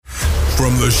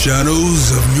From the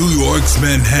shadows of New York's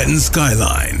Manhattan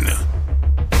skyline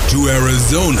to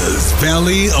Arizona's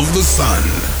Valley of the Sun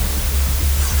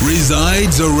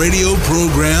resides a radio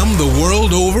program the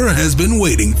world over has been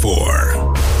waiting for.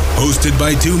 Hosted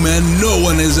by two men no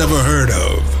one has ever heard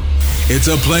of. It's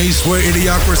a place where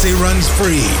idiocracy runs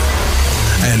free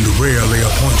and rarely a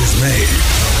point is made.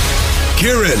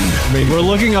 Kieran. We're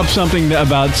looking up something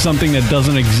about something that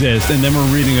doesn't exist, and then we're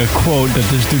reading a quote that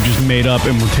this dude just made up,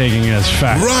 and we're taking it as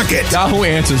fact. Rocket. Yahoo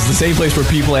Answers, the same place where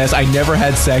people ask, I never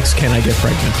had sex, can I get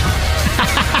pregnant?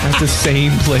 That's the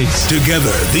same place. Together,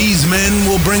 these men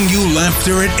will bring you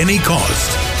laughter at any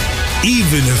cost,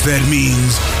 even if that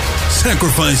means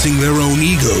sacrificing their own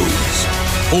egos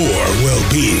or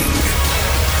well-being.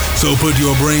 So put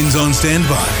your brains on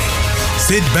standby,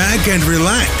 sit back and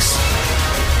relax.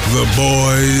 The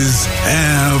boys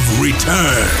have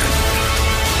returned.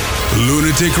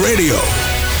 Lunatic Radio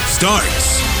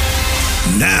starts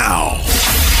now.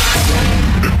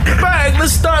 Bang,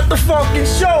 let's start the fucking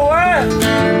show, eh?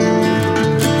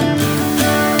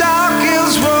 Dark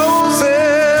as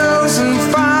roses and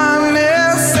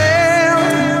finest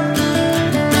sand.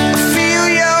 I feel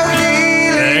your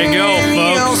healing. There you go,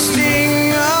 folks.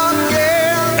 Sting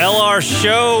again. LR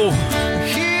Show.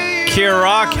 Kier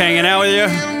Rock hanging out with you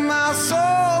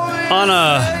on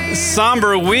a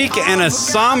somber week and a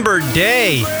somber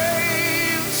day.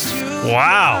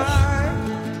 Wow.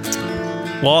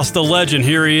 Lost a legend.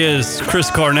 Here he is, Chris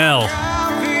Cornell.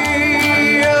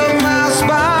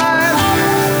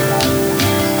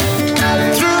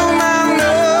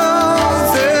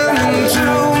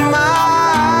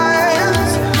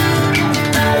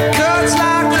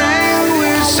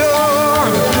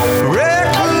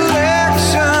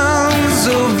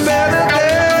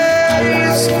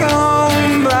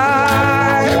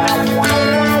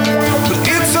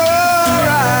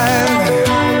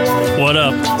 What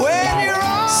up?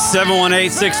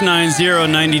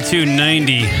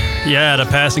 718-690-9290. Yeah, the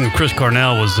passing of Chris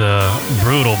Cornell was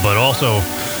brutal, but also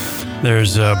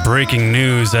there's breaking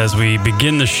news as we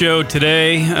begin the show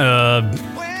today.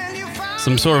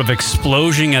 Some sort of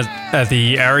explosion at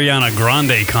the Ariana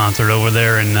Grande concert over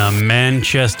there in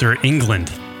Manchester, England.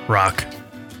 Rock.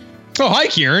 Oh, hi,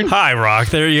 Kieran. Hi, Rock.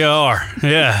 There you are.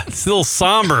 Yeah, it's a little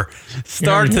somber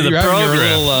start to the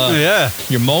program.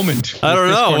 Your moment. I don't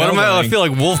know. What am I? I feel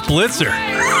like Wolf Blitzer.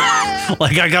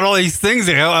 Like I got all these things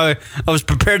that I was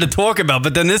prepared to talk about,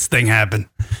 but then this thing happened.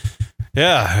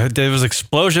 Yeah, there was an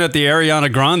explosion at the Ariana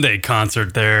Grande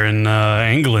concert there in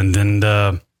England, and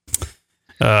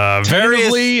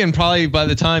tentatively, and probably by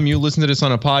the time you listen to this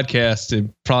on a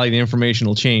podcast, probably the information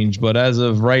will change. But as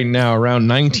of right now, around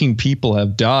 19 people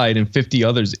have died and 50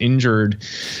 others injured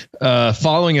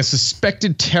following a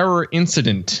suspected terror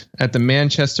incident at the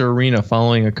Manchester Arena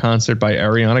following a concert by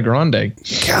Ariana Grande.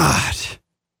 God.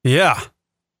 Yeah.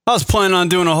 I was planning on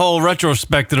doing a whole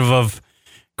retrospective of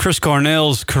Chris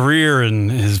Cornell's career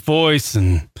and his voice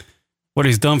and what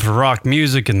he's done for rock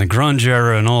music and the grunge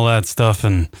era and all that stuff.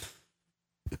 And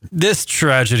this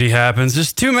tragedy happens.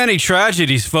 There's too many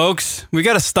tragedies, folks. We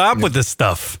got to stop with this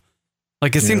stuff.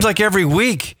 Like, it seems like every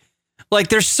week. Like,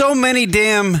 there's so many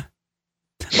damn...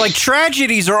 Like,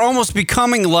 tragedies are almost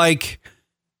becoming like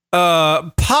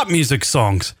pop music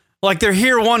songs. Like, they're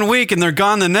here one week and they're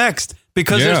gone the next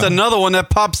because there's another one that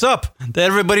pops up that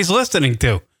everybody's listening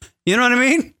to. You know what I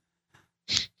mean?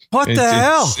 What the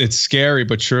hell? It's scary,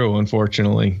 but true,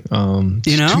 unfortunately. You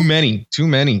know? Too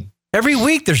many. Every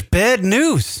week there's bad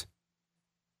news.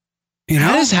 You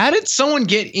know? How did someone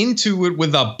get into it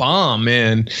with a bomb,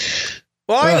 man?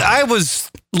 Well, I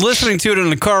was listening to it in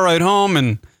the car ride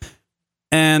home,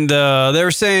 and they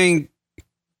were saying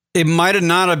it might have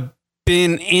not have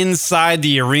been inside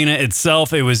the arena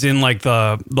itself. It was in like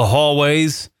the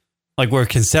hallways, like where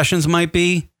concessions might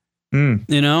be. You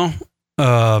know?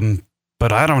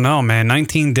 But I don't know, man.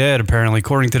 19 dead, apparently,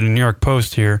 according to the New York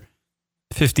Post here.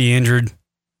 50 injured.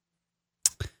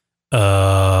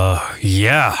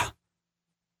 Yeah.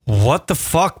 What the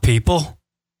fuck, people?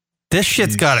 This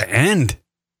shit's got to end.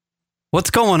 What's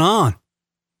going on?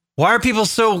 Why are people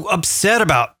so upset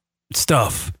about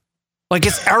stuff? Like,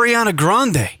 it's Ariana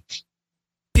Grande.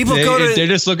 People they're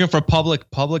just looking for public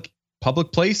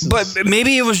places. But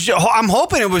maybe it was, I'm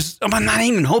hoping it was, I'm not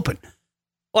even hoping.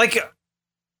 Like,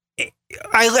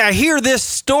 I hear this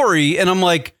story and I'm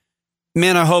like,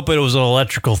 man, I hope it was an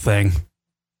electrical thing.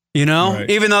 You know, right.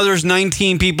 Even though there's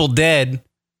 19 people dead,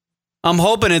 I'm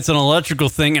hoping it's an electrical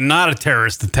thing and not a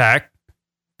terrorist attack,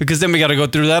 because then we got to go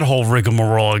through that whole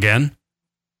rigmarole again.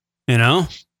 You know,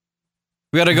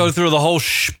 we got to go through the whole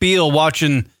spiel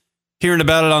watching hearing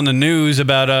about it on the news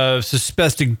about a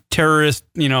suspected terrorist,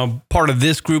 part of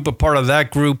this group, a part of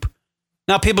that group.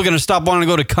 Now people are going to stop wanting to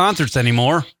go to concerts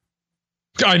anymore.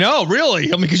 I know, really.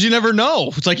 I mean, because you never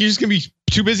know. It's like you're just going to be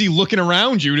too busy looking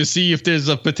around you to see if there's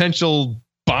a potential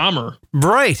bomber.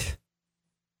 Right.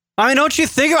 I mean, don't you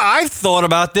think? I've thought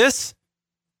about this.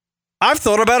 I've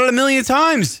thought about it a million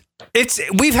times.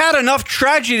 We've had enough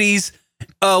tragedies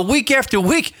week after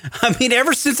week. I mean,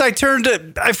 ever since I turned,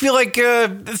 I feel like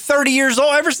 30 years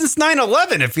old, ever since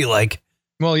 9/11, I feel like.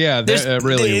 Well, yeah, that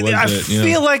really was I it.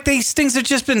 feel like these things have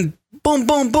just been boom,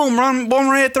 boom, boom, one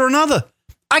right after another.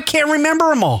 I can't remember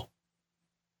them all.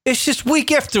 It's just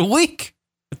week after week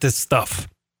with this stuff.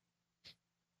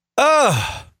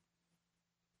 And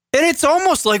it's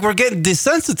almost like we're getting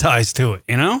desensitized to it,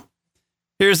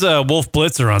 Here's Wolf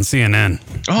Blitzer on CNN.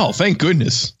 Oh, thank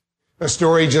goodness. A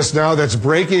story just now that's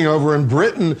breaking over in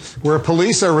Britain where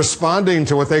police are responding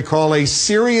to what they call a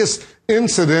serious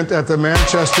incident at the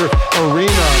Manchester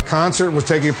Arena. A concert was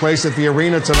taking place at the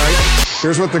arena tonight.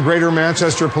 Here's what the Greater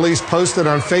Manchester Police posted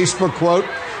on Facebook, quote,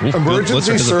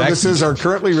 emergency services are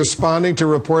currently responding to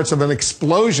reports of an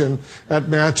explosion at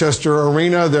Manchester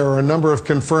Arena. There are a number of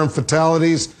confirmed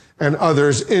fatalities and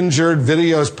others injured.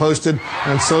 Videos posted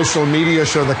on social media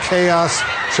show the chaos,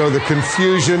 show the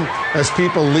confusion as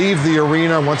people leave the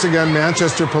arena. Once again,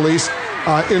 Manchester Police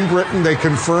in Britain, they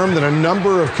confirmed that a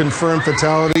number of confirmed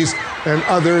fatalities and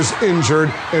others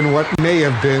injured in what may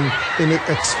have been an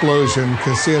explosion.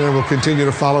 CNN will continue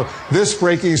to follow this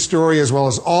breaking story as well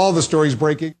as all the stories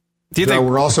breaking. Do you think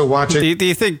we're also watching? Do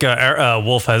you think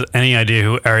Wolf has any idea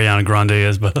who Ariana Grande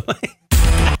is? By the way,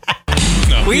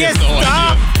 no, we have no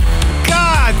stop. idea.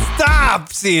 God, stop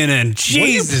CNN.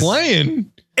 Jesus, what are you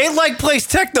playing? It plays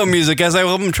techno music as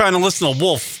I'm trying to listen to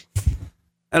Wolf.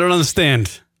 I don't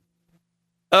understand.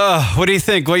 What do you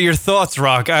think? What are your thoughts,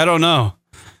 Rock? I don't know.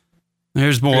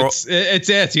 There's more.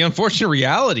 It's the unfortunate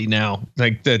reality now.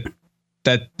 Like that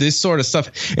this sort of stuff.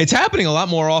 It's happening a lot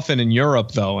more often in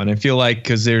Europe, though, and I feel like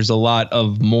because there's a lot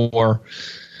of more.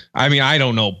 I mean, I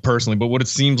don't know personally, but what it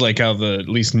seems like how the at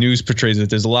least news portrays it,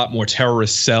 there's a lot more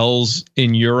terrorist cells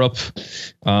in Europe,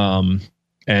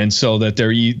 and so that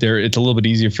they're it's a little bit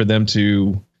easier for them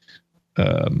to,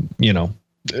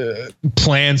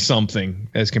 plan something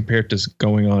as compared to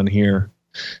going on here.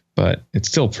 But it's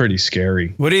still pretty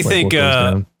scary. What do you think?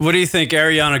 What do you think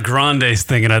Ariana Grande's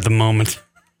thinking at the moment?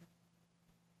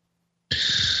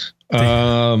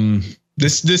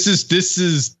 This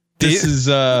is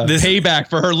payback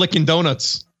for her licking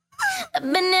donuts. I've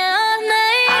been all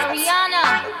night,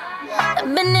 Ariana.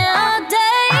 I've been all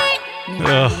day. And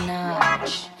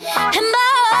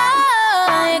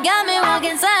boy, you got me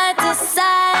walking side to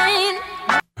side.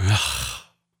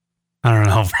 I don't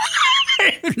know.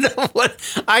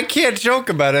 I can't joke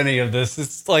about any of this.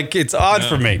 It's like it's odd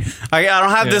for me. I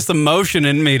don't have this emotion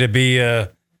in me to be. I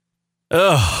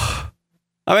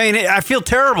mean, I feel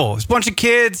terrible. It's a bunch of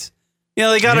kids.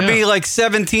 They got to be like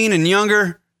 17 and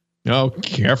younger. Oh,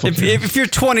 careful. If you're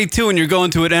 22 and you're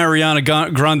going to an Ariana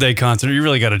Grande concert, you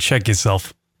really got to check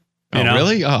yourself. You know?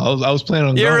 Really? Oh, I was planning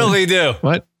on going. You really do.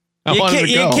 What?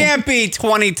 You can't be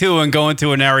 22 and going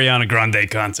to an Ariana Grande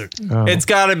concert. Oh. It's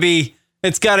got to be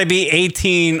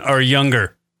 18 or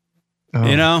younger.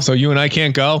 Oh. So you and I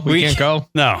can't go? We can't go?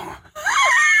 No.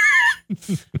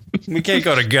 We can't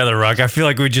go together, Rock. I feel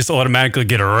like we just automatically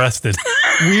get arrested.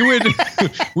 We would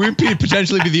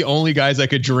potentially be the only guys that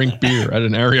could drink beer at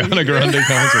an Ariana Grande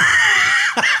concert.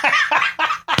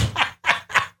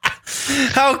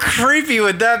 How creepy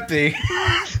would that be?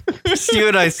 Just you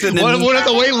and I sitting in... Wouldn't have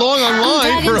to wait long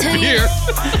online for a beer.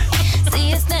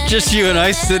 Just you and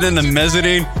I sitting in the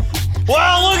mezzanine.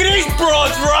 Wow, look at these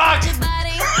broads, Rock!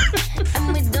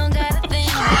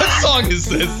 What song is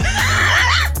this?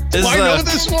 Do I know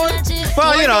this one?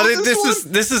 Well,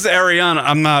 this is Ariana.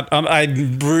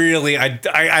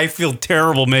 I feel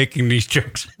terrible making these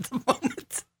jokes at the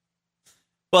moment.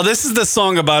 Well, this is the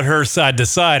song about her side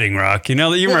deciding, Rock. You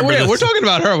remember this. We're talking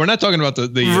about her. We're not talking about the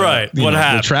right. What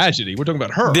happened? The tragedy. We're talking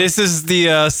about her. This is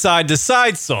the side to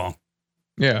side song.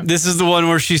 Yeah. This is the one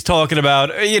where she's talking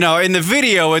about, in the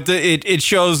video, it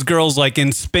shows girls like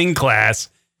in spin class,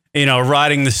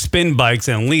 riding the spin bikes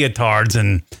and leotards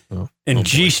and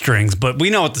G-strings, but we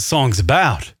know what the song's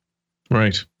about.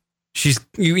 Right. She's,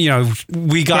 we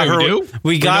got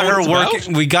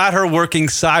her working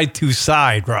side to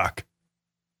side, Rock.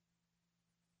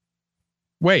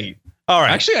 Wait. All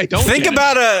right. Actually, I don't think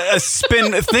about a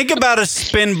spin. Think about a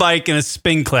spin bike in a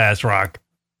spin class, Rock.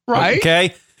 Right.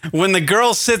 Okay. When the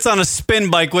girl sits on a spin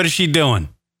bike, what is she doing?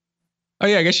 Oh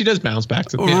yeah, I guess she does bounce back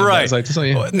to Right. Like, so,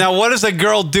 yeah. Now, what does a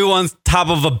girl do on top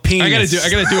of a penis? I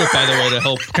gotta do it by the way to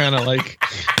help kind of like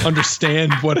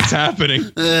understand what is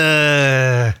happening.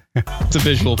 It's a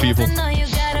visual, people. I know you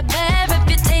got a bad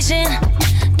reputation.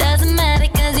 Doesn't matter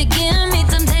 'cause you give me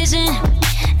temptation.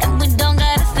 And we don't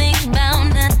gotta think about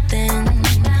nothing.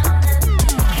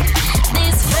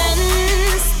 These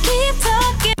friends keep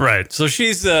talking. Right. So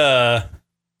she's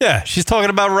she's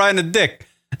talking about riding a dick.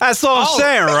 That's all I'm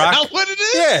saying, Rock. That's what it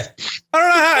is? Yeah. I don't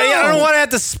know how. I don't know why I have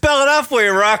to spell it out for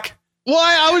you, Rock. Well,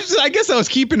 I guess I was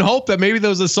keeping hope that maybe there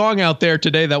was a song out there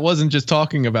today that wasn't just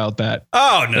talking about that.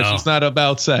 Oh no, It's just not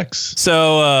about sex.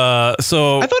 So I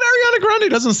thought Ariana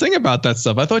Grande doesn't sing about that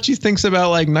stuff. I thought she thinks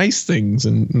about like nice things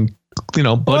and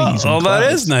buddies. well, and that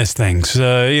clouds. is nice things.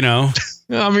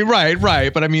 I mean,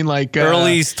 right. But I mean, like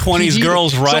Early 20s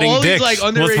girls riding all dicks. These,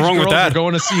 like, What's wrong with girls that? Are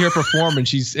going to see her perform, and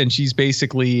she's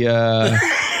basically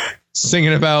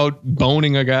singing about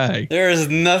boning a guy. There is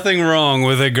nothing wrong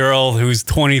with a girl who's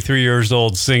 23 years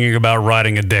old singing about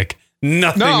riding a dick.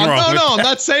 Nothing wrong. No, with I'm that.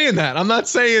 not saying that. I'm not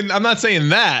saying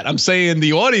that. I'm saying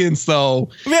the audience, though.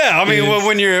 Yeah, I mean,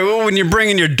 when you're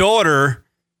bringing your daughter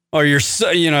or your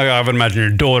son, I would imagine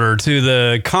your daughter to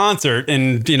the concert,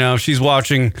 and she's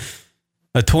watching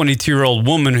a 22-year-old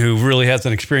woman who really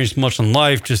hasn't experienced much in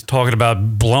life, just talking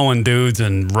about blowing dudes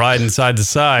and riding side to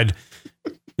side.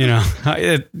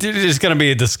 It's going to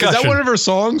be a discussion. Is that one of her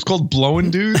songs called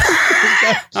 "Blowing Dudes"?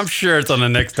 I'm sure it's on the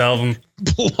next album.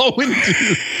 Blowing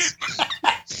Dudes.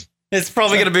 It's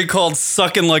probably going to be called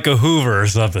 "Sucking Like a Hoover" or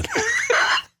something.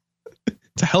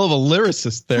 It's a hell of a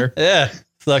lyricist there. Yeah,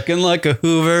 sucking like a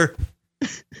Hoover.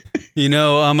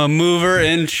 I'm a mover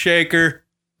and shaker.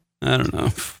 I don't know.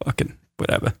 Fucking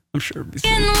whatever. I'm sure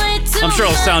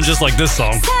it'll sound just like this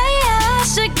song. Say I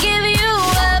should give you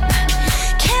up.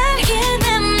 Can't give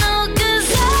them no good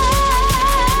sign.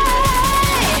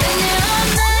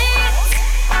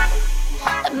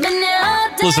 Been there all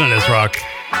day. Listen to this, Rock.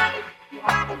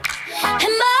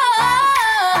 And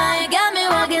boy, got me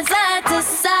walking side to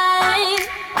side.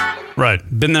 Right.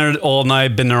 Been there all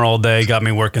night, been there all day, got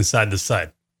me working side to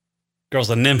side. Girl's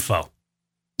a nympho.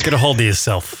 Get a hold of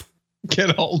yourself.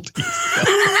 Get old.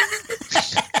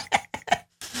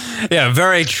 Yeah,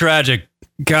 very tragic.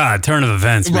 God, turn of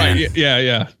events, man. Right.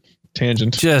 Yeah.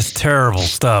 Tangent. Just terrible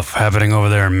stuff happening over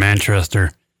there in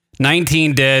Manchester.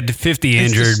 19 dead, 50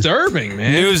 It's injured. disturbing,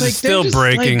 man. News is still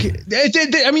breaking.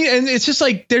 I mean, and it's just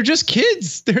like they're just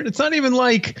kids. It's not even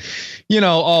like, maybe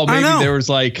there was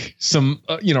like some,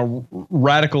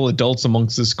 radical adults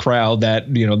amongst this crowd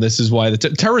that, this is why the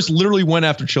terrorists literally went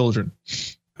after children.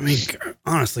 I mean,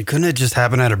 honestly, couldn't it just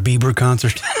happen at a Bieber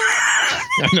concert?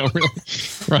 I know, really.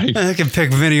 Right. I can pick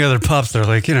many other pops. They're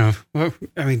like,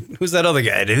 who's that other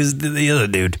guy? Who's the other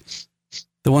dude?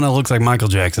 The one that looks like Michael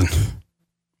Jackson.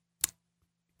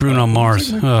 Bruno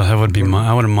Mars. Oh, that would be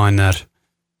I wouldn't mind that,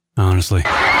 honestly.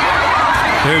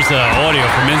 Here's audio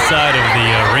from inside of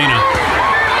the arena.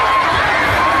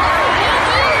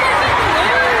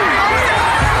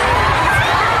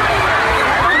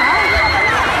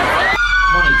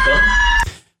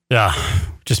 Yeah,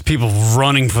 just people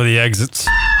running for the exits.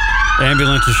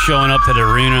 Ambulances showing up to the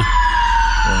arena.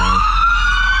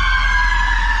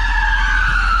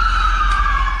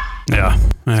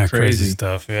 Yeah, crazy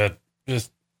stuff. Yeah,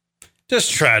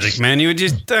 just tragic, man.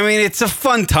 It's a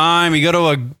fun time. You go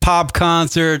to a pop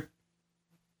concert.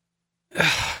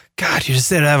 God, you just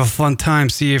said have a fun time.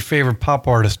 See your favorite pop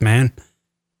artist, man.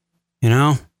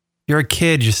 You're a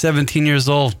kid. You're 17 years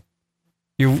old.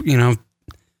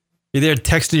 You're there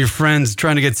texting your friends,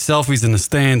 trying to get selfies in the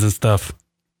stands and stuff.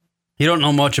 You don't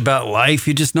know much about life.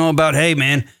 You just know about, hey,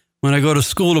 man, when I go to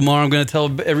school tomorrow, I'm going to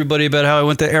tell everybody about how I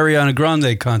went to Ariana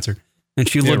Grande concert. And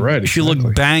she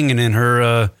looked banging in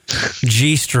her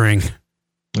G-string.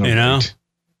 Right.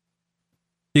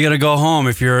 You got to go home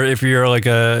if you're like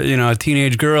a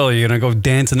teenage girl. You're going to go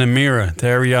dance in the mirror to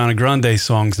Ariana Grande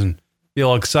songs and be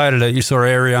all excited that you saw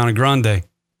Ariana Grande.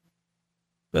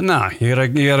 But nah, you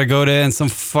gotta go there and some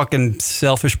fucking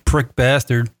selfish prick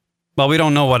bastard. Well, we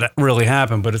don't know what really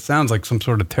happened, but it sounds like some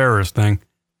sort of terrorist thing.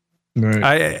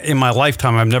 Right. In my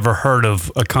lifetime, I've never heard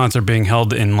of a concert being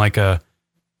held in like an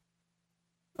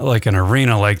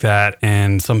arena like that,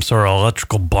 and some sort of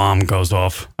electrical bomb goes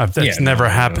off. That's never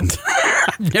happened.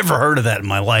 I've never heard of that in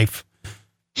my life.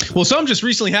 Well, some just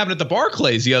recently happened at the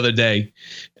Barclays the other day.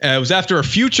 It was after a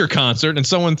Future concert, and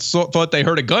someone thought they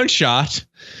heard a gunshot.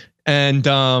 And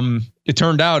it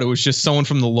turned out it was just someone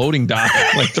from the loading dock,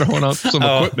 like throwing up some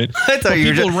equipment. I thought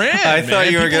people ran. I thought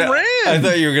you were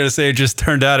going to say it just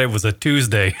turned out it was a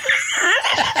Tuesday.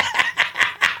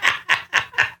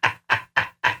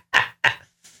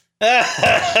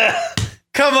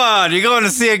 Come on, you're going to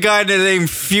see a guy named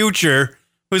Future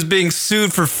who's being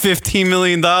sued for $15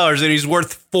 million and he's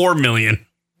worth $4 million.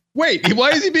 Wait,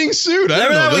 why is he being sued? I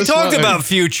don't know. We talked about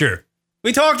Future.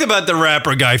 We talked about the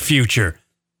rapper guy Future.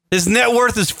 His net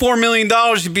worth is $4 million.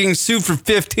 He's being sued for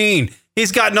 15.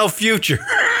 He's got no future.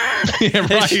 Yeah,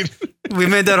 right. We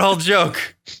made that whole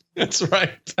joke. That's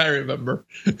right. I remember.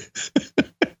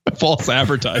 False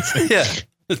advertising. Yeah.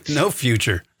 No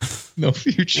future. No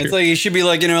future. It's like he should be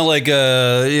like, Bow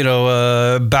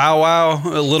Wow,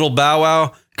 a little Bow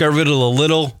Wow. Got rid of the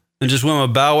little and just went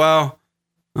with Bow Wow.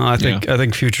 I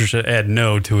think Future should add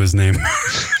no to his name.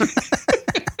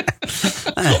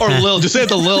 Or Lil, just add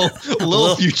the Lil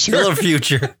Future. Lil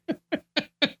Future.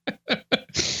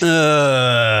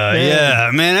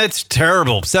 Yeah, man, it's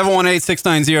terrible.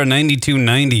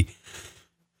 718-690-9290.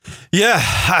 Yeah,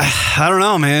 I don't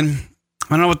know, man. I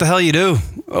don't know what the hell you do.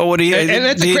 Oh, what do you?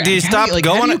 Do you stop going?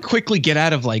 How do you quickly get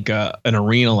out of like an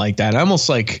arena like that? Almost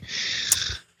like.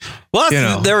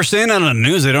 Well, they were saying that on the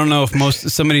news. I don't know if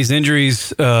some of these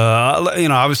injuries,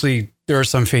 obviously there are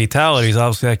some fatalities.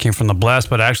 Obviously that came from the blast,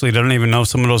 but actually they don't even know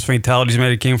some of those fatalities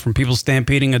maybe came from people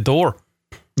stampeding a door.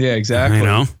 Yeah, exactly.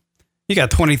 You got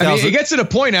 20,000. It gets to the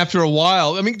point after a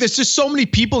while. I mean, there's just so many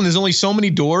people and there's only so many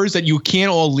doors that you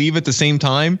can't all leave at the same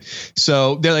time.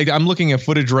 So they're like, I'm looking at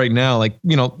footage right now. Like,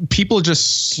 people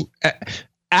just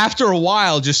after a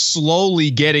while, just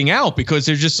slowly getting out because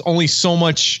there's just only so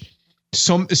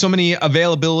many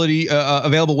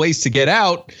available ways to get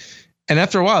out. And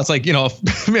after a while, it's like,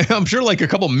 I'm sure like a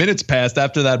couple minutes passed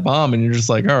after that bomb and you're just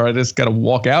like, all right, I just got to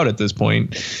walk out at this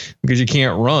point because you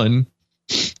can't run.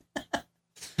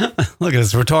 Look at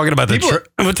this. We're talking about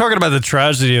the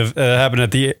tragedy of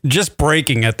happened just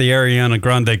breaking at the Ariana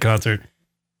Grande concert,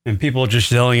 and people are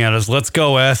just yelling at us, "Let's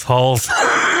go, assholes!"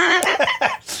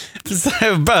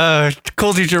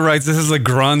 Cool Teacher writes, "This is a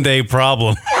Grande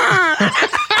problem."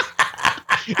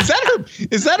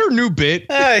 Is that her new bit?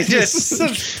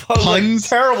 Just puns,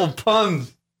 terrible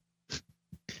puns.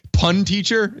 Pun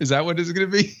teacher? Is that what it's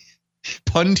going to be?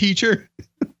 Pun teacher.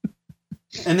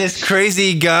 And this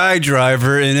crazy guy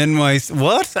driver in NYC.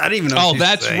 What? I didn't even know. Oh,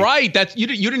 that's right. You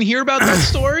didn't hear about that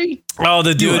story? Oh,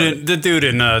 the dude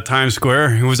in Times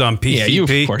Square who was on PCP.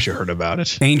 Yeah, of course you heard about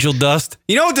it. Angel dust.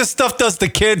 You know what this stuff does to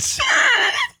kids?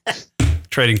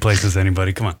 Trading places,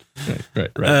 anybody? Come on. Right.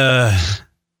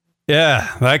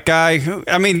 Yeah, that guy.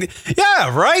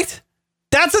 Yeah, right?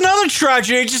 That's another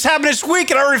tragedy. It just happened this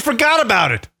week and I already forgot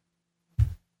about it.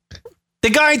 The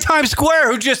guy in Times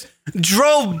Square who just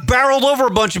barreled over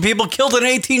a bunch of people, killed an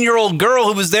 18-year-old girl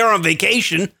who was there on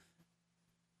vacation.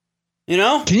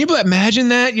 Can you imagine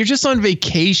that? You're just on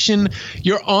vacation.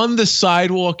 You're on the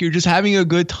sidewalk. You're just having a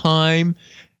good time.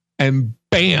 And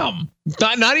bam, you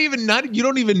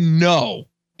don't even know.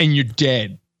 And you're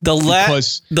dead.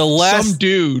 Some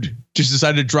dude just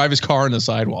decided to drive his car on the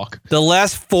sidewalk. The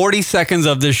last 40 seconds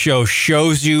of this show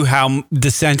shows you how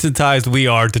desensitized we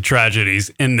are to tragedies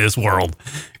in this world.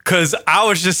 Because I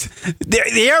was just... The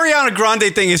Ariana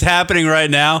Grande thing is happening right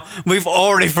now. We've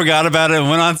already forgot about it and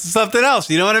went on to something else.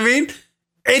 You know what I mean?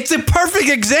 It's a perfect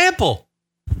example.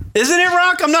 Isn't it,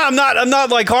 Rock? I'm not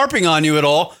like harping on you at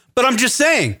all, but I'm just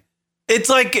saying. It's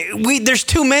like there's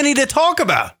too many to talk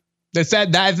about. That's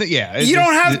yeah. You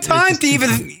don't have time to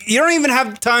you don't even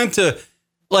have time to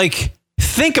like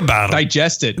think about it.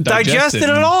 Digest it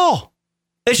at all.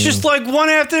 It's just like one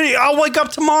after, I'll wake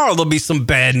up tomorrow. There'll be some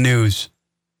bad news.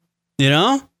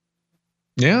 Yeah.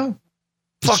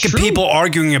 Fucking people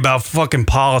arguing about fucking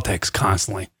politics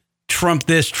constantly. Trump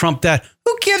this, Trump that.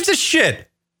 Who gives a shit?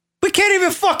 We can't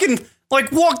even fucking like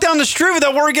walk down the street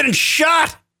without worry getting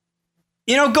shot.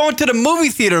 Going to the movie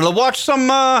theater to watch some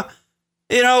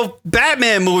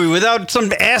Batman movie without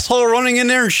some asshole running in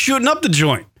there and shooting up the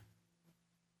joint.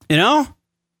 Yeah.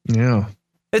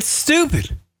 It's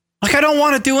stupid. Like, I don't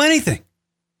want to do anything.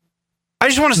 I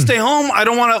just want to stay home. I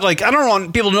don't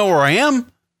want people to know where I am.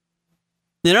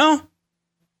 God,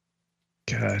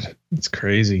 it's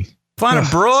crazy. Flying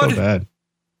abroad. So bad.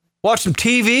 Watch some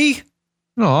TV.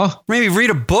 Aw. Maybe read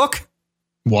a book.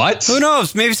 What? Who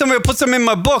knows? Maybe somebody will put something in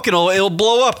my book and it'll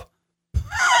blow up.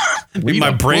 My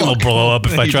brain will blow up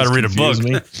if I try to read a book.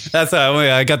 That's how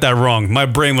I got that wrong. My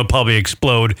brain would probably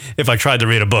explode if I tried to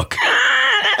read a book.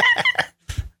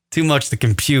 Too much to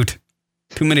compute.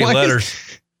 Too many letters.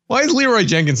 Why is Leroy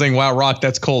Jenkins saying, "Wow, Rock,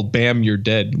 that's cold. Bam, you're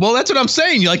dead"? Well, that's what I'm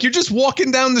saying. You're just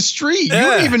walking down the street. Yeah. You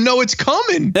don't even know it's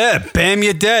coming. Yeah, bam,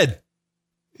 you're dead.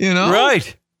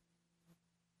 Right.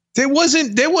 They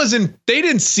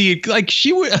didn't see it. Like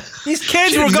these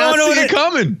kids were going over it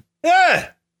coming. Yeah.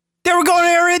 They were going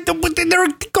to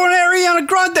Ariana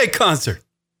Grande concert.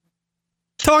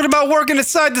 Talking about working it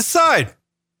side to side.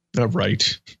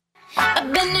 Right.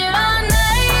 I've been here all night.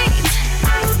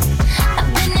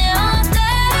 I've been here all day.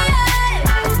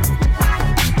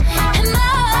 And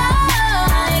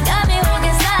my got me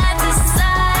walking side to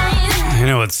side. You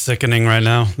know what's sickening right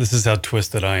now? This is how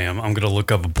twisted I am. I'm going to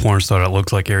look up a porn star that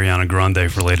looks like Ariana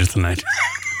Grande for later tonight.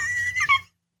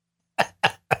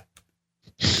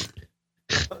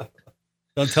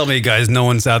 Don't tell me, guys, no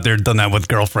one's out there done that with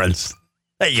girlfriends.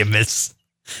 Hey, you miss.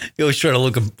 You always try to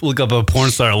look up a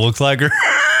porn star that looks like her.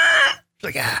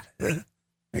 Like,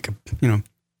 make a,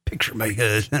 picture my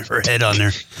her head on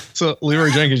there. So Leroy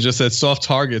Jenkins just said soft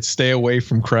targets stay away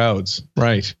from crowds.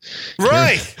 Right.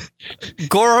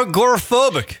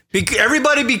 Agoraphobic.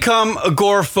 Everybody become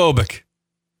agoraphobic.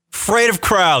 Afraid of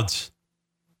crowds.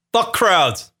 Fuck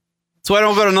crowds. That's why I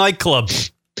don't go to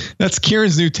nightclubs. That's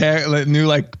Kieran's new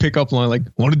pickup line. Like,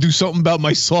 want to do something about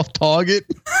my soft target?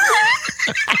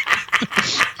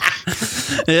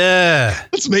 Yeah.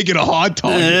 Let's make it a hard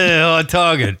target. Yeah, hard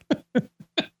target.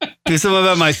 Do something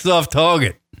about my soft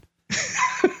target.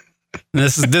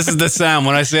 This is the sound.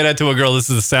 When I say that to a girl, this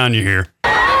is the sound you hear.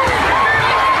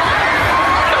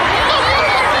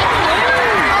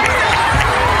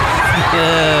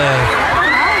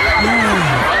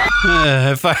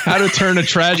 How to turn a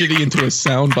tragedy into a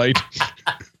soundbite.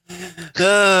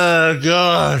 Oh,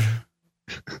 God.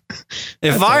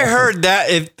 If I heard that,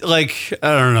 I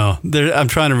don't know. I'm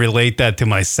trying to relate that to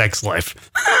my sex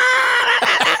life.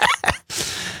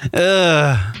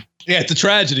 Yeah, it's a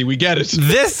tragedy. We get it.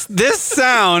 This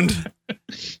sound.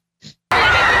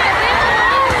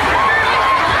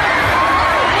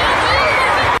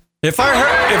 If I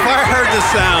heard the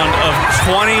sound of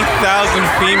 20,000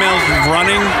 females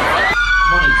running,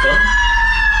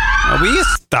 will you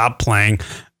stop playing?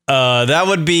 That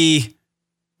would be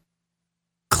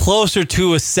closer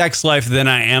to a sex life than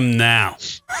I am now.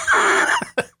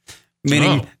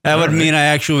 Meaning that would mean I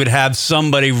actually would have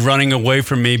somebody running away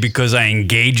from me because I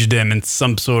engaged them in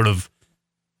some sort of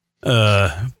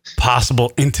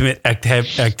possible intimate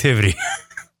activity.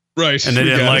 Right. And they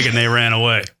didn't like it and they ran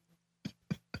away.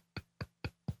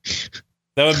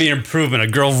 That would be an improvement. A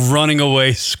girl running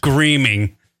away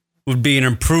screaming would be an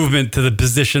improvement to the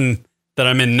position that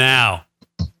I'm in now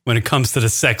when it comes to the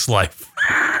sex life.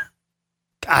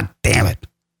 God damn it.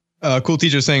 Cool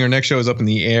Teacher saying her next show is up in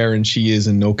the air and she is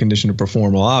in no condition to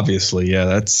perform. Well, obviously,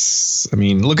 yeah,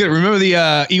 remember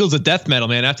the Eagles of Death Metal,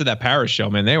 man, after that Paris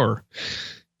show, man, they were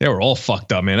all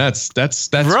fucked up, man. That's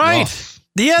right. Rough,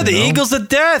 yeah, the Eagles of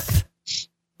Death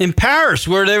in Paris,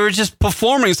 where they were just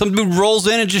performing. Some dude rolls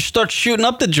in and just starts shooting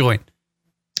up the joint.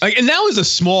 And that was a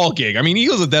small gig. I mean,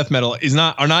 Eagles of Death Metal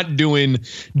are not doing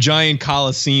giant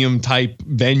Coliseum type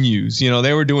venues.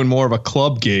 They were doing more of a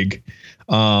club gig.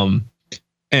 And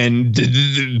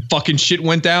the fucking shit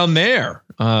went down there.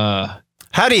 How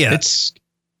do you?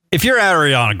 If you're at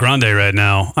Ariana Grande right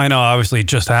now, I know obviously it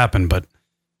just happened, but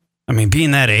I mean,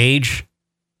 being that age,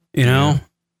 having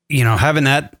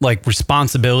that like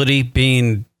responsibility,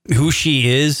 being who she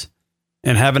is,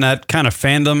 and having that kind of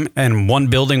fandom and one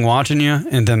building watching you,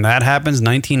 and then that happens,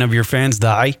 19 of your fans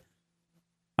die.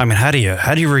 I mean, how do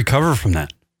you recover from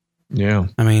that? Yeah,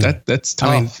 I mean that's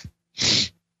tough.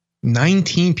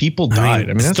 19 people died.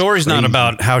 I mean, the story's not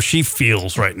about how she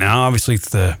feels right now. Obviously, it's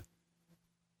the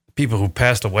people who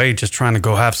passed away just trying to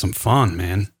go have some fun,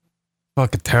 man.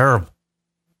 Fucking terrible.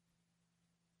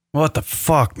 What the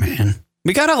fuck, man?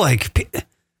 We gotta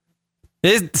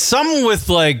someone with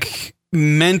like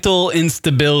mental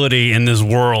instability in this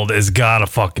world has gotta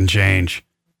fucking change.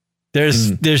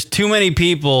 There's too many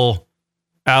people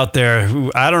out there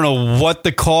who, I don't know what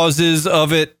the cause is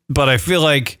of it, but I feel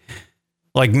like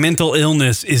mental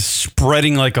illness is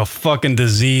spreading like a fucking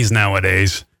disease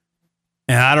nowadays.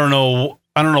 And I don't know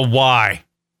why,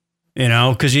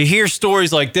 because you hear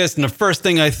stories like this and the first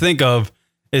thing I think of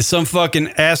is some fucking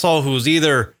asshole who's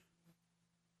either,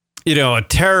 a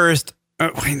terrorist.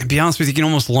 To be honest with you, you can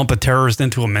almost lump a terrorist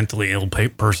into a mentally ill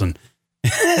person.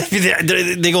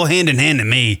 They go hand in hand to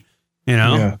me,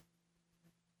 Yeah.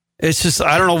 It's just,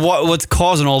 I don't know what's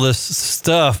causing all this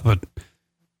stuff, but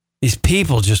these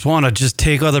people just want to just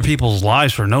take other people's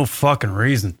lives for no fucking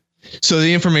reason. So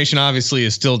the information obviously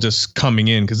is still just coming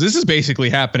in because this is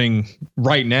basically happening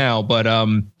right now. But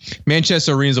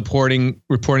Manchester Arena is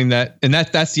reporting that, and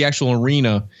that's the actual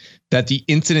arena, that the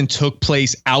incident took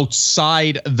place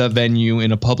outside the venue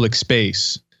in a public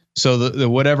space. So the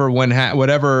whatever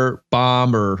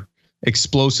bomb or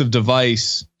explosive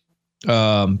device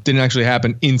didn't actually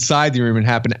happen inside the arena, it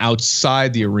happened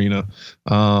outside the arena.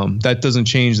 That doesn't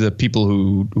change the people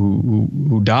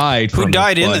who died.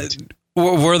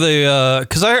 Were they?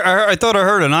 Because I thought I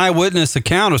heard an eyewitness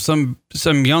account of some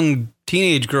young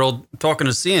teenage girl talking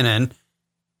to CNN,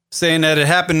 saying that it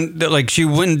happened that like she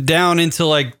went down into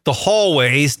like the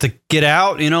hallways to get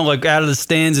out, you know, like out of the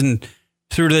stands and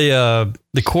through the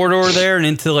corridor there and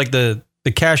into like the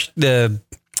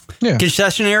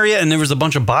concession area, and there was a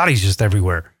bunch of bodies just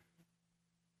everywhere.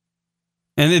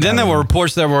 And then there were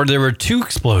reports that there were 2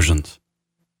 explosions.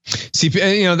 See,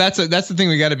 you know, that's the thing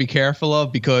we got to be careful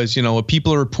of, because, you know, what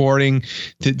people are reporting,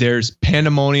 there's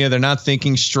pandemonium. They're not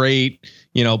thinking straight.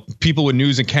 You know, people with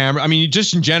news and camera. I mean,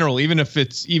 just in general, even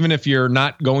if you're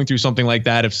not going through something like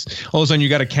that, if all of a sudden you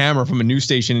got a camera from a news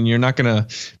station and you're not going to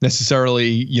necessarily,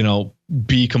 you know,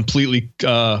 be completely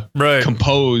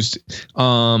composed.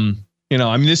 You know,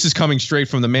 I mean, this is coming straight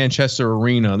from the Manchester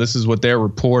Arena. This is what they're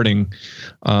reporting,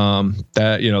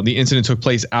 that, you know, the incident took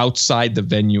place outside the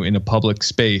venue in a public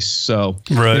space. So,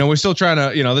 you know, we're still trying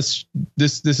to, you know, this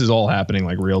is all happening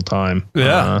like real time.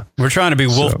 Yeah. We're trying to be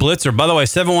Wolf Blitzer. By the way,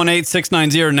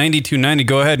 718-690-9290.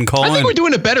 Go ahead and call in. I think we're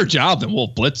doing a better job than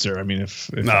Wolf Blitzer. I mean,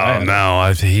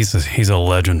 he's a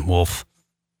legend, Wolf.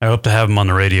 I hope to have him on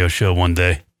the radio show one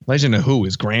day. Legend of who?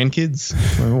 His grandkids?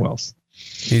 Who else?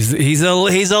 He's a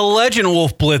legend,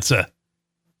 Wolf Blitzer.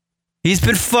 He's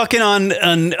been fucking on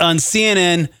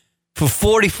CNN for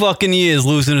 40 fucking years,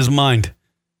 losing his mind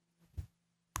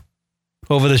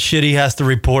over the shit he has to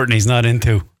report and he's not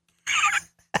into.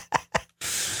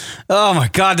 Oh my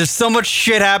God, there's so much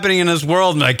shit happening in this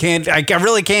world, and I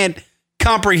really can't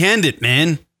comprehend it,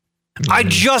 man. Mm-hmm. I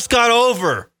just got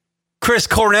over Chris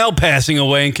Cornell passing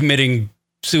away and committing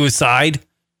suicide.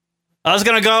 I was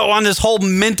going to go on this whole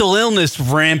mental illness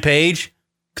rampage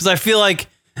because I feel like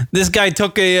this guy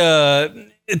took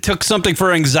took something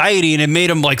for anxiety and it made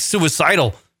him like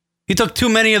suicidal. He took too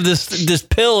many of this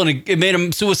pill and it made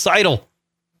him suicidal.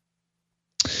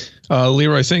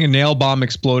 Leroy saying a nail bomb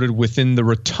exploded within the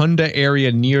rotunda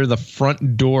area near the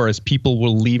front door as people were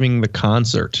leaving the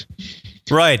concert.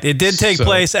 Right. It did take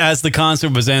place as the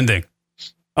concert was ending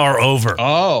or over.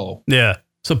 Oh. Yeah.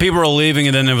 So people were leaving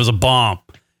and then there was a bomb.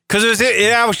 Because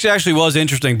it actually was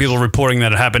interesting, people reporting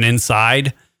that it happened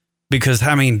inside. Because,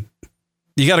 I mean,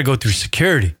 you got to go through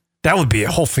security. That would be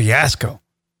a whole fiasco.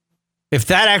 If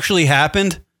that actually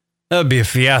happened, that would be a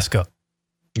fiasco.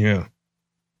 Yeah.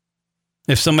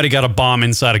 If somebody got a bomb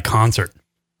inside a concert.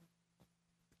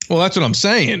 Well, that's what I'm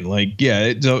saying. Like, yeah,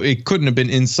 it couldn't have been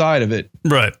inside of it.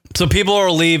 Right. So people are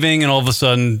leaving and all of a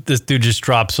sudden this dude just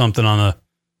dropped something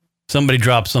somebody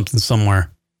dropped something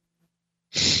somewhere.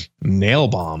 Nail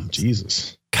bomb.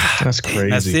 Jesus. God, that's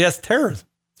crazy. That's terrorism.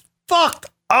 Fucked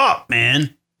up,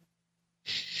 man.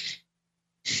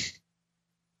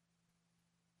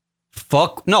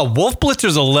 Fuck. No, Wolf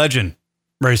Blitzer's a legend.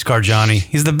 Race Car Johnny.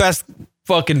 He's the best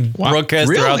fucking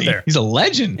broadcaster out there. He's a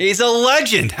legend. He's a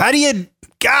legend. How do you,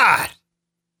 God.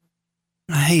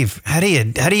 How do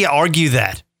you argue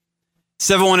that?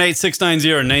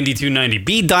 718-690-9290.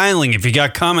 Be dialing if you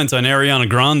got comments on Ariana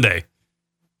Grande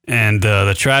and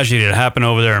the tragedy that happened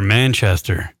over there in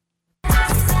Manchester. Been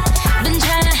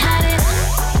trying to hide it.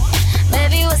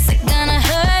 Baby, what's it gonna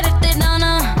hurt if they don't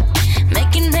know?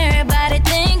 Making everybody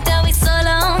think that we so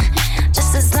long.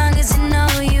 Just as long as you know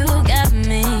you got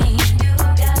me.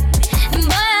 And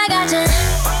boy, I got you.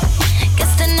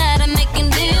 Guess tonight I'm making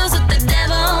deals with the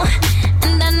devil.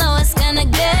 And I know it's gonna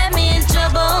get me in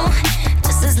trouble.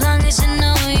 Just as long as you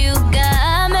know you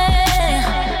got me.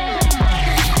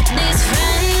 These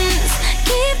friends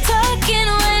keep talking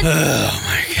when Oh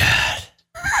my God.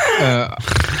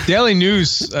 Daily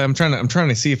News. I'm trying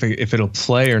to see if it'll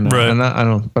play or not. Right. I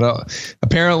don't. But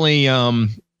apparently,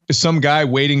 some guy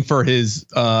waiting for his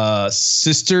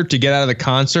sister to get out of the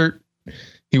concert.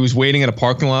 He was waiting at a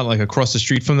parking lot, like across the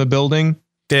street from the building.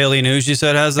 Daily News, you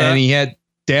said, has that? And he had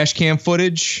dash cam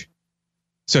footage.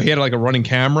 So he had like a running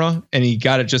camera, and he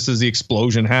got it just as the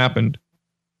explosion happened.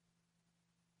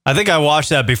 I think I watched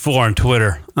that before on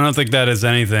Twitter. I don't think that is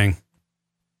anything.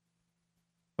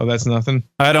 Oh, that's nothing.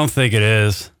 I don't think it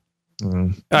is.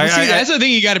 That's the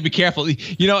thing you got to be careful.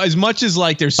 You know, as much as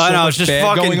like there's so much just bad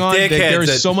fucking going on, there is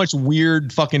dickheads so much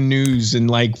weird fucking news and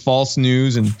like false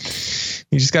news, and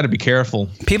you just got to be careful.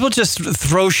 People just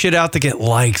throw shit out to get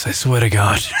likes. I swear to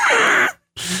God.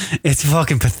 It's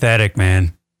fucking pathetic,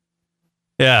 man.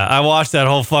 Yeah, I watched that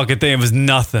whole fucking thing. It was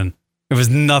nothing. It was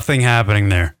nothing happening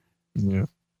there. Yeah.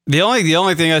 The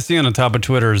only thing I see on the top of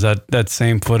Twitter is that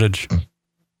same footage.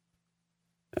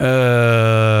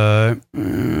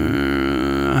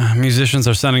 Musicians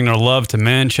are sending their love to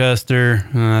Manchester.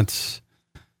 That's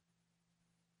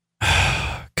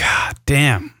God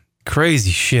damn.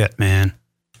 Crazy shit, man.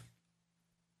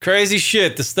 Crazy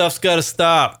shit. The stuff's got to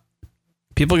stop.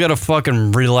 People got to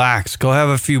fucking relax. Go have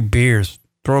a few beers.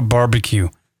 Throw a barbecue.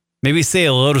 Maybe say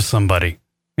hello to somebody.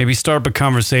 Maybe start a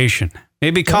conversation.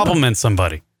 Maybe compliment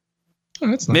somebody.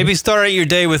 Oh, that's nice. Maybe start out your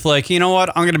day with like, you know what?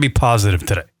 I'm going to be positive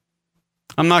today.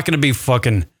 I'm not going to be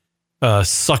fucking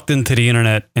sucked into the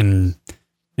internet and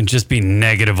just be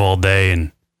negative all day.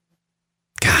 And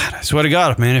God, I swear to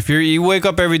God, man, if you wake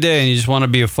up every day and you just want to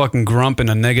be a fucking grump and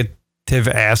a negative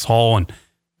asshole and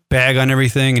bag on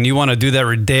everything, and you want to do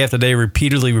that day after day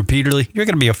repeatedly, you're going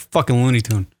to be a fucking Looney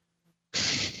Tune.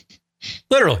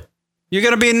 Literally. You're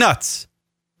going to be nuts.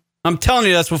 I'm telling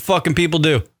you, that's what fucking people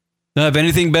do. They don't have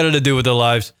anything better to do with their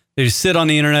lives. They just sit on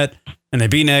the internet and they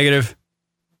be negative.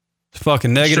 It's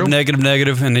fucking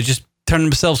negative, and they just turn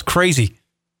themselves crazy. And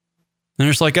they're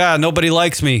just like, nobody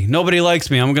likes me. I'm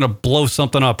going to blow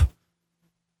something up.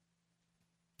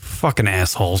 Fucking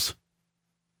assholes.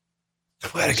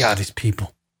 Swear to God, these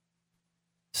people.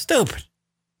 Stupid.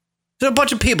 There's a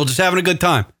bunch of people just having a good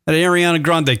time at an Ariana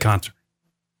Grande concert.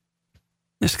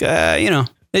 This guy, they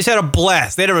just had a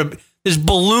blast. There's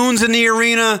balloons in the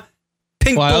arena.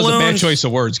 Pink balloons. That was a bad choice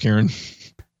of words, Kieran.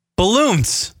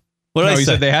 Balloons. What did I say? He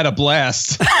said they had a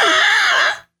blast.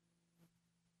 That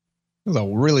was a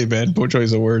really bad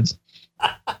choice of words.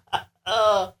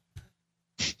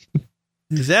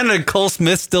 Is that Nicole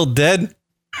Smith still dead?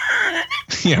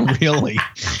 Yeah, really.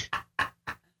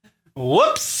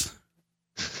 Whoops.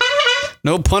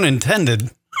 No pun intended.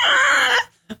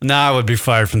 Nah, I would be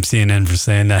fired from CNN for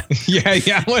saying that. Yeah.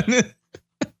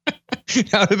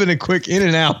 That would have been a quick in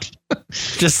and out.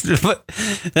 Just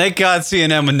thank God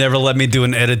CNN would never let me do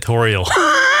an editorial.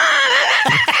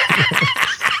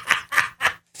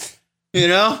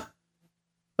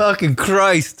 Fucking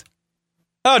Christ.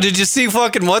 Oh, did you see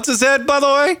fucking what's his head, by the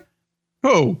way?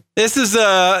 Oh. This is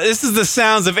the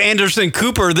sounds of Anderson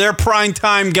Cooper, their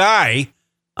primetime guy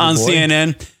on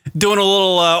CNN, doing a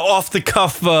little off the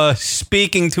cuff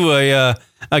speaking to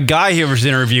a guy he was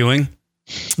interviewing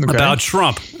about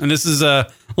Trump. And this is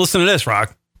listen to this,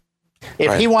 Rock.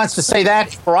 If he wants to say that,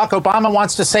 Barack Obama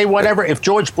wants to say whatever. If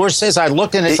George Bush says, I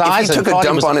looked in his eyes and thought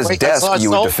he was on his desk,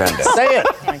 you would defend it. Say it.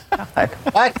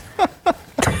 What?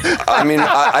 I mean,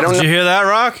 I don't know. Did you hear that,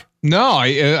 Rock? No,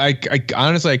 I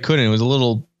honestly I couldn't. It was a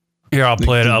little. Here, I'll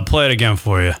play it. I'll play it again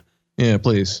for you. Yeah,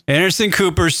 please. Anderson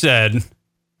Cooper said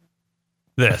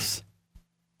this.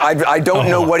 I don't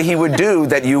know what he would do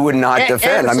that you would not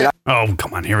defend. I mean, oh,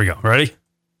 come on. Here we go. Ready?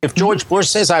 If George Bush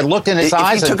says, I looked in his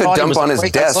eyes and thought he was on his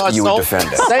desk, you would defend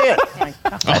it. Say it.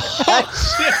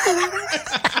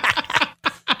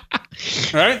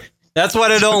 Right? That's why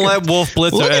they don't let Wolf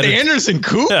Blitzer Look at edit. Anderson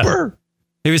Cooper. Yeah.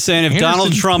 He was saying if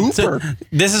Donald Trump...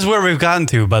 This is where we've gotten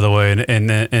to, by the way,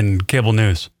 in cable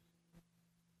news.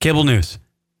 Cable news.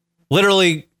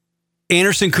 Literally,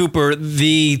 Anderson Cooper,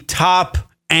 the top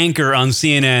anchor on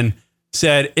CNN,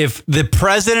 said if the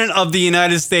president of the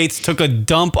United States took a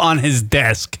dump on his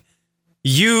desk,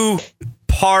 you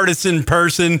partisan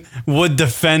person would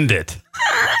defend it.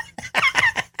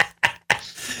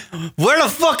 Where the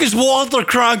fuck is Walter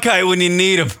Cronkite when you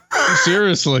need him?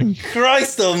 Seriously.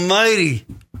 Christ almighty.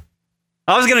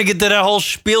 I was going to get to that whole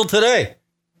spiel today.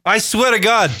 I swear to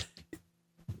God.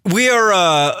 We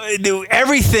are,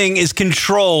 everything is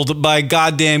controlled by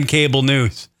goddamn cable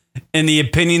news and the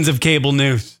opinions of cable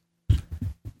news.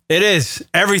 It is.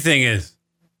 Everything is.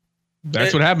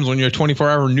 That's what happens when you're a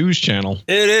 24-hour news channel.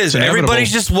 It is.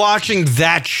 Everybody's just watching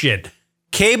that shit.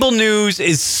 Cable news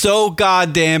is so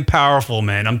goddamn powerful,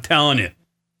 man. I'm telling you.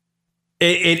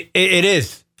 It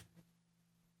is.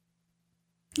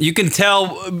 You can tell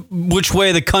which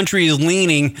way the country is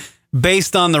leaning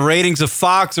based on the ratings of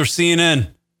Fox or CNN.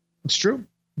 It's true.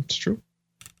 It's true.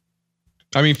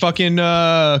 I mean, fucking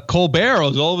Colbert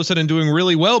was all of a sudden doing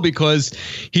really well because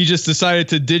he just decided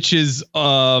to ditch his,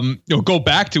 go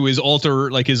back to his alter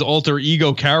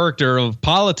ego character of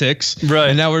politics. Right.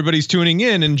 And now everybody's tuning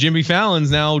in, and Jimmy Fallon's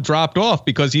now dropped off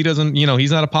because he doesn't,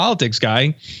 he's not a politics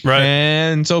guy. Right.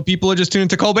 And so people are just tuning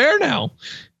to Colbert now.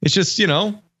 It's just,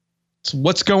 it's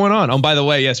what's going on. Oh, by the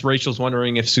way, yes, Rachel's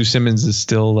wondering if Sue Simmons is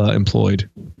still employed.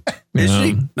 Is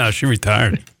she? No, she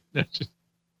retired.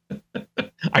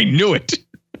 I knew it.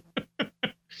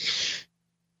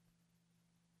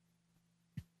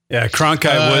 Yeah,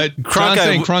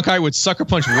 Cronkite would sucker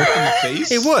punch Wolf in the face.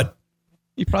 He would.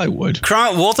 He probably would.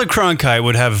 Walter Cronkite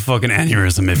would have a fucking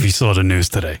aneurysm if he saw the news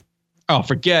today. Oh,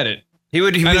 forget it. He'd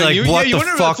be like, what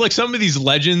the fuck? Like some of these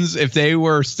legends, if they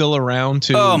were still around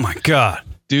to oh my God,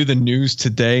 do the news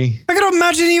today. I can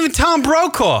imagine even Tom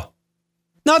Brokaw.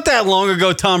 Not that long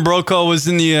ago, Tom Brokaw was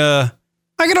in the...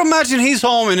 I can imagine he's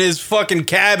home in his fucking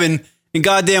cabin in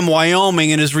goddamn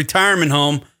Wyoming in his retirement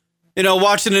home,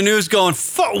 watching the news going,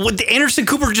 fuck, what, Anderson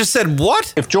Cooper just said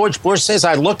what? If George Bush says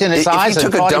I looked in his eyes If he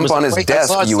and took a thought he dump was on his great, I desk,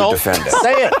 saw his you would soul. defend it.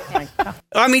 Say it.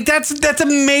 I mean, that's a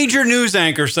major news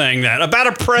anchor saying that about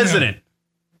a president.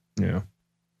 Yeah.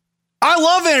 I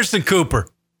love Anderson Cooper.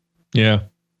 Yeah.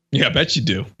 Yeah, I bet you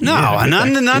do. No,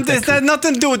 it's had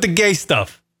nothing to do with the gay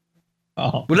stuff.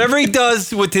 Oh. Whatever he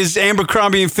does with his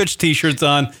Abercrombie and Fitch t-shirts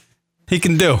on, he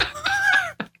can do.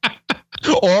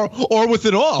 Or with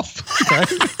it off. Right?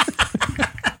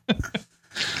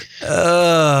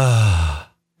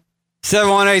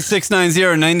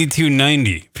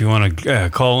 718-690-9290 if you want to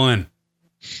call in.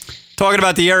 Talking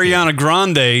about the Ariana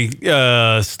Grande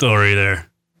story there.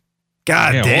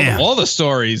 God damn. All the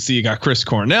stories. You got Chris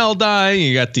Cornell dying.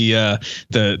 You got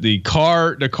the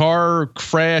car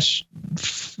crash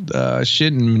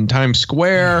shit in Times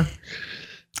Square.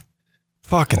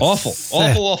 Fucking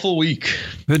awful week.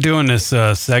 We're doing this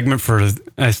segment for.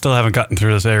 I still haven't gotten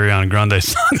through this Ariana Grande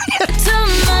song yet. Too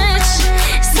much.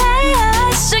 Say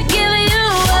I should give you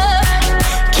up.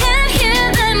 Can't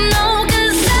hear them no,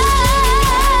 'cause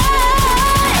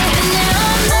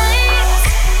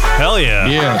I've Hell yeah.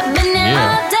 Yeah. been there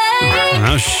all day.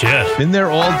 Oh shit. Been there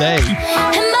all day. And boy,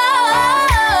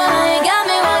 got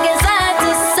me walking side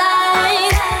to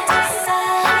side.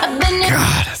 I've been there.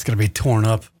 God, that's gonna be torn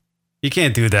up. You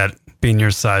can't do that being your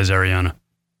size, Ariana.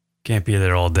 Can't be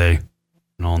there all day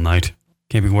and all night.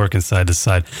 Can't be working side to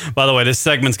side. By the way, this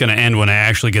segment's going to end when I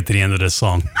actually get to the end of this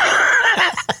song.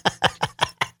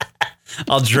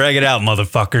 I'll drag it out,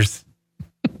 motherfuckers.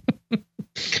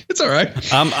 It's all right.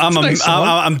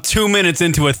 I'm 2 minutes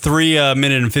into a 3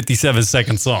 minute and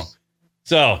 57-second song.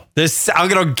 So I'm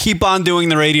going to keep on doing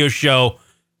the radio show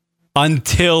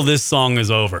until this song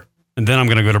is over. And then I'm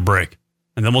going to go to break.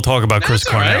 And then we'll talk about Chris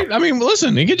Cornell. Right. I mean,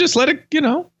 listen, you can just let it,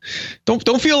 don't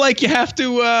feel like you have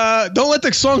to, don't let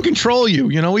the song control you.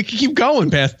 We can keep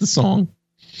going past the song.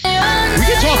 We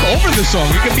can talk over the song.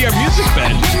 We can be our music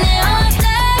band.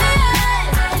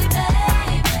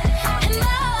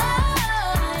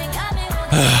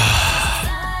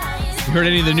 You heard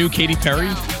any of the new Katy Perry,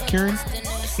 Kieran?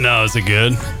 No, is it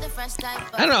good?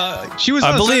 I don't know. She was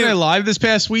on Saturday Night Live this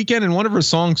past weekend, and one of her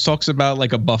songs talks about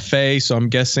like a buffet. So I'm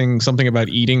guessing something about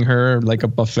eating her like a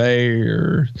buffet,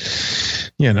 or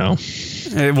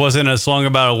It wasn't a song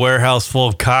about a warehouse full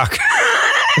of cock.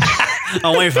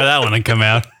 I'll wait for that one to come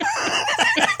out.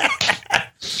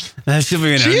 That should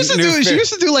be she used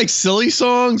to do like silly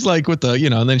songs, like with the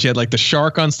and then she had like the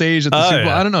shark on stage at the Super Bowl.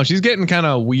 Yeah. I don't know. She's getting kind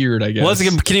of weird, I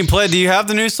guess. Can you play? Do you have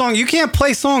the new song? You can't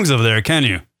play songs over there, can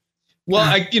you?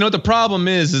 Well, the problem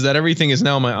is that everything is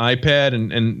now on my iPad,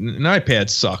 and an iPad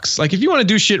sucks. Like if you want to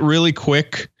do shit really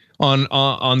quick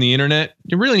on the internet,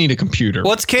 you really need a computer.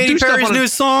 What's Katy Perry's new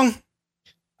song?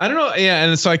 I don't know. Yeah,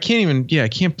 and so I can't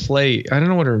play. I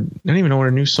don't even know what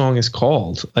her new song is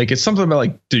called. Like it's something about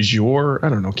like du jour. I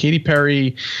don't know. Katy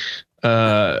Perry.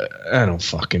 I don't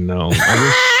fucking know.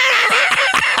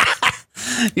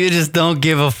 You just don't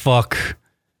give a fuck.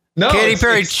 No, Katy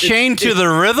Perry, Chained to the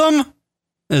Rhythm?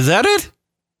 Is that it?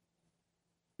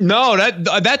 No,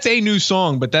 that's a new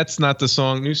song, but that's not the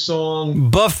song. New song.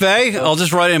 Buffet? I'll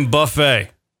just write in buffet.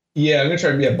 Yeah, I'm going to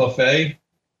try to be a buffet.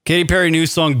 Katy Perry new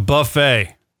song,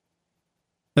 Buffet.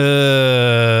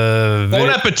 Bon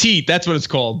Appetit. That's what it's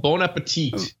called. Bon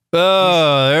Appetit.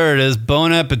 Oh, there it is.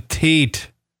 Bon Appetit.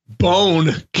 Bone,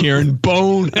 Kieran.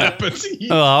 Bon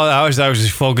Appetit. Oh, I was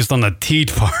just focused on the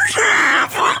teat part.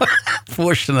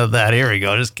 Portion of that. Here we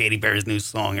go. This is Katy Perry's new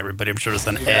song, everybody. I'm sure it's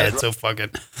an ad, so fuck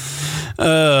it.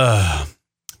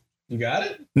 You got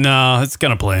it? No, it's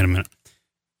going to play in a minute.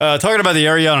 Talking about the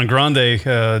Ariana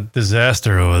Grande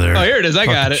disaster over there. Oh, here it is. I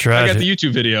got it. Tragic. I got the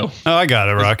YouTube video. Oh, I got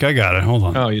it, Rock. I got it. Hold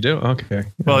on. Oh, you do? Okay.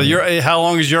 Well, how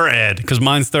long is your ad? Because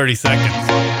mine's 30 seconds.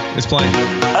 It's playing.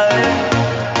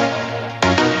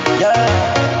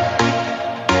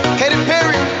 Katy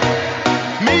Perry,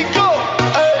 Miko.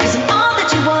 Is it all that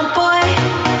you want, boy?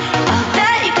 All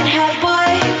that you can have,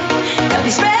 boy? Got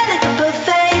me spread like a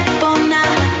buffet.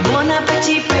 Bon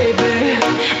appetit, baby.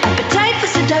 Appetite for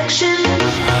seduction.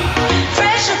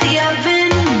 Fresh out the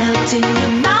oven, melting your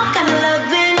mouth, kind of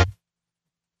loving.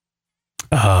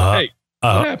 Hey,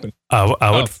 what happened? I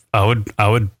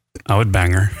would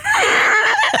bang her.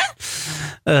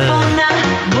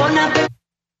 Bon appetit,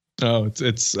 Oh,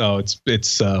 it's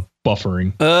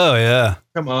buffering. Oh yeah.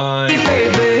 Come on.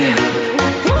 baby.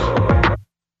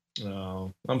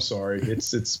 Oh, I'm sorry.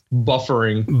 It's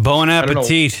buffering. Bon don't know.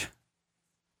 appetit.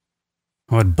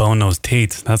 I would bone those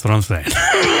teats. That's what I'm saying.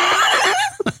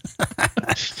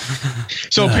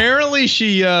 So apparently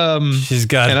she's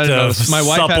got and I don't know, my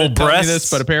wife supple had to tell me breasts. this,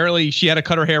 but apparently she had to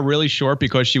cut her hair really short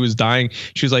because she was dying.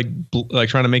 She was like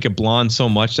trying to make it blonde so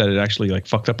much that it actually like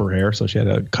fucked up her hair, so she had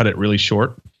to cut it really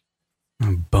short.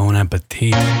 Bon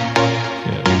appetit. Yeah,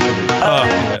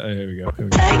 here we go.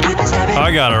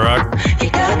 I got it, Rock. You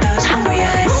got those hungry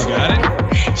eyes. You got it?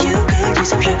 You could use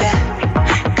some sugar,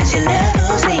 'cause your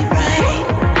levels ain't right.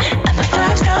 I'm a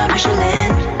 5-star Michelin,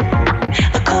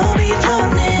 a Kobe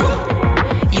floating in.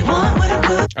 You want what I'm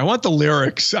good. I want the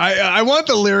lyrics. I want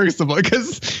the lyrics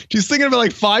because she's thinking about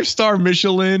like 5-star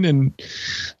Michelin and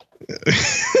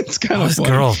it's kind of Those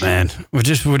girls, man. We're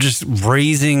just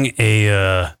raising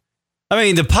a. I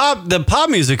mean, the pop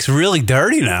music's really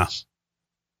dirty now.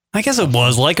 I guess it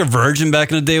was like a Virgin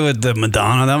back in the day with the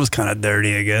Madonna. That was kind of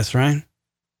dirty, I guess, right?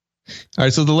 All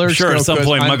right, so the lyrics. Sure, go, at some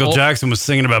point, Michael Jackson was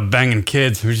singing about banging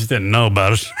kids. We just didn't know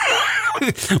about it.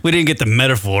 We didn't get the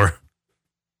metaphor.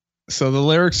 So the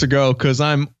lyrics go, because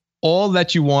I'm all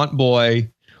that you want, boy.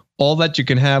 All that you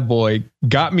can have, boy.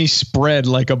 Got me spread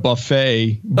like a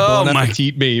buffet. Bon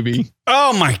appetit, baby.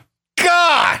 Oh, my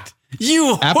God.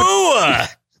 You hooah.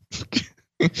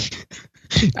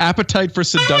 Appetite for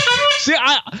seduction. See,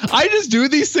 I just do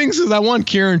these things because I want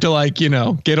Kieran to like,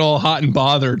 get all hot and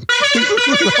bothered.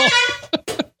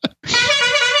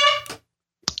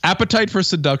 Appetite for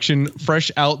seduction,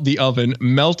 fresh out the oven,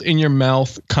 melt in your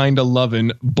mouth, kinda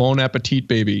lovin', bon appetit,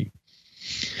 baby.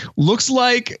 Looks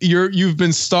like you've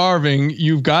been starving.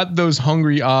 You've got those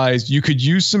hungry eyes. You could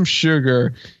use some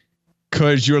sugar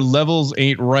because your levels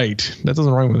ain't right. That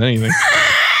doesn't rhyme with anything.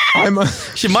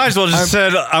 She might as well just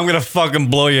said, I'm going to fucking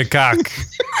blow your cock.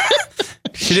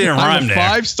 She didn't rhyme there.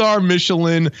 5-star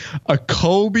Michelin, a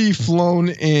Kobe flown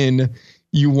in.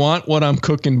 You want what I'm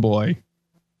cooking, boy.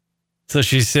 So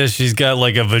she says she's got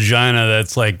like a vagina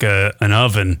that's like an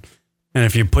oven. And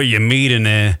if you put your meat in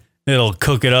there, it'll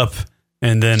cook it up.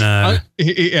 And then,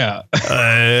 yeah.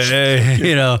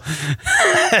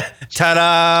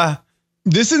 Ta-da.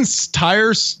 This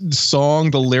entire song,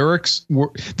 the lyrics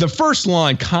were the first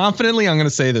line. Confidently, I'm going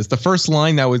to say this: the first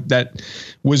line that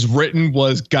was written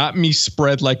was "got me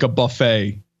spread like a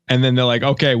buffet," and then they're like,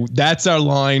 "Okay, that's our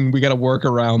line. We got to work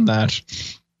around that."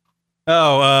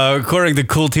 Oh, according to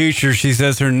Cool Teacher, she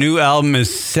says her new album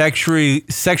is sexually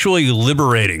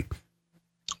liberating.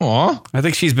 Aw, I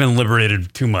think she's been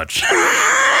liberated too much.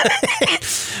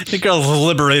 The girl's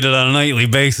liberated on a nightly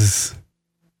basis.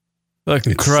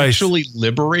 Fucking Christ. Sexually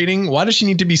liberating? Why does she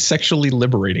need to be sexually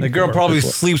liberating? The girl probably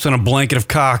sleeps on a blanket of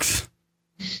cocks.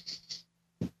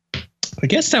 I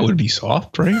guess that would be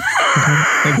soft, right?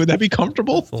 Like, would that be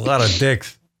comfortable? It's a lot of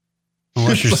dicks.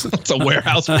 Unless you're, it's a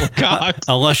warehouse full of cocks.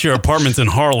 Unless your apartment's in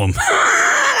Harlem.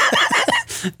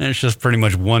 And it's just pretty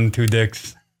much 1-2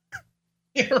 dicks.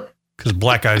 Because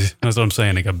black guys, that's what I'm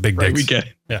saying. They got big dicks. Right, we get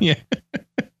it. Yeah.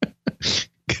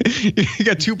 You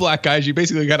got 2 black guys. You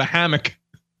basically got a hammock.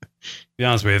 Be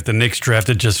honest with you, if the Knicks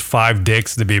drafted just 5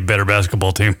 dicks, to be a better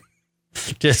basketball team.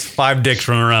 Just 5 dicks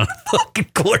running around the fucking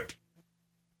court.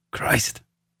 Christ,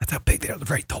 that's how big they are. They're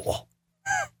very tall.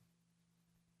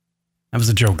 That was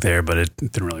a joke there, but it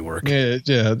didn't really work.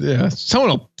 Yeah.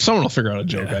 Someone will figure out a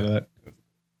joke out of that.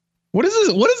 What is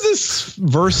this? What is this?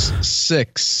 Verse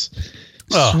 6.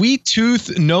 Oh. Sweet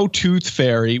tooth, no tooth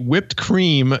fairy. Whipped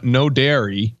cream, no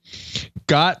dairy.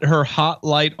 Got her hot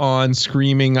light on,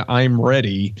 screaming, I'm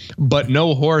ready. But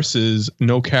no horses,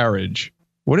 no carriage.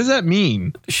 What does that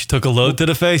mean? She took a load to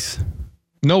the face.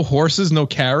 No horses, no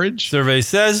carriage? Survey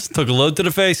says, took a load to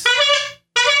the face. Is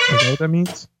that what that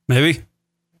means? Maybe.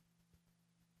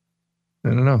 I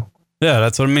don't know. Yeah,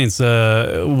 that's what it means.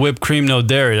 Whipped cream, no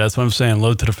dairy. That's what I'm saying.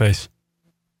 Load to the face.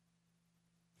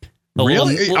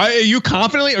 Really? Are you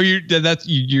confidently, or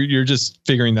you're just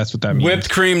figuring that's what that means? Whipped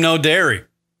cream, no dairy.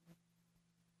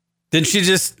 Didn't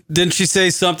she say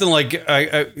something like?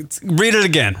 Read it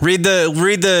again. Read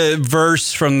the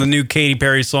verse from the new Katy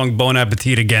Perry song "Bon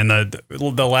Appetit" again.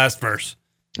 The last verse.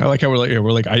 I like how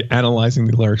we're like analyzing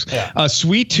the lyrics. Yeah.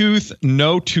 Sweet tooth,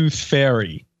 no tooth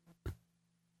fairy.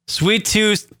 Sweet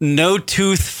tooth, no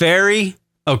tooth fairy.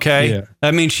 Okay, yeah.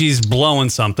 That means she's blowing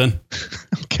something.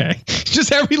 Okay,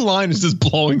 just every line is just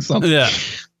blowing something. Yeah.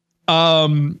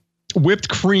 Whipped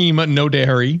cream, no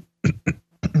dairy.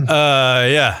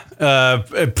 Pre-cum.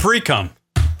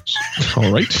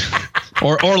 All right.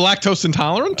 or lactose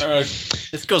intolerant.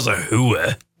 This goes a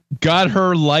hooah. Got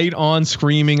her light on,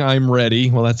 screaming, I'm ready.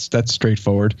 Well, that's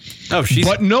straightforward. Oh, she's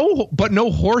but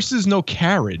no horses, no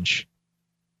carriage.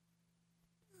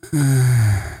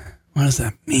 What does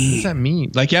that mean? What does that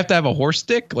mean? Like you have to have a horse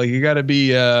stick? Like you got to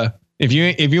be if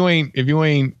you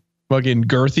ain't fucking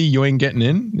girthy, you ain't getting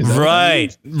in. Is that what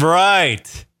that means?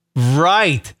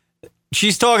 Right.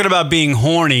 She's talking about being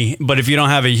horny, but if you don't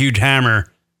have a huge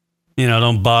hammer,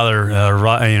 don't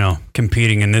bother,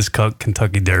 competing in this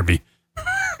Kentucky Derby.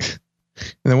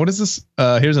 And then what is this?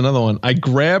 Here's another one. I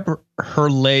grab her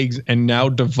legs and now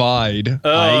divide.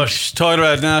 Oh, she's talking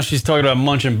about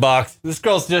munching box. This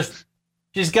girl's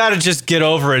she's got to just get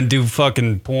over it and do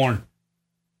fucking porn.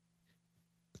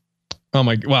 Oh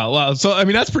my, wow. So, I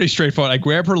mean, that's pretty straightforward. I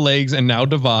grab her legs and now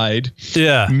divide.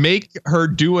 Yeah. Make her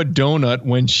do a donut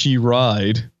when she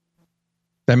ride.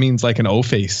 That means like an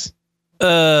O-face.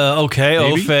 Okay.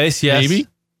 Maybe? O-face. Yes. Maybe.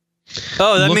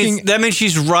 Oh, that means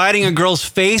she's riding a girl's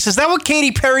face. Is that what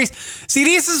Katy Perry's? See,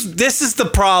 this is the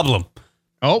problem.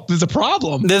 Oh, there's a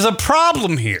problem. There's a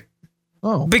problem here.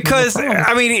 Oh, because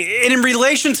I mean, in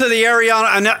relation to the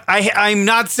Ariana, I'm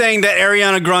not saying that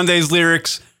Ariana Grande's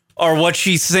lyrics or what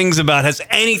she sings about has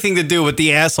anything to do with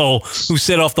the asshole who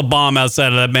set off the bomb outside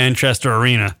of that Manchester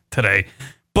arena today.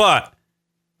 But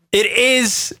it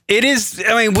is,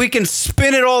 I mean, we can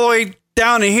spin it all the way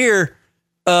down to here,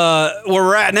 where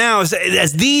we're at now,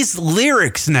 as these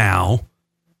lyrics now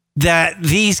that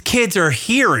these kids are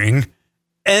hearing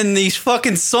and these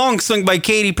fucking songs sung by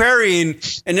Katy Perry and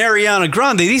Ariana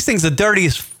Grande, these things are dirty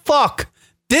as fuck.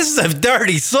 This is a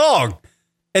dirty song.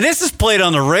 And this is played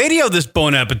on the radio, this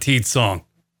Bon Appetit song.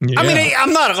 Yeah. I mean,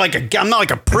 I'm not like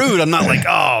a prude. I'm not like,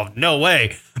 oh, no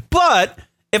way. But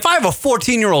if I have a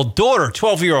 14-year-old daughter,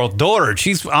 12-year-old daughter,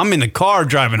 I'm in the car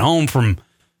driving home from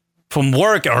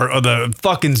work or the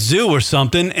fucking zoo or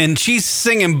something, and she's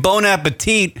singing Bon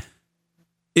Appetit,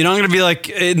 I'm going to be like,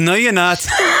 no, you're not.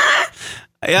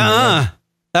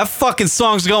 That fucking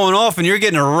song's going off, and you're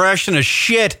getting a ration of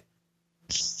shit.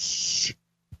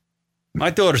 My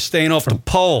daughter's staying off the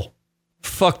pole.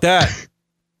 Fuck that.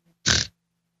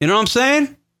 You know what I'm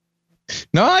saying?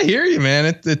 No, I hear you,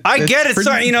 man. I get it.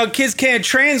 Sorry, kids can't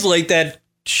translate that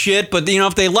shit, but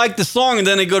if they like the song and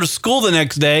then they go to school the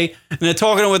next day and they're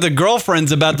talking with their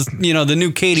girlfriends about the the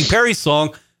new Katy Perry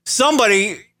song,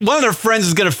 one of their friends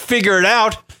is gonna figure it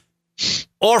out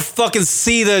or fucking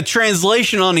see the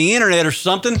translation on the internet or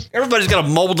something. Everybody's got a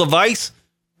mobile device.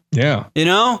 Yeah.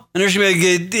 And there's gonna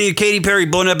be like Katy Perry,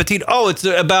 Bon Appetit. Oh, it's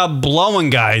about blowing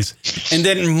guys and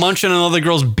then munching another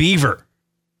girl's beaver.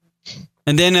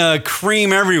 And then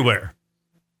cream everywhere.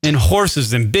 And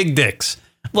horses and big dicks.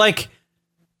 Like,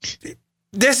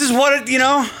 this is what I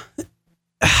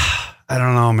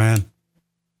don't know, man.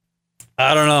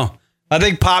 I don't know. I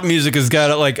think pop music has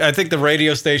got it. I think the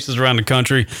radio stations around the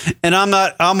country, and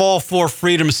I'm all for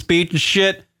freedom of speech and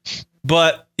shit,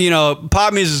 but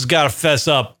pop music's got to fess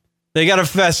up. They got to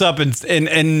fess up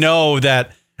and know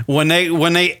that when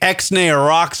they ex-nay a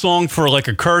rock song for like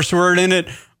a curse word in it,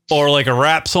 or like a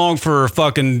rap song for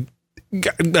fucking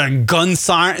gun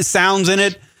sounds in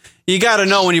it, you got to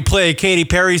know when you play a Katy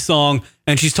Perry song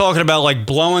and she's talking about like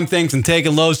blowing things and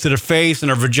taking loads to the face and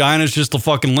her vagina's just a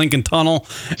fucking Lincoln Tunnel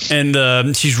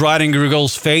and she's riding a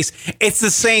girl's face. It's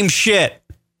the same shit.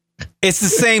 It's the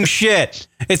same shit.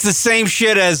 It's the same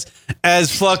shit as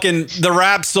fucking the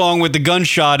rap song with the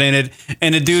gunshot in it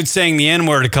and the dude saying the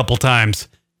N-word a couple times.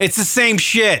 It's the same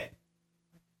shit.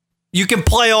 You can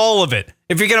play all of it.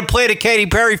 If you're going to play the Katy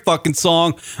Perry fucking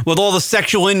song with all the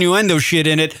sexual innuendo shit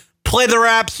in it, play the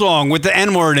rap song with the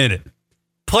N-word in it.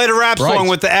 Play the rap song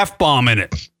with the F-bomb in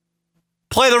it.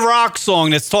 Play the rock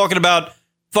song that's talking about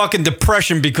fucking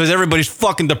depression because everybody's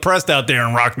fucking depressed out there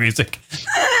in rock music.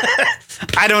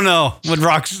 I don't know what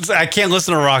rock. I can't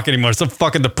listen to rock anymore. It's so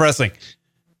fucking depressing.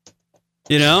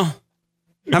 How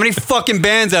many fucking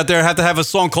bands out there have to have a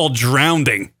song called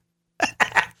Drowning?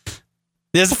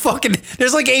 There's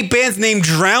like 8 bands named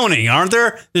Drowning, aren't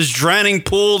there? There's Drowning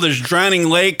Pool, there's Drowning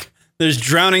Lake, there's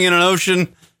Drowning in an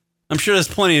Ocean. I'm sure there's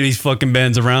plenty of these fucking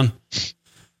bands around.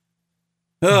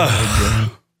 Right?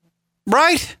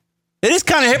 It is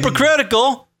kind of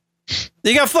hypocritical.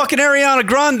 You got fucking Ariana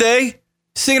Grande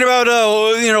singing about,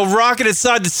 rocking it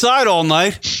side to side all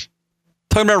night.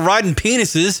 Talking about riding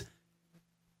penises.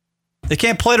 They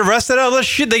can't play the rest of that other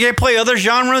shit. They can't play other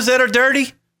genres that are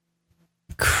dirty.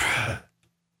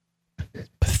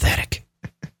 Pathetic.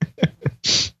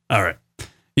 All right.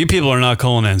 You people are not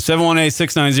calling in.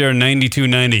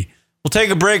 718-690-9290. We'll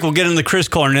take a break. We'll get into the Chris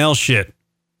Cornell shit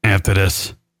after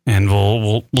this. And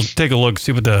we'll take a look,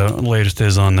 see what the latest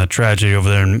is on the tragedy over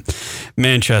there in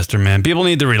Manchester, man. People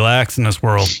need to relax in this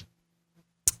world.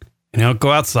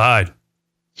 Go outside.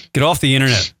 Get off the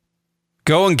internet.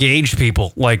 Go engage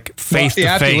people, like, face to face. You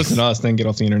have to listen to us, then get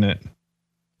off the internet.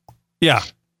 Yeah.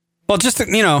 Well, just,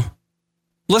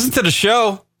 listen to the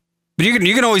show. But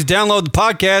you can always download the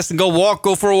podcast and go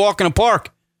for a walk in a park.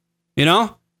 You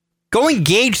know? Go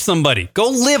engage somebody. Go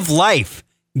live life.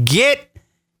 Get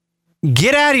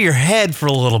out of your head for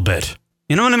a little bit.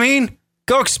 You know what I mean?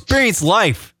 Go experience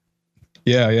life.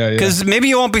 Yeah. Because maybe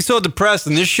you won't be so depressed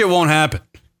and this shit won't happen.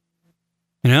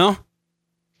 You know?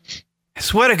 I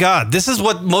swear to God, this is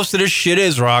what most of this shit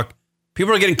is, Rock.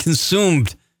 People are getting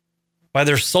consumed by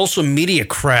their social media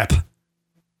crap.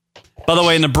 By the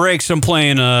way, in the breaks, I'm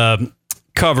playing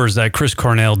covers that Chris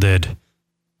Cornell did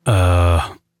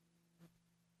over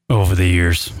the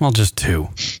years. Well, just 2,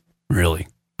 really.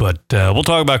 But we'll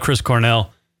talk about Chris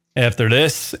Cornell after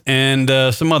this and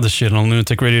some other shit on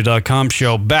lunaticradio.com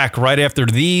show. Back right after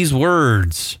these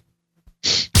words.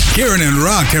 Karen and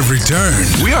Rock have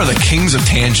returned. We are the kings of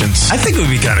tangents. I think it would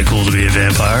be kind of cool to be a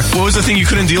vampire. What was the thing you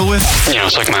couldn't deal with?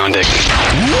 Suck my own dick.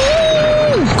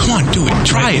 Woo! Come on, do it.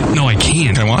 Try it. No, I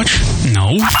can't. Can I watch?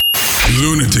 No.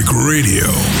 Lunatic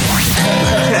Radio.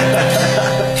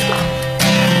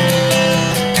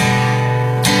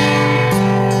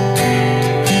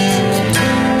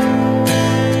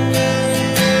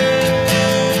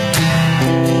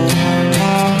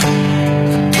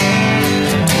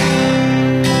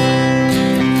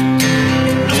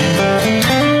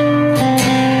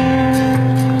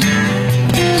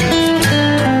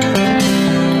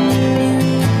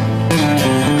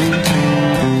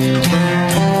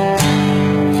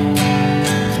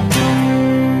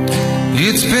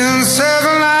 It's been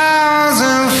 7 hours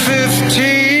and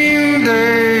 15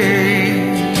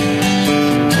 days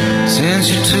since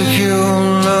you took your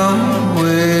love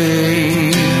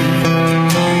away.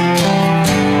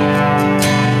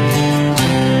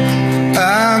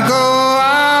 I go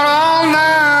out all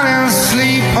night and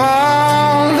sleep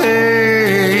all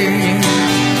day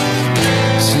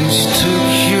since you took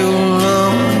your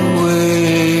love away.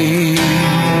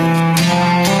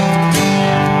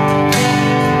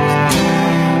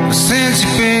 Since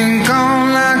you've been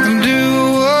gone, I can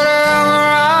do whatever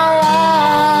I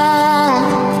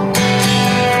want.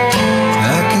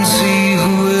 I can see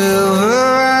whoever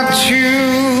I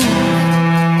choose.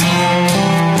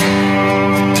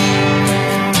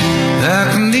 I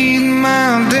can eat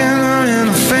my dinner in a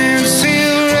fancy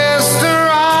restaurant.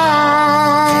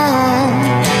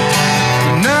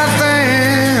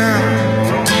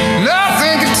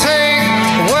 Nothing can take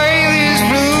away these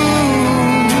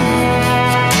blues.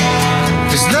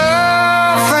 There's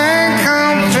nothing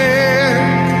compared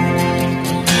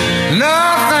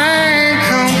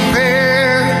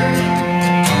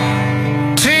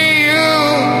to you.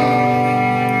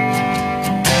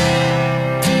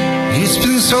 It's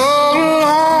been so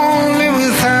lonely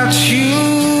without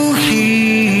you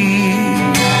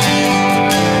here,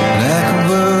 like a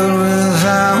bird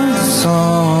without a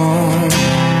song.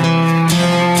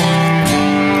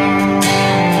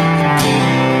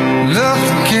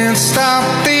 Nothing can stop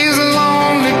these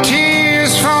lonely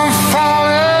tears from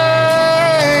falling.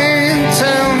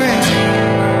 Tell me,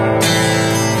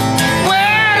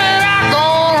 where did I go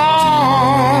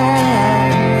wrong?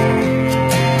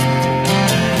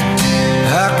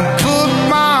 I can put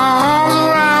my arms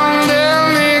around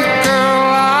any girl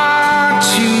I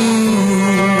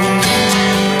choose,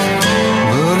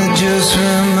 but it just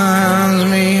reminds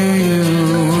me of you.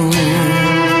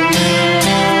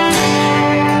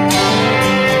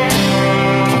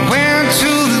 Went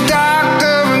to the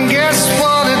doctor and guess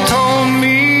what he told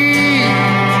me?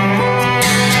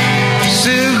 He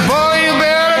said, boy, you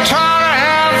better try to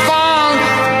have fun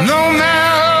no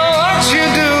matter what you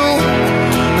do.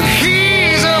 But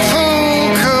he's a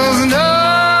fool, 'cause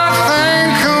nothing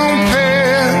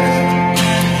compares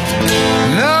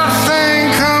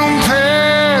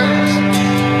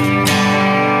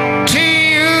to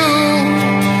you.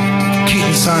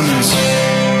 Keaton Simons.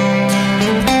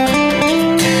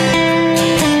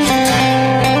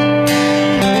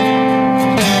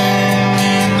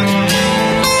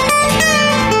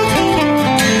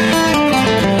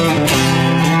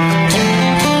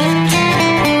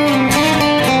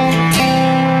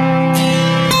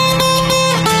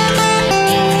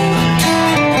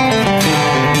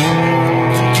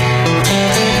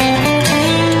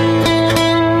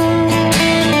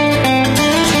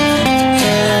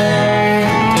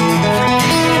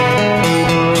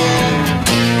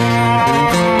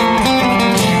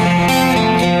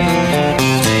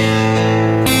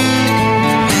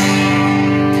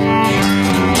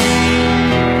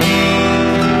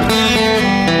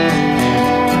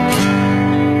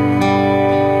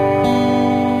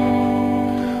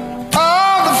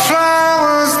 All the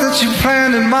flowers that you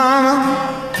planted, mama,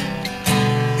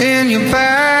 in your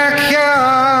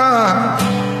backyard,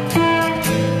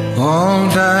 all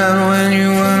died when you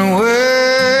went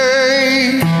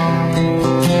away.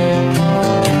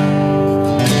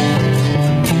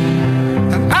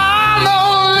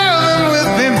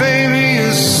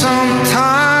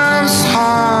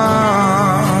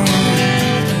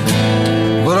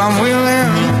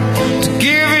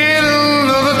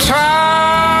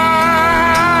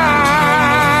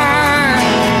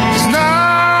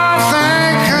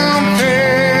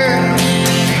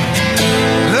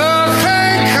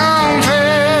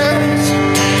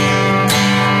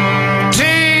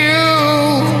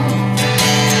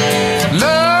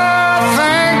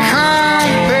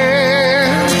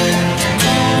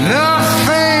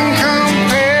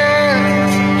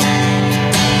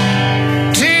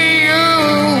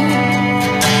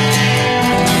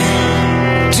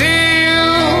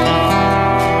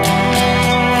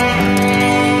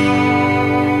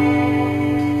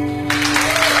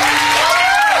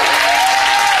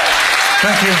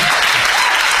 Thank you.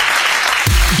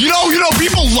 You know,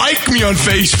 people like me on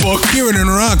Facebook. Kieran and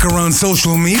Rock are on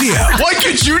social media. Why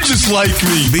can't you just like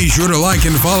me? Be sure to like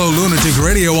and follow Lunatic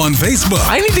Radio on Facebook.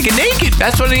 I need to get naked.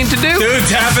 That's what I need to do. Dude,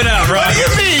 tap it out, Rock.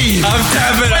 What do you mean? I'm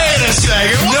tapping out. Wait a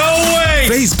second. No way.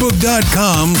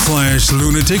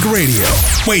 Facebook.com/Lunatic Radio.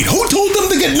 Wait, who told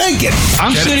them to get naked?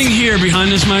 I'm sitting here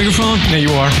behind this microphone. Yeah,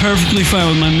 you are. Perfectly fine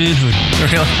with my manhood.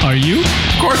 Really? Are you?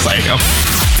 Of course I am.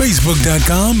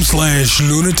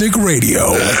 Facebook.com/Lunatic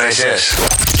Radio. Gracias.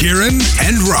 Kieran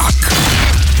and Rock.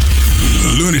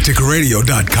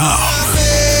 LunaticRadio.com.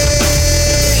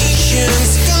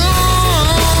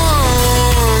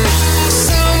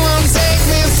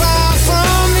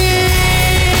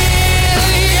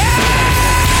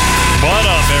 What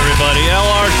up, everybody?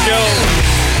 LR Show.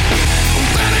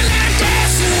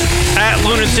 At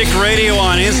Lunatic Radio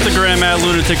on Instagram, at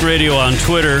Lunatic Radio on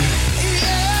Twitter.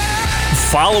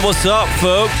 Follow us up,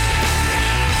 folks.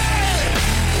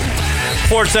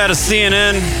 Reports out of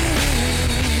CNN.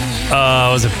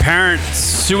 Was apparent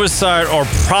suicide or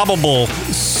probable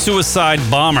suicide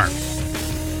bomber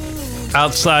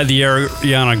outside the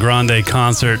Ariana Grande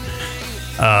concert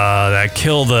that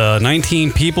killed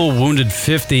 19 people, wounded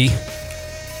 50.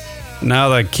 Now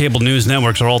that cable news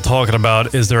networks are all talking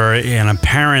about, is there an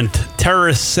apparent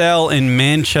terrorist cell in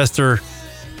Manchester?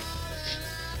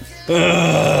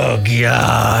 Oh,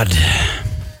 God.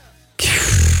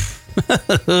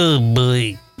 Oh,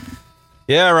 boy.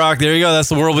 Yeah, Rock, there you go. That's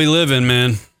the world we live in,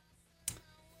 man.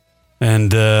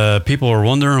 And people are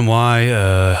wondering why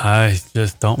I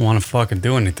just don't want to fucking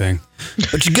do anything.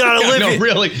 But you gotta live. No,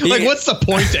 really. Like, what's the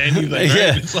point to anything? Right?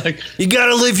 Yeah. It's like you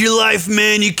gotta live your life,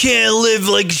 man. You can't live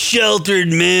like sheltered,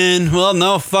 man. Well,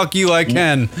 no, fuck you. I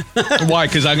can. Why?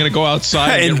 Because I'm gonna go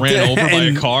outside and get ran over by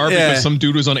a car because some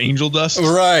dude was on angel dust.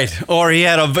 Right. Or he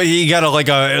got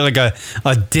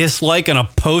a dislike and a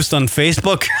post on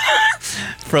Facebook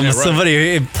from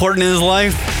somebody important in his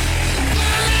life.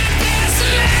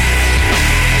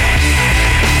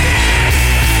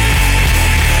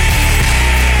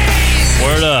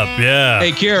 Word up, yeah.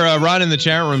 Hey, Kira, Ron in the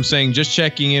chat room saying, just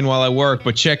checking in while I work,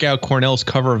 but check out Cornell's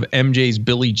cover of MJ's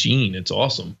Billie Jean. It's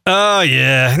awesome. Oh,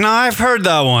 yeah. No, I've heard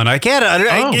that one. I get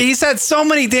it. He's had so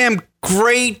many damn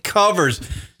great covers.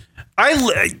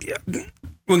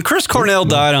 When Chris Cornell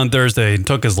died on Thursday and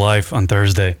took his life on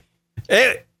Thursday,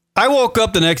 I woke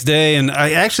up the next day and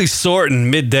I actually saw it in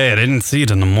midday. I didn't see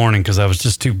it in the morning because I was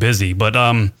just too busy. But,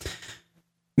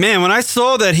 man, when I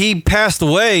saw that he passed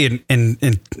away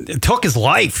and took his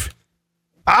life,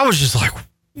 I was just like,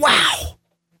 wow.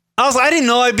 I didn't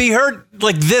know I'd be hurt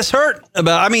like this hurt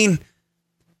about. I mean,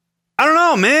 I don't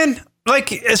know, man.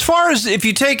 Like, as far as if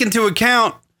you take into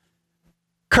account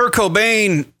Kurt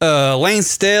Cobain, Lane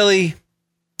Staley,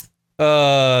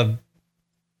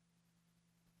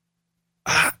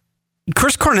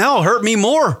 Chris Cornell hurt me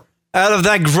more out of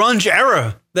that grunge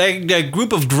era, that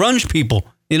group of grunge people.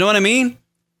 You know what I mean?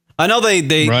 I know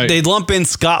they lump in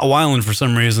Scott Weiland for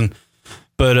some reason,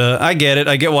 but I get it.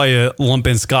 I get why you lump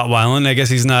in Scott Weiland. I guess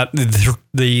he's not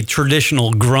the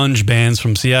traditional grunge bands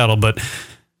from Seattle, but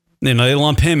you know they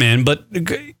lump him in. But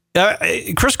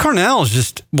Chris Cornell is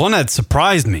just one that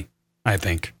surprised me. I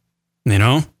think, you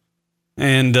know,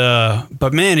 and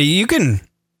but man, you get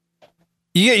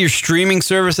your streaming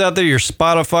service out there, your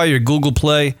Spotify, your Google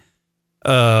Play,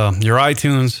 your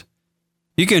iTunes.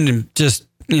 You can just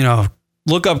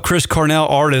look up Chris Cornell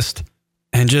artist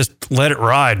and just let it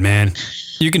ride, man.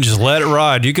 You can just let it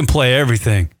ride. You can play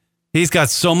everything. He's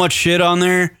got so much shit on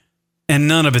there and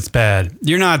none of it's bad.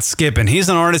 You're not skipping. He's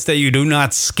an artist that you do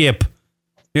not skip.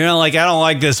 You're not like, I don't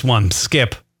like this one.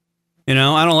 Skip. I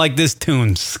don't like this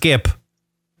tune. Skip.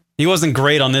 He wasn't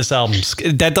great on this album.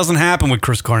 That doesn't happen with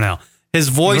Chris Cornell. His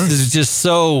voice is just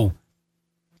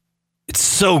it's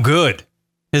so good.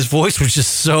 His voice was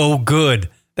just so good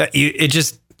that it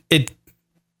just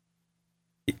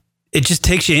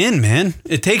takes you in, man.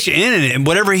 It takes you in, and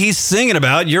whatever he's singing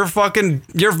about, you're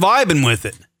vibing with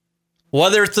it.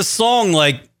 Whether it's a song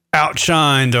like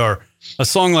Outshined or a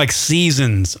song like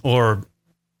Seasons or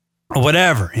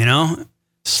whatever,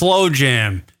 slow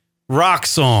jam, rock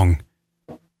song,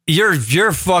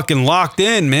 you're fucking locked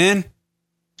in, man.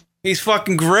 He's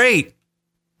fucking great.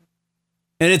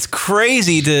 And it's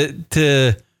crazy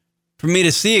for me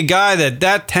to see a guy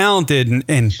that talented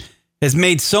and has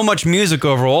made so much music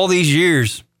over all these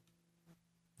years.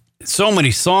 So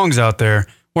many songs out there,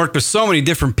 worked with so many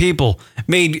different people,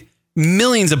 made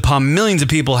millions upon millions of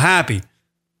people happy.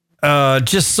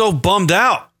 Just so bummed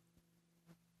out.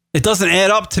 It doesn't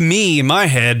add up to me in my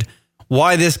head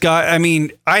why this guy,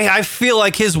 I feel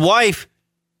like his wife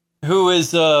who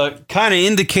is kind of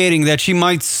indicating that she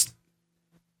might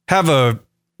have a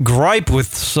gripe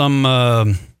with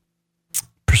some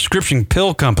prescription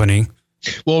pill company.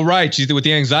 Well, right. She's with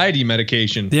the anxiety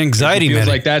medication. The anxiety feels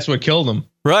medication. like that's what killed him.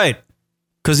 Right.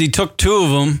 Because he took 2 of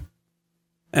them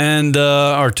and,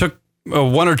 or took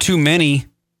 1 or too many.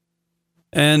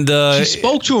 And she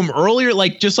spoke to him earlier,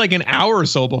 just an hour or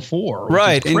so before.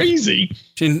 Right. Crazy.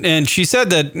 And she said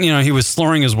that, he was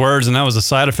slurring his words and that was a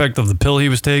side effect of the pill he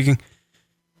was taking.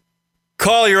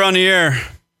 Call, you're on the air.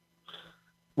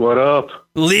 What up?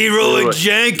 Leroy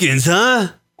Jenkins, huh?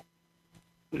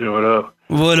 Yeah, what up?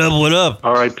 What up, what up?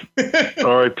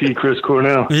 R.I.P. Chris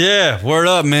Cornell. Yeah, word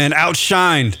up, man.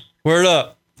 Outshined. Word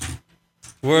up.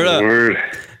 Word up. Word.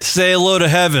 Say hello to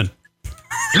heaven.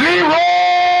 Leroy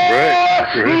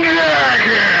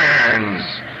Jenkins!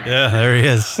 Yeah, there he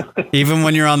is. Even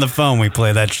when you're on the phone, we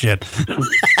play that shit.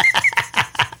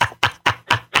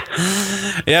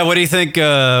 Yeah, what do you think?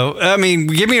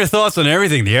 Give me your thoughts on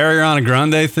everything. The Ariana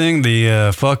Grande thing,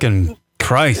 the fucking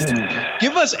Christ.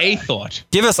 Give us a thought.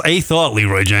 Give us a thought,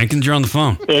 Leroy Jenkins. You're on the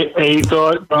phone. A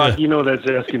thought? That's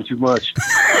asking too much.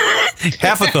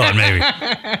 Half a thought, maybe.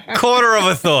 Quarter of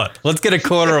a thought. Let's get a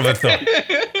quarter of a thought.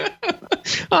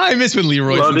 I miss when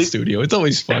Leroy's in the studio. It's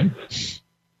always fun.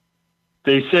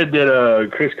 They said that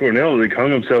Chris Cornell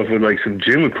hung himself with some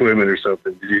gym equipment or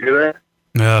something. Did you hear that?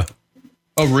 Yeah.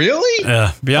 Oh, really?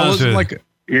 Yeah. Be honest with you.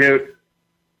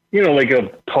 Like a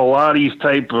Pilates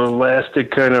type of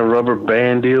elastic kind of rubber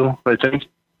band deal, I think.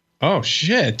 Oh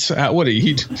shit! What did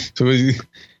he? So he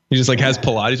just has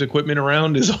Pilates equipment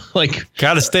around? Is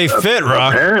gotta stay fit,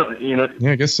 Rock. Apparently,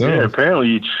 Yeah, I guess so. Yeah,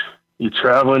 apparently you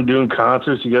traveling, doing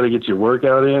concerts. You got to get your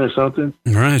workout in or something.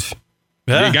 Right.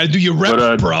 Yeah. You got to do your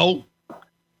reps, bro.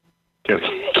 Got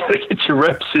to get your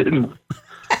reps in.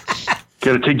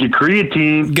 Got to take your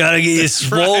creatine. Got to get your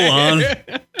swole on.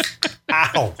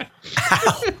 Ow.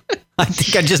 I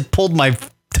think I just pulled my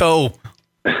toe.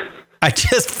 I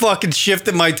just fucking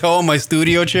shifted my toe in my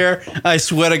studio chair. I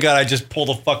swear to God, I just pulled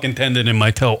a fucking tendon in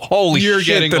my toe. Holy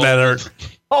shit, that hurt.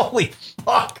 Holy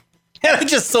fuck. And I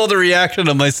just saw the reaction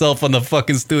of myself on the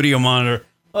fucking studio monitor.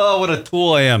 Oh, what a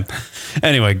tool I am.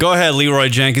 Anyway, go ahead, Leroy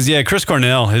Jenkins. Yeah, Chris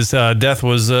Cornell, his death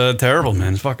was terrible,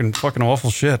 man. Fucking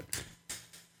awful shit.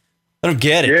 I don't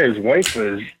get it. Yeah, his wife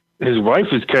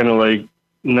is kind of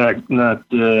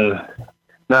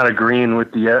not agreeing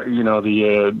with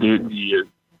the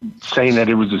saying that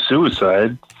it was a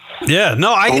suicide. Yeah,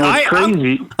 no,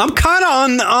 I'm kind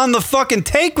of on the fucking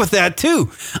take with that too.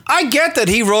 I get that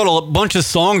he wrote a bunch of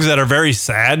songs that are very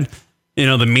sad.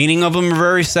 The meaning of them are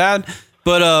very sad,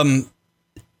 but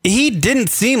he didn't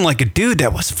seem like a dude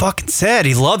that was fucking sad.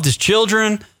 He loved his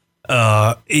children.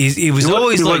 He was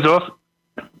always like.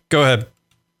 Go ahead.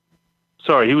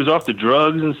 Sorry, he was off the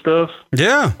drugs and stuff.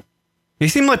 Yeah, he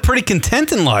seemed like pretty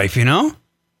content in life.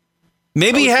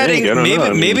 Maybe he had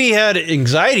maybe he had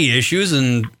anxiety issues,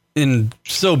 and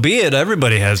so be it.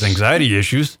 Everybody has anxiety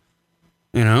issues.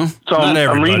 So not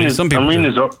everybody. Some people. I'm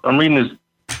reading his.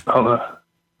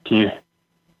 Can you?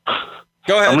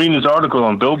 Go ahead. I'm reading this article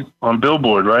on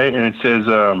Billboard, right? And it says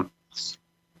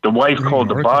the wife called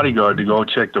the bodyguard to go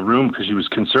check the room because she was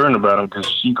concerned about him because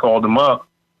she called him up.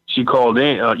 She called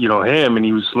in, him, and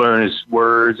he was slurring his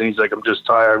words, and he's like, "I'm just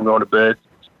tired. I'm going to bed."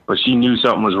 But she knew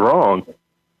something was wrong,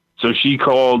 so she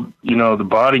called, the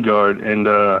bodyguard and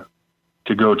to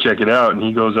go check it out. And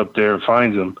he goes up there and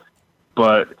finds him.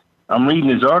 But I'm reading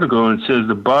his article, and it says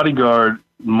the bodyguard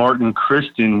Martin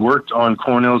Kristen worked on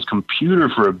Cornell's computer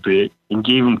for a bit and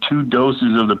gave him 2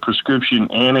 doses of the prescription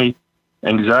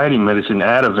anti-anxiety medicine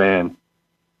Ativan.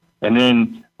 And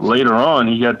then later on,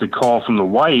 he got the call from the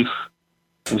wife,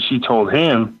 and she told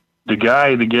him the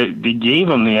guy they gave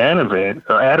him the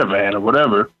Ativan or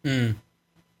whatever, and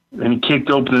he kicked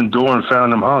open the door and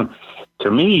found him hung. To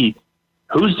me,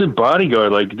 who's the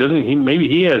bodyguard? Doesn't he? Maybe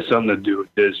he has something to do with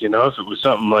this. If it was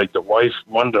something like the wife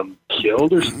wanted him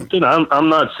killed or something. I'm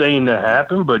not saying that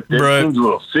happened, but it seems a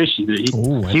little fishy.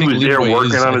 That he was there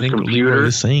working on his computer,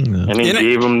 and he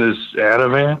gave him this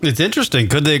Ativan. It's interesting.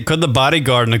 Could the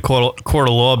bodyguard in the court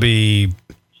of law be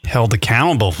held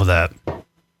accountable for that?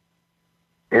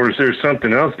 Or is there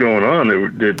something else going on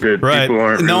that people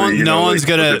aren't? No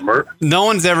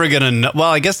one's ever gonna know. Well,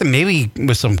 I guess that maybe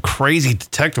with some crazy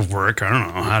detective work. I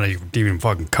don't know how to even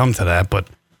fucking come to that, but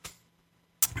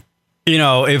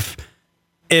if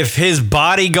his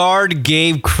bodyguard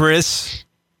gave Chris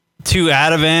 2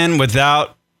 Ativan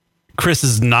without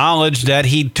Chris's knowledge that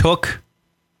he took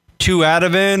 2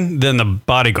 Ativan, then the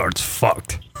bodyguard's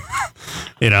fucked.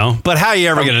 But how are you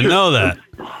ever gonna know that?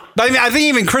 But I mean, I think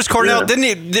even Chris Cornell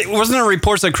wasn't there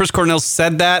reports that Chris Cornell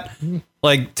said that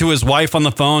like to his wife on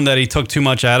the phone that he took too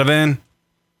much Ativan?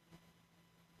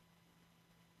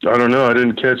 I don't know. I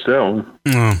didn't catch that one.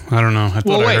 No, I don't know. I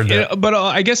thought I heard that. But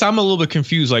I guess I'm a little bit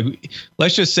confused. Like,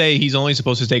 let's just say he's only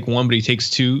supposed to take one, but he takes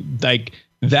two. Like,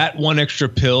 that one extra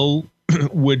pill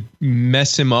would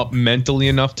mess him up mentally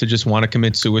enough to just want to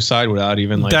commit suicide without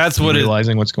even like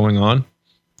realizing what's going on.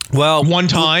 Well, one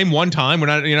time.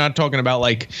 You're not talking about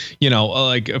like,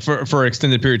 like for an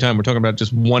extended period of time. We're talking about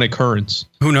just one occurrence.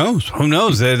 Who knows? Who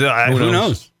knows? Who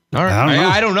knows? All right.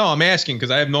 I don't know. I'm asking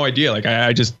because I have no idea. Like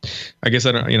I guess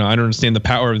I don't I don't understand the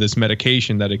power of this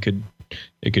medication that it could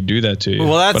do that to you.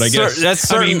 Well, but I guess that's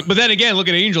certain. but then again, look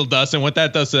at Angel Dust and what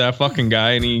that does to that fucking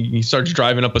guy, and he starts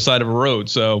driving up a side of a road.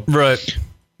 So right,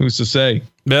 who's to say?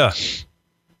 Yeah,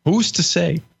 who's to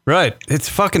say? Right, it's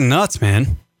fucking nuts,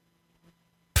 man.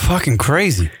 Fucking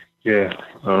crazy. Yeah,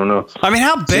 I don't know. I mean,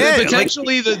 how bad? So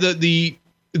potentially,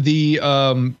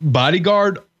 the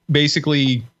bodyguard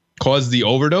basically caused the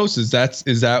overdose. Is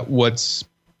that what's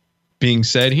being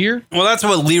said here? Well, that's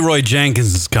what Leroy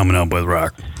Jenkins is coming up with,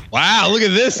 Rock. Wow, look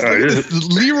at this.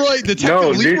 Leroy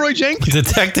Jenkins.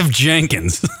 Detective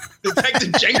Jenkins.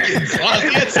 Detective Jenkins. Wow,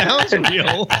 that sounds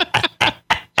real.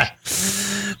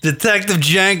 Detective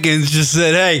Jenkins just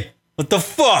said, "Hey, what the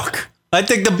fuck? I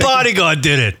think the bodyguard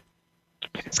did it."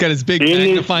 He's got his big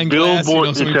magnifying glass, so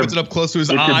he puts it up close to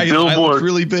his eye. His eye looks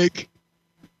really big.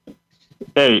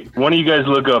 Hey, one of you guys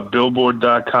look up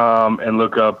Billboard.com and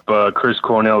look up Chris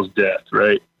Cornell's death,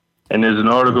 right? And there's an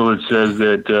article that says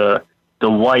that the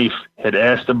wife had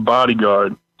asked the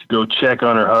bodyguard to go check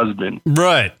on her husband.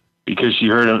 Right. Because she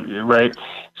heard him, right?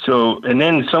 So, and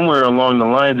then somewhere along the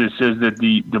lines it says that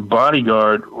the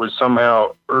bodyguard was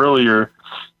somehow earlier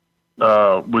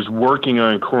was working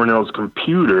on Cornell's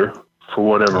computer for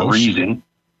whatever reason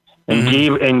and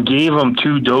gave him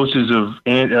 2 doses of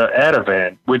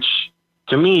Ativan, which...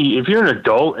 To me, if you're an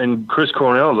adult and Chris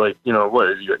Cornell is like, what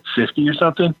is he, like 50 or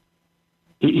something?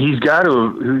 He's got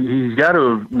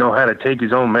to know how to take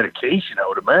his own medication, I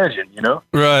would imagine,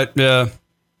 Right, yeah.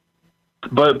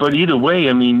 But either way,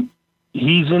 I mean,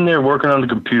 he's in there working on the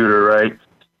computer, right?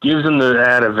 Gives him the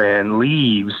Ativan,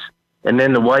 leaves, and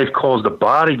then the wife calls the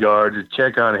bodyguard to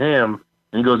check on him,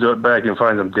 and he goes back and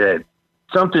finds him dead.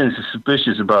 Something's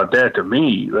suspicious about that to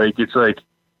me. Like, it's like,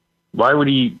 why would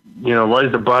he, why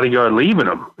is the bodyguard leaving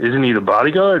him? Isn't he the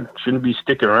bodyguard? Shouldn't be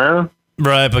sticking around?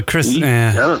 Right, but Chris,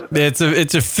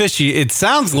 it's a fishy. It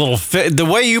sounds a little the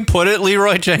way you put it,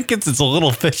 Leroy Jenkins. It's a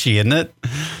little fishy, isn't it?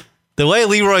 The way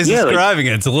Leroy's describing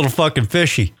it, it's a little fucking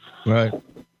fishy. Right.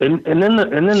 And then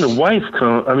the wife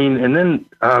comes. I mean, and then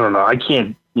I don't know. I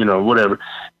can't. Whatever.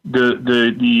 The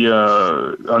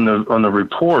on the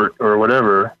report or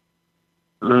whatever.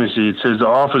 Let me see. It says the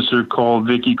officer called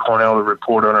Vicky Cornell to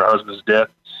report on her husband's death.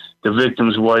 The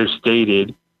victim's wife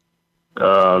stated,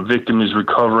 victim is a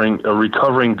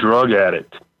recovering drug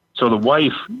addict. So the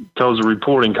wife tells a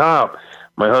reporting cop,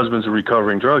 my husband's a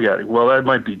recovering drug addict. Well, that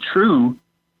might be true,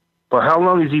 but how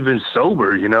long has he been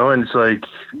sober, And it's like,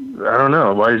 I don't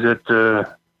know. Why is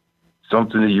that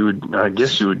something that I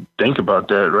guess you would think about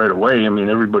that right away. I mean,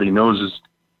 everybody knows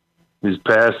his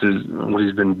past is what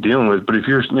he's been dealing with. But if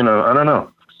you're, I don't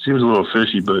know. Seems a little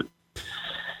fishy, but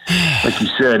like you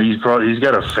said, he's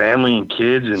got a family and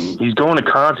kids, and he's going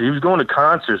to concerts. He was going to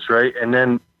concerts, right? And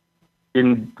then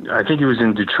I think he was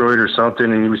in Detroit or something,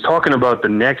 and he was talking about the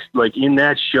next, like in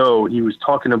that show, he was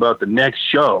talking about the next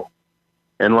show,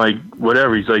 and like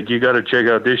whatever. He's like, you got to check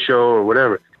out this show or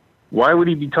whatever. Why would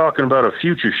he be talking about a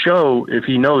future show if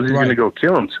he knows he's going to go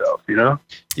kill himself,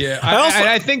 Yeah,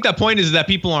 I think the point is that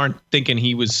people aren't thinking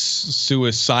he was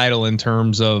suicidal in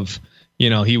terms of,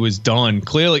 he was done.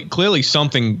 Clearly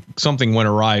something went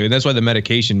awry. And that's why the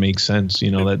medication makes sense,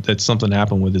 that something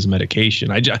happened with his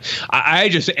medication. I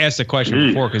just asked the question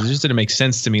before because it just didn't make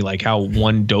sense to me, like how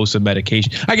one dose of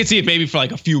medication. I could see if maybe for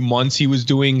like a few months he was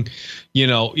doing, he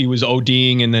was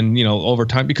ODing and then, over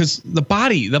time, because the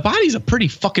body's a pretty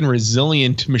fucking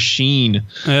resilient machine.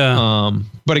 Yeah.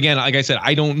 But again, like I said,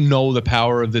 I don't know the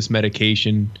power of this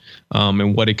medication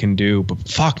and what it can do. But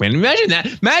fuck, man, imagine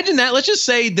that. Let's just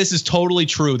say this is totally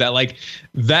true, that like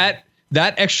that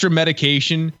extra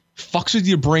medication fucks with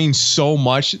your brain so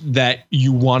much that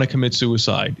you want to commit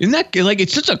suicide. Isn't that like,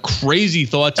 it's such a crazy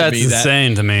thought to me. That's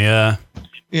insane to me. Yeah.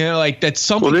 Like that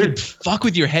something could fuck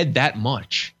with your head that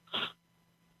much.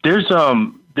 There's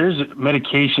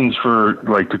medications for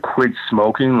like to quit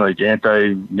smoking, like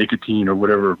anti-nicotine or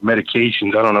whatever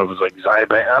medications. I don't know if it's like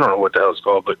Zyban. I don't know what the hell it's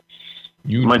called, but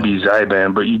it might be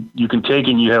Zyban. But you can take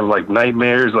it and you have like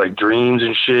nightmares, like dreams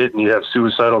and shit, and you have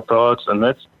suicidal thoughts, and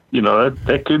you know,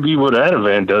 that could be what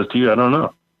Ativan does to you. I don't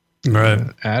know. Right.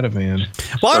 Ativan.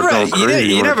 Well, Start going crazy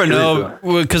you when never it's know,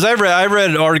 because I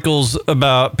read articles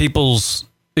about people's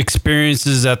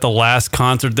experiences at the last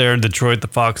concert there in Detroit, the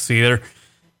Fox Theater,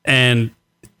 and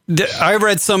I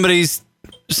read somebody's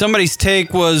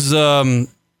take was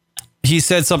he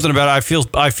said something about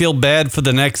I feel bad for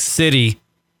the next city,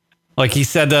 like he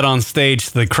said that on stage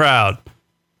to the crowd,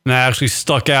 and that actually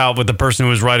stuck out with the person who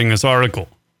was writing this article.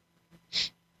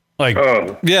 Like,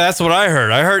 yeah, that's what I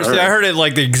heard. I heard it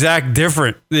like the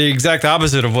exact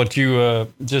opposite of what you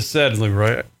just said,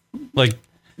 right? Like,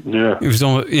 yeah, it was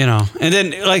almost, you know, and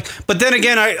then but then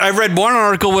again, I read one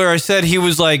article where I said he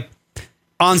was like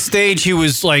on stage, he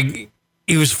was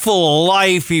full of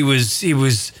life. He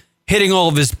was hitting all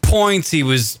of his points. He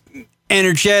was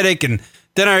energetic, and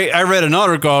then I read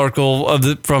another article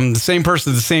from the same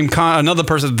person, another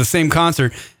person at the same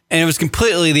concert. And it was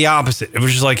completely the opposite. It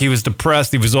was just like he was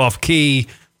depressed. He was off key.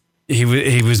 He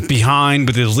was behind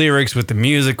with his lyrics, with the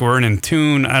music, weren't in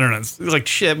tune. I don't know. It was like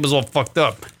shit was all fucked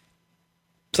up.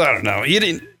 So I don't know.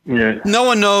 No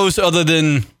one knows other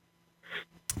than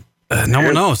no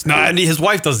one knows. No, his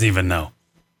wife doesn't even know.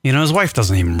 You know, his wife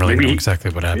doesn't even really know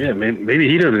exactly what happened. Yeah, maybe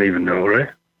he doesn't even know, right?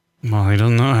 Well, he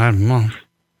doesn't know. I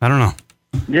don't know.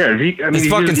 Yeah, it's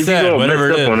fucking sad.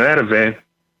 Whatever it is. On Ativan.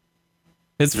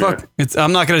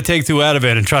 I'm not going to take two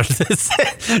Ativan and try to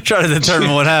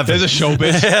determine what happened. There's a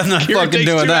showbiz. I'm not fucking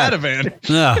doing that. Ativan.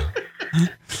 No.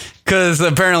 Because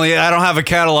apparently I don't have a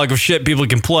catalog of shit people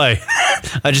can play.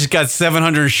 I just got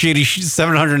 790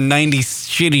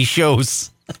 shitty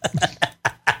shows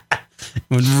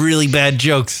with really bad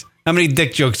jokes. How many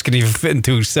dick jokes can even fit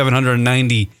into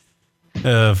 790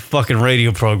 fucking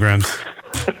radio programs?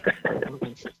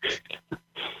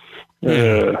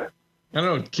 I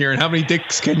don't know, Kieran. How many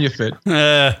dicks can you fit?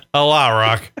 A lot,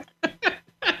 Rock.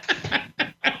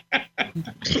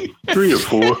 3 or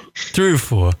 4. 3 or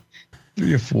 4.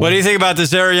 3 or 4. What do you think about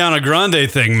this Ariana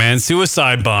Grande thing, man?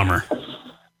 Suicide bomber.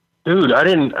 Dude, I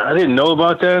didn't know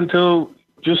about that until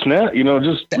just now. You know,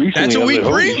 just recently. That's what we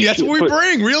bring. That's what we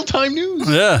bring. Real time news.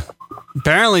 Yeah.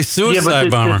 Apparently, suicide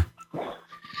bomber.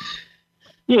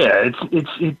 Yeah, it's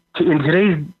in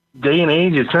today's day and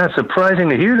age, it's not surprising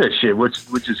to hear that shit,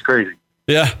 which is crazy.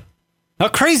 Yeah. How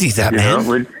crazy is that,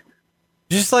 man?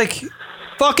 Just like,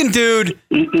 fucking dude.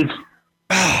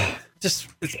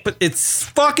 It's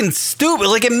fucking stupid.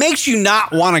 Like, it makes you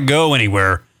not want to go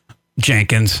anywhere,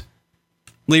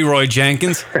 Leroy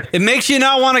Jenkins. It makes you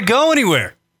not want to go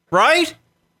anywhere, right?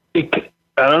 I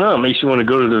don't know. It makes you want to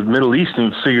go to the Middle East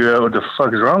and figure out what the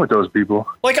fuck is wrong with those people.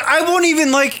 Like, I won't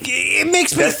even, it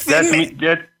makes me think.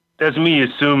 That's me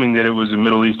assuming that it was a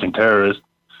Middle Eastern terrorist.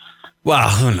 Wow,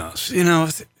 who knows? You know,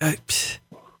 I'm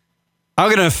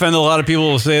going to offend a lot of people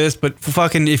who will say this, but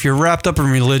fucking, if you're wrapped up in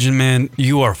religion, man,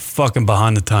 you are fucking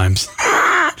behind the times.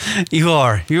 You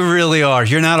are. You really are.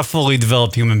 You're not a fully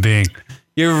developed human being.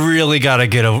 You really got to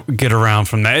get around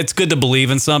from that. It's good to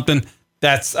believe in something.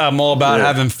 I'm all about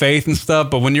having faith and stuff,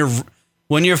 but when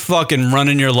you're fucking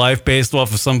running your life based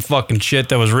off of some fucking shit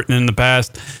that was written in the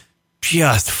past,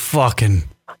 just fucking...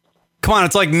 Come on,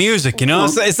 it's like music, you know?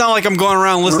 It's not like I'm going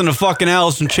around listening to fucking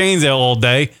Alice in Chains all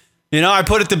day. You know, I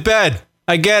put it to bed.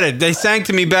 I get it. They sang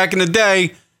to me back in the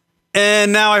day,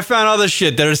 and now I found other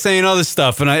shit that are saying other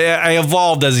stuff, and I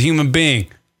evolved as a human being.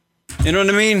 You know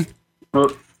what I mean?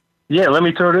 Well, yeah, let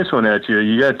me throw this one at you.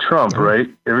 You got Trump, right?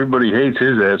 Everybody hates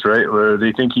his ass, right? Where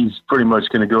they think he's pretty much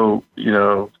going to go, you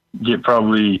know, get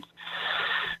probably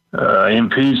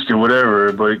impeached or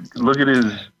whatever. But look at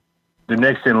the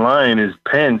next in line is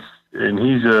Pence. And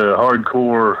he's a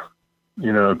hardcore,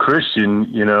 you know, Christian,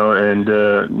 you know, and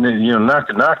you know, not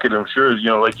to knock it, I'm sure, you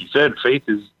know, like you said, faith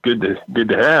is good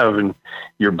to have and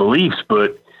your beliefs,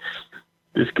 but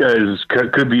this guy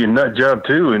could be a nut job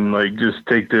too, and like just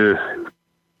take the,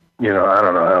 you know, I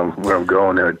don't know where I'm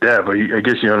going there with that, but I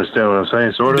guess you understand what I'm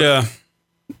saying, sort of.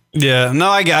 Yeah. No,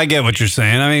 I get what you're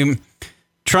saying. I mean,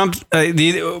 Trump. By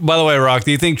the way, Rock,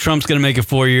 do you think Trump's going to make it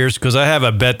 4 years? Because I have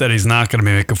a bet that he's not going to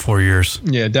make it 4 years.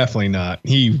 Yeah, definitely not.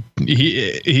 He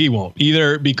won't,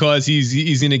 either because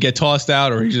he's going to get tossed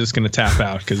out, or he's just going to tap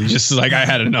out because he's just like, I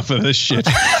had enough of this shit.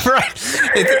 Right.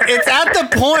 It's at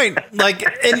the point, like,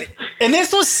 and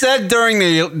this was said during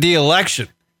the election.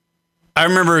 I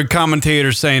remember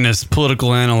commentators saying this,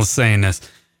 political analysts saying this,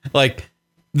 like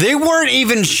they weren't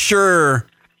even sure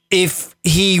if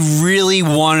he really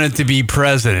wanted to be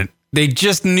president. They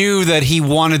just knew that he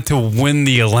wanted to win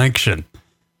the election.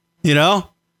 You know?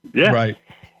 Yeah. Right.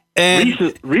 And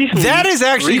recently, that is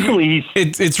actually,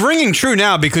 it's ringing true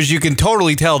now because you can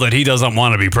totally tell that he doesn't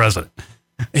want to be president.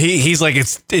 He's like,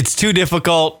 it's too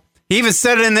difficult. He even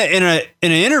said it in an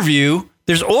interview.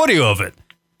 There's audio of it.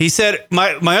 He said,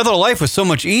 my other life was so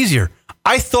much easier.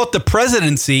 I thought the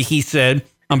presidency, he said,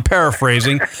 I'm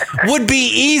paraphrasing, would be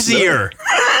easier.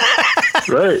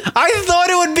 Right. I thought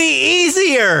it would be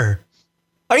easier.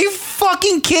 Are you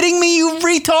fucking kidding me, you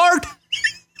retard?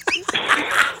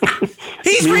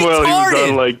 He's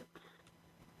retarded.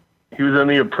 He was on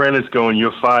The Apprentice going,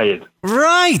 "You're fired."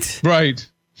 Right.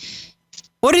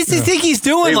 What does he think he's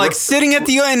doing? Hey, sitting in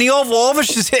the Oval Office,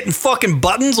 just hitting fucking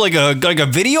buttons like a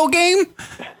video game?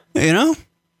 You know,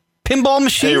 pinball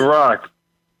machine. Hey, Rock.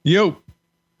 Yo.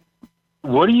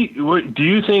 What do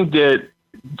you think that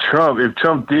if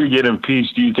Trump did get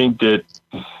impeached, do you think that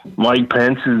Mike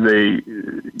Pence is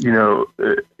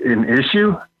an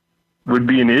issue? Would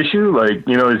be an issue? Is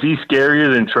he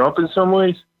scarier than Trump in some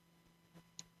ways?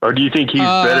 Or do you think he's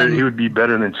better? He would be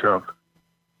better than Trump?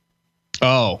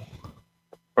 Oh.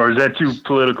 Or is that too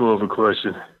political of a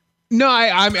question? No,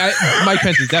 I Mike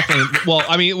Pence is definitely. Well,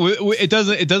 I mean, it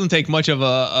doesn't take much of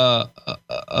a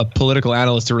political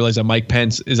analyst to realize that Mike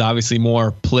Pence is obviously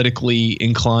more politically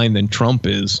inclined than Trump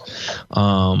is.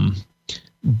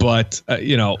 But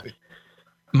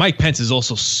Mike Pence is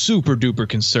also super duper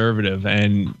conservative,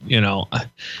 and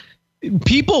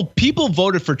people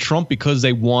voted for Trump because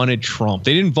they wanted Trump.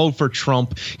 They didn't vote for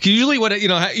Trump. Usually, what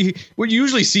you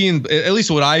usually see at least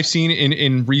what I've seen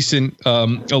in recent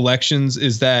elections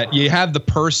is that you have the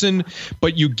person,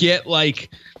 but you get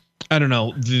I don't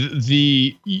know,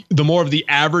 the more of the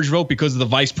average vote because the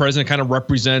vice president kind of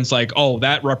represents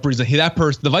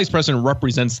the vice president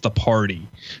represents the party,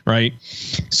 right?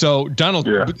 So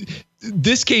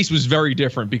this case was very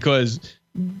different because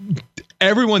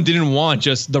everyone didn't want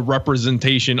just the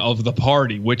representation of the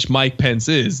party, which Mike Pence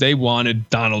is. They wanted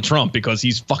Donald Trump because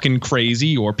he's fucking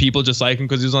crazy, or people just like him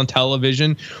because he was on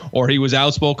television, or he was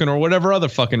outspoken, or whatever other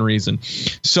fucking reason.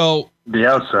 So the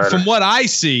outsider. From what I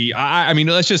see, I mean,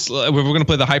 we're going to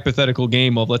play the hypothetical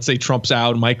game of, let's say Trump's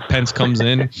out, Mike Pence comes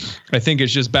in. I think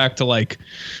it's just back to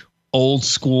old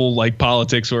school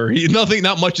politics where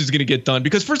not much is going to get done,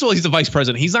 because first of all, he's the vice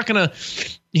president. He's not going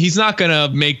to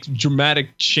make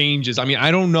dramatic changes. I mean,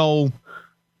 I don't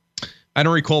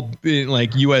recall in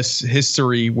U.S.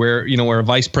 history where a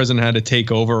vice president had to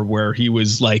take over where he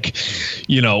was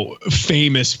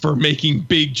famous for making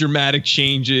big dramatic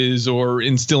changes or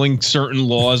instilling certain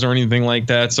laws or anything like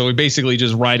that. So basically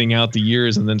just riding out the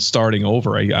years and then starting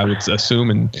over, I would assume.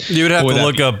 And you would have to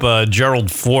look up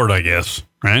Gerald Ford, I guess.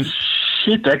 Right?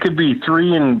 Shit, that could be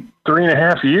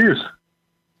 3.5 years.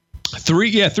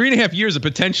 3.5 years of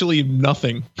potentially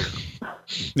nothing.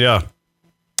 Yeah.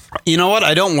 You know what?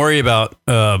 I don't worry about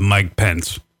Mike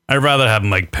Pence. I'd rather have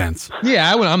Mike Pence.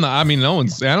 Yeah, I'm not. I mean, I don't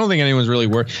think anyone's really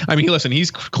worried. I mean, listen, he's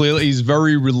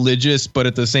very religious, but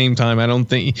at the same time, I don't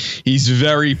think he's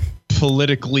very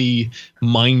politically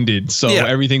minded. So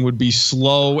everything would be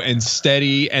slow and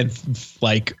steady and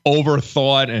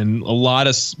overthought and a lot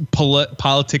of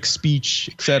politics speech,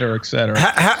 et cetera, et cetera.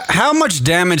 How much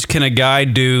damage can a guy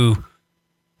do?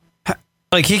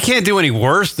 He can't do any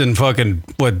worse than fucking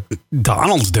what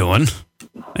Donald's doing,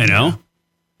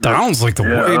 Donald's the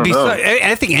worst.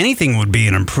 I think anything would be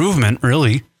an improvement,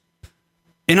 really.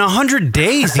 In 100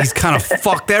 days, he's kind of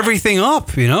fucked everything up,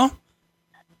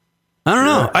 I don't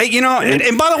know.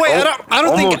 And by the way,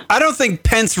 I don't think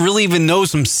Pence really even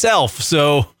knows himself.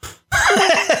 So,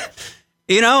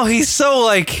 he's so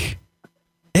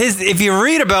if you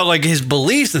read about his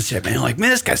beliefs and shit, man,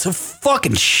 this guy's so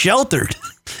fucking sheltered.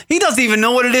 He doesn't even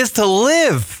know what it is to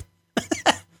live.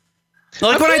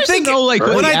 When I think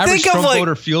Trump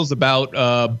voter feels about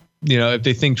if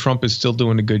they think Trump is still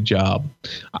doing a good job.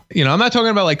 I'm not talking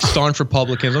about staunch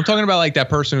Republicans. I'm talking about that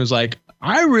person who's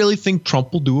I really think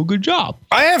Trump will do a good job.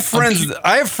 I have friends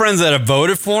that have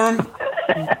voted for him.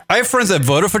 I have friends that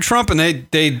voted for Trump, and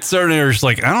they certainly are just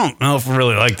I don't know if I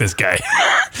really like this guy.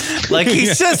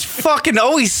 He's just fucking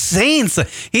always saying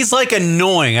stuff. He's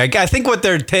annoying. I think what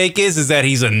their take is that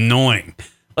he's annoying.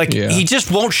 He just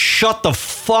won't shut the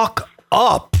fuck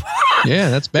up. Yeah,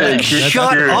 that's bad.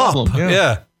 Shut up.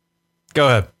 Yeah. Go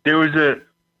ahead. There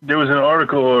was an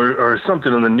article or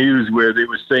something on the news where they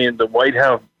were saying the White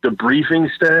House, the briefing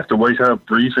staff, the White House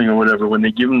briefing or whatever, when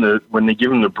they give him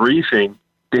the briefing,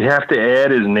 they have to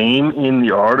add his name in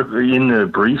the article, in the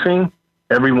briefing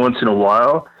every once in a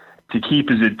while to keep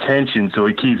his attention so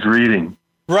he keeps reading.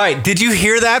 Right. Did you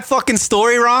hear that fucking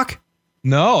story, Rock?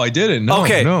 No, I didn't. No,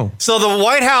 okay. No. So the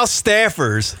White House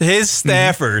staffers, his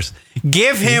staffers,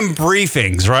 give him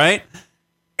briefings, right?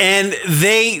 And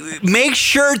they make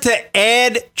sure to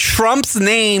add Trump's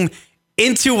name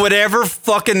into whatever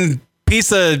fucking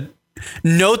piece of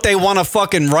note they want to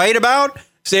fucking write about.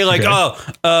 Say like,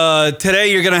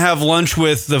 today you're going to have lunch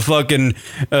with the fucking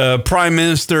prime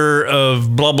minister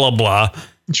of blah, blah, blah.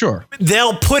 Sure.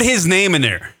 They'll put his name in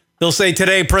there. They'll say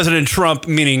today President Trump,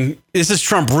 meaning this is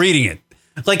Trump reading it.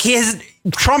 Like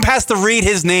Trump has to read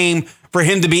his name for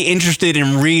him to be interested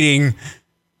in reading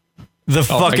the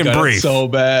fucking brief. That's so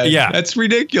bad. Yeah. That's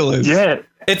ridiculous. Yeah.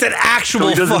 It's an actual. So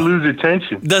he doesn't lose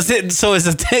attention. Does it? So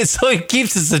he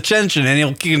keeps his attention and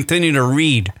he'll continue to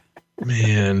read.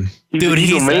 Man, dude,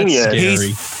 he's a maniac.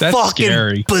 He's That's fucking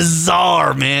scary.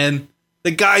 bizarre, man. The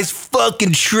guy's fucking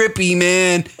trippy,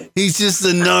 man. He's just a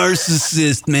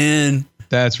narcissist, man.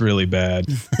 That's really bad.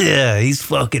 Yeah, he's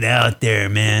fucking out there,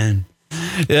 man.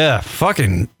 Yeah,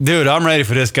 fucking dude, I'm ready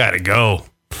for this guy to go.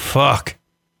 Fuck.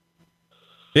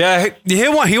 Yeah, he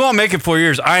won't make it 4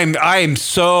 years. I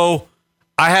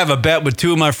have a bet with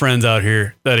two of my friends out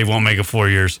here that he won't make it 4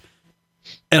 years.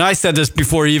 And I said this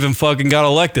before he even fucking got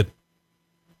elected.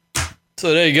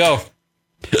 So there you go.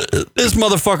 This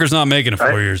motherfucker's not making it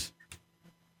 4 years.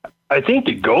 I think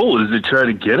the goal is to try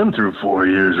to get him through 4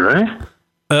 years, right?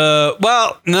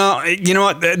 Well, no, you know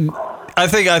what? I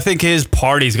think his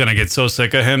party's going to get so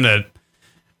sick of him that,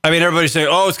 I mean, everybody's saying,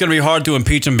 oh, it's going to be hard to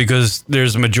impeach him because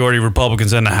there's a majority of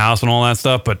Republicans in the House and all that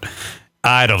stuff. But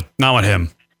not with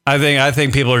him. I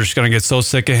think people are just going to get so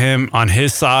sick of him on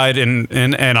his side, and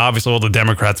obviously all the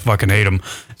Democrats fucking hate him.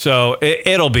 So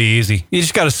it'll be easy. You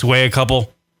just got to sway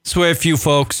a few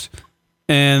folks,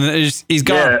 and he's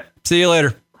gone. Yeah. See you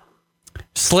later.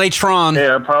 Slatron. Hey,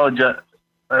 I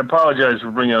apologize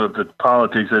for bringing up the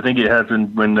politics. I think it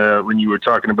happened when you were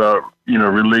talking about,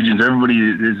 religions. Everybody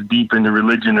is deep into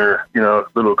religion or, a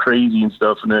little crazy and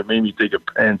stuff, and that made me think of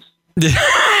Pence.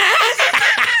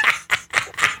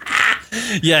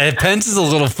 Yeah, Pence is a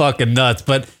little fucking nuts,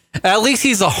 but at least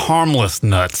he's a harmless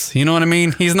nuts. You know what I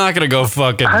mean? He's not going to go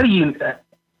fucking... How do you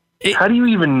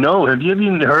even know? Have you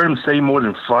even heard him say more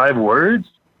than 5 words?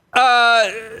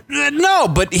 No,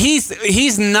 but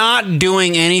he's not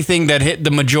doing anything that hit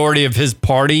the majority of his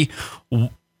party. He's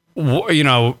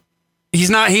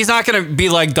not going to be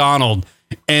like Donald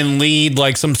and lead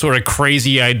like some sort of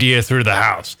crazy idea through the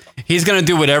House. He's going to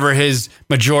do whatever his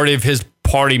majority of his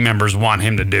party members want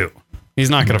him to do. He's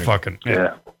not going to fucking...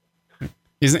 Yeah.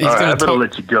 He's going to... I better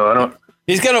let you go.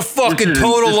 He's going to fucking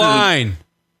total line.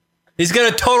 He's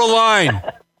going to total line.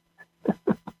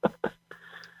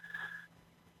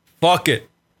 Fuck it.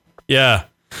 Yeah.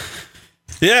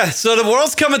 Yeah, so the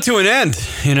world's coming to an end,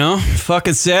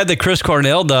 Fucking sad that Chris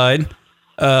Cornell died.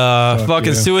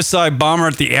 Suicide bomber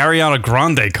at the Ariana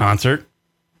Grande concert.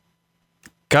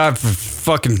 God,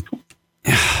 fucking...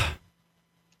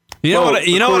 The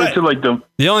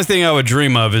only thing I would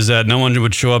dream of is that no one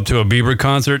would show up to a Bieber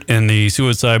concert and the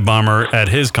suicide bomber at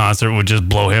his concert would just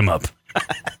blow him up.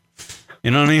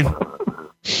 You know what I mean?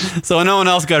 So no one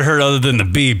else got hurt other than the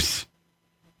Biebs.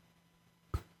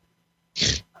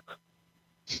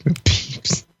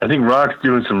 I think Rock's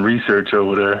doing some research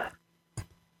over there.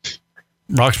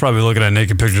 Rock's probably looking at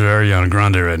naked pictures of Ariana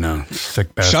Grande right now.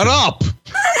 Sick bastard. Shut up!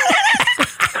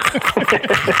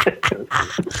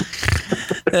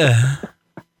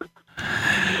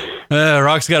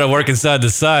 Rock's got to work inside the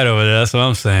side over there. That's what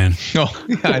I'm saying. Oh,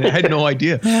 yeah, I had no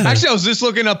idea. Actually, I was just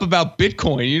looking up about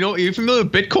Bitcoin. Are you familiar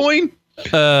with Bitcoin?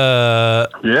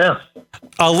 Yeah.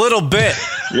 A little bit.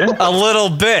 Yeah. A little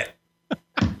bit.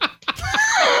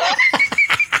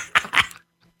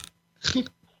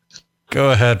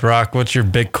 Go ahead, Rock. What's your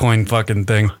Bitcoin fucking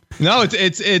thing? No,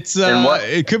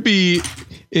 it could be.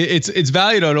 It's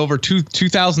valued at over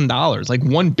 $2,000. Like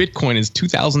one Bitcoin is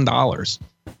 $2,000.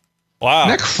 Wow,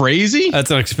 isn't that crazy? That's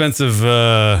an expensive.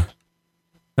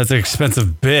 That's an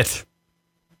expensive bit.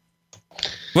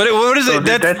 What is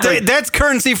it? That's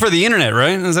currency for the internet,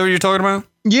 right? Is that what you're talking about?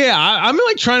 Yeah, I'm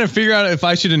like trying to figure out if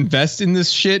I should invest in this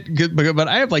shit, but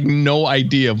I have like no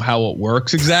idea of how it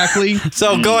works exactly.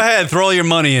 So go ahead, throw your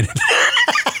money in it.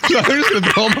 I'm just gonna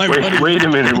throw my money. Wait a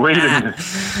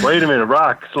minute,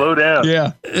 Rock, slow down.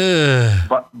 Yeah.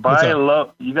 Buy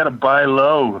low. You gotta buy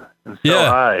low and sell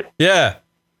high. Yeah.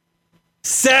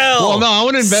 Sell. Well, no, I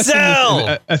want to invest in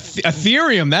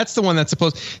Ethereum. That's the one that's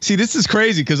supposed. See, this is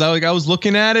crazy because I was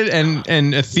looking at it and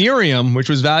Ethereum, which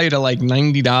was valued at like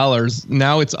 $90,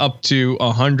 now it's up to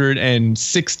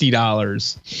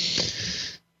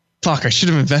 $160. Fuck! I should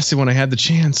have invested when I had the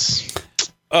chance.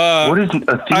 What is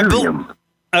Ethereum?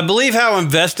 I believe how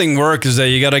investing works is that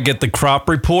you got to get the crop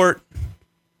report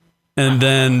and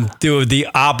then do the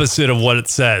opposite of what it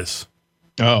says.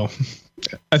 Oh.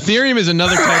 Ethereum is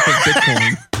another type of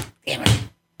Bitcoin. Damn it.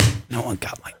 No one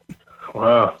got my...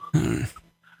 Wow.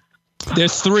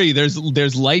 There's 3. There's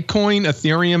Litecoin,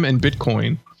 Ethereum, and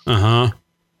Bitcoin. Uh-huh.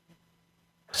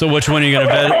 So which one are you gonna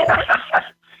bet?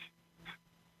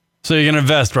 So you're gonna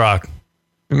invest, Rock?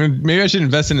 Maybe I should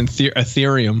invest in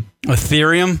Ethereum.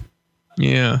 Ethereum?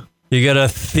 Yeah. You got a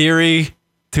theory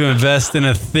to invest in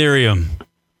Ethereum.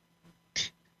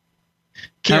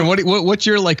 Karen, what's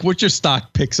your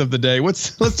stock picks of the day?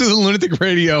 Let's do the Lunatic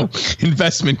Radio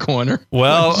investment corner.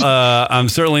 Well, I'm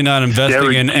certainly not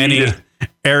investing in any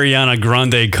Ariana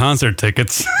Grande concert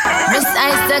tickets. Miss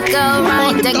Icicle,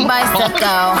 ride deck bicycle.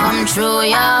 Come true,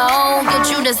 yo.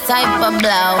 Get you this type of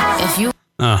blow. If you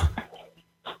I'm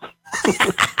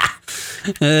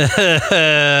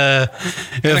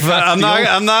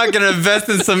not gonna invest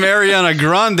in some Ariana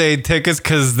Grande tickets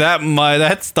because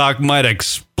that stock might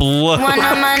explode. wanna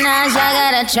manage,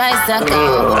 I got a tricycle.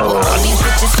 All these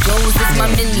bitches goes is my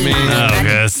million. Oh,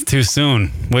 guys, too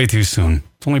soon. Way too soon.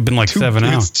 It's only been like 7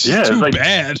 hours. Yeah, it's like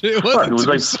bad. It was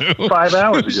like 5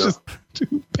 hours ago.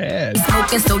 Too bad.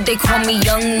 Smoking, so they call me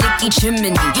Young Nicky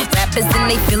Chimney. Rappers and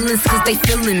they feelings cause they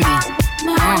feeling me.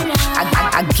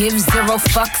 I give 0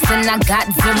 fucks and I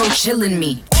got 0 chillin'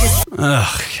 me.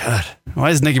 Oh, God. Why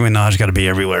does Nicki Minaj got to be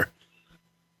everywhere?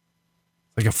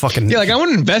 Like a fucking... Yeah, like I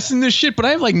want to invest in this shit, but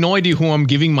I have like no idea who I'm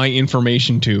giving my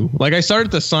information to. Like I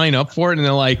started to sign up for it and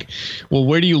they're like, well,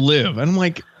 where do you live? And I'm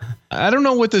like, I don't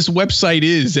know what this website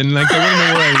is. And like, I want to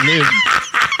know where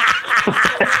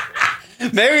I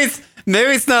live.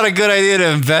 Maybe it's not a good idea to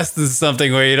invest in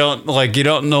something where you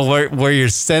don't know where you're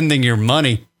sending your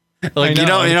money. Like you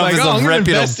don't like, if it's I'm a gonna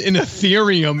reputable. invest in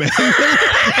Ethereum.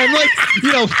 I'm like,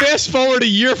 fast forward a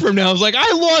year from now, it's like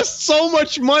I lost so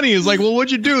much money. It's like, well,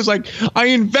 what'd you do? It's like I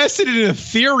invested in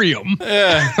Ethereum.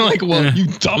 Yeah. I'm like, well, you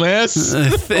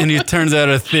dumbass. And it turns out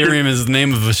Ethereum is the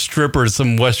name of a stripper at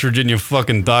some West Virginia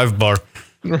fucking dive bar.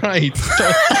 Right.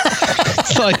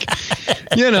 It's like,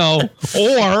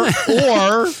 or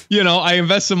I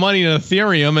invest some money in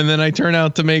Ethereum and then I turn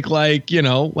out to make like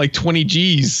 20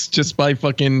 G's just by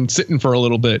fucking sitting for a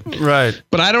little bit. Right.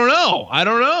 But I don't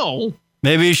know.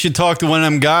 Maybe you should talk to one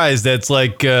of them guys that's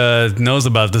like knows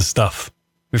about this stuff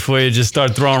before you just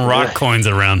start throwing rock coins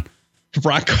around.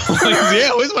 Rock coins? Yeah,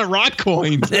 where's my rock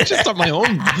coins? I just start my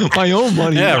own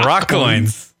money. Yeah, rock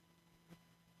coins.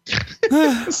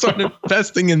 Start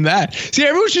investing in that. See,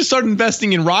 everyone should start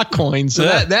investing in rock coins. So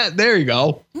that there you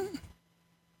go.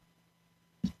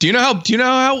 Do you know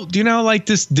how like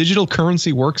this digital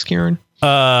currency works, Kieran?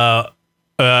 I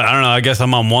don't know. I guess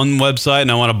I'm on one website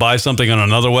and I want to buy something on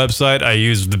another website. I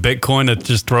use the Bitcoin to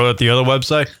just throw it at the other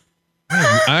website.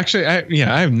 Actually,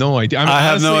 I have no idea. I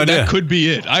have no idea. That could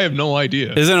be it. I have no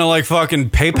idea. Isn't it like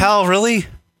fucking PayPal? Really?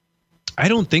 I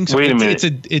don't think so. Wait a minute.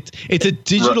 It's a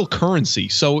digital currency.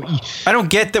 So I don't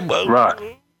get that. Rock.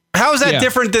 How is that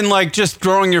different than like just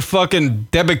throwing your fucking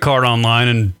debit card online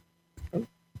and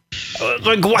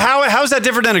like how is that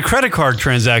different than a credit card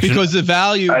transaction? Because the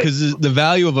value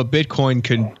of a Bitcoin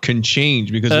can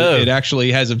change because it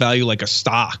actually has a value like a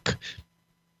stock.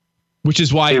 Which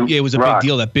is why it was a big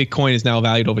deal that Bitcoin is now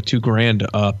valued over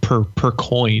 $2,000 per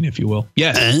coin, if you will.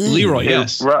 Yes, Leroy.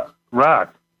 Yes,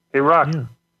 Rock. Hey, Rock.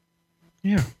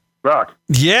 Yeah. Rock.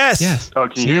 Yes. Oh,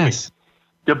 can you hear me?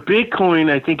 The Bitcoin,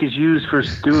 I think, is used for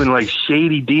doing like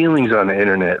shady dealings on the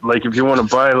internet. Like if you want to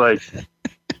buy like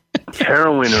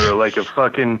heroin or like a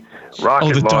fucking rocket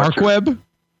launcher. Oh, the dark web?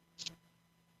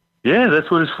 Yeah,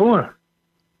 that's what it's for.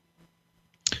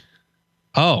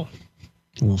 Oh.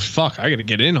 Well, fuck, I got to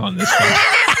get in on this one.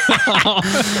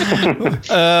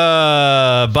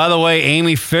 By the way,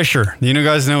 Amy Fisher. Do you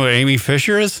guys know what Amy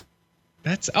Fisher is?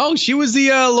 She was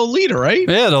the Lolita, right?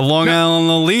 Yeah, the Long Island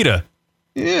Lolita.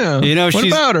 Yeah. What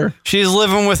about her? She's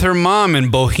living with her mom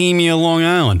in Bohemia, Long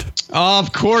Island. Oh,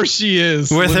 of course she is.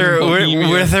 With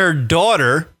her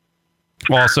daughter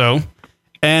also.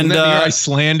 And near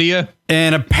Icelandia.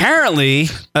 And apparently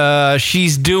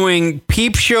she's doing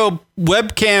peep show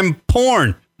webcam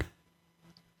porn.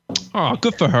 Oh,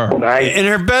 good for her. Nice. In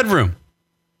her bedroom.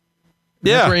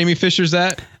 That's where Amy Fisher's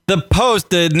at?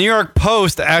 The New York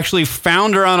Post actually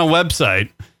found her on a website,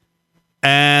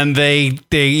 and they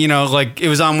like it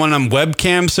was on one of them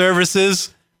webcam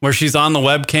services where she's on the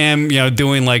webcam,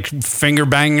 doing like finger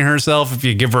banging herself if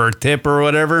you give her a tip or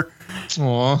whatever.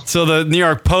 Aww. So the New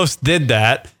York Post did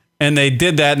that, and they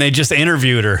just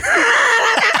interviewed her.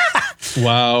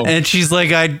 Wow. And she's like,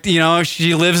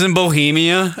 she lives in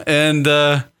Bohemia, and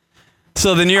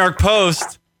so the New York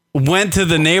Post went to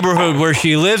the neighborhood where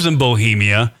she lives in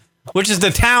Bohemia, which is the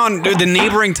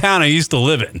neighboring town I used to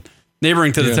live in.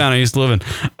 Neighboring to the town I used to live in.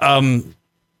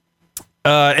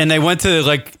 And they went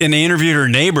to and they interviewed her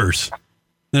neighbors. And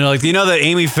they're like, do you know that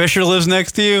Amy Fisher lives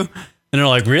next to you? And they're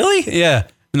like, really? Yeah.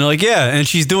 And they're like, yeah. And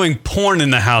she's doing porn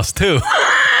in the house too.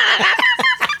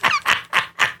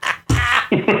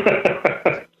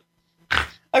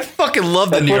 fucking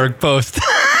love the New York Post.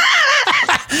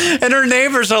 And her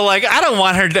neighbors are like, I don't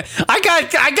want her to.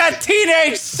 I got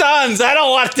teenage sons. I don't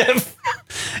want them.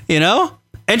 You know?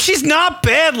 And she's not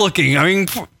bad looking. I mean,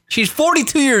 she's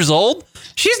 42 years old.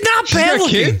 She's not bad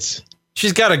looking. Kids?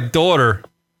 She's got a daughter,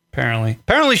 apparently.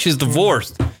 Apparently she's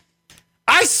divorced.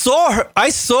 I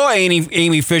saw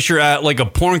Amy Fisher at like a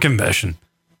porn convention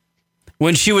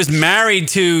when she was married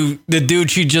to the dude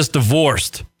she just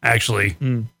divorced, actually.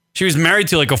 She was married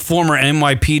to like a former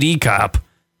NYPD cop.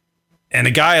 And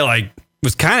the guy like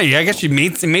was kind of, I guess she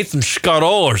made some scuttle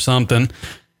or something.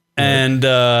 And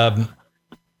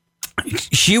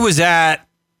she was at,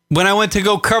 when I went to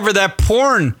go cover that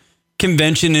porn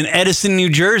convention in Edison, New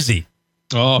Jersey.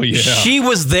 Oh, yeah. She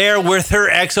was there with her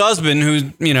ex-husband who's,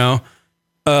 you know,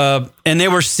 and they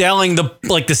were selling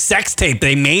the sex tape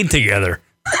they made together.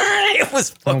 It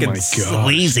was fucking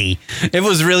sleazy. It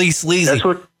was really sleazy.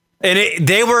 And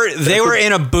they were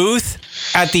in a booth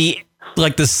at the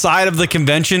side of the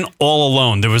convention all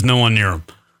alone. There was no one near them.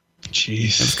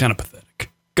 Jeez. It was kind of pathetic.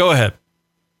 Go ahead.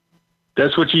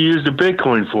 That's what you use the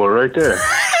Bitcoin for right there.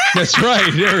 That's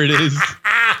right. There it is.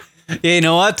 Yeah, you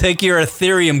know what? Take your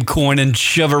Ethereum coin and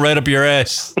shove it right up your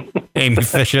ass, Amy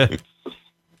Fisher.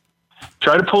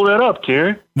 Try to pull that up,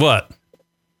 Karen. What?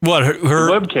 Her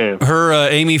webcam. Her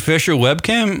Amy Fisher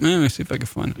webcam? Let me see if I can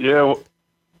find it. Yeah, well,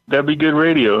 that'd be good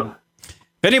radio.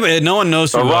 Anyway, no one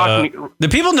knows who. Do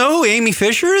people know who Amy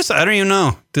Fisher is? I don't even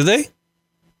know. Do they?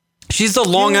 She's the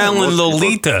Long Island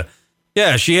Lolita.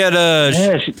 Yeah, she had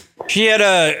an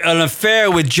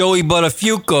affair with Joey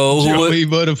Buttafuoco.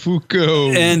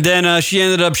 And then she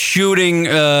ended up shooting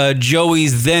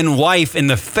Joey's then wife in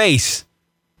the face.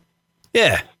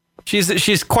 Yeah,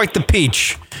 she's quite the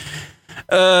peach.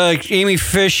 Amy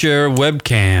Fisher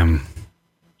webcam.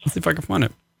 Let's see if I can find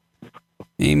it.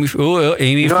 Amy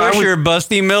Fisher,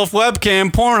 Busty MILF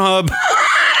webcam, Pornhub.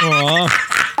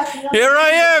 Here I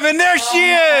am, and there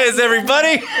she is,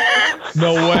 everybody.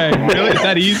 No way. Really? Is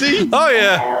that easy? Oh,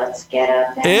 yeah.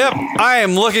 Yep. I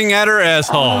am looking at her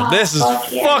asshole. This is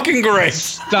fucking great.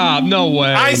 Stop. No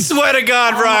way. I swear to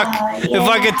God, Rock, if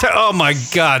I could oh, my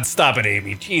God. Stop it,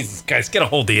 Amy. Jesus, guys, get a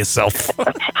hold of yourself.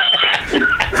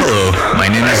 Hello, my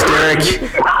name is Derek.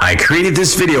 I created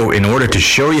this video in order to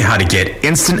show you how to get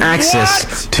instant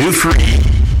access to free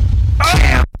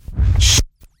cam.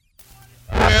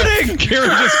 Karen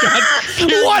just got.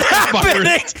 What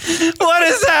happening? What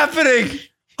is happening?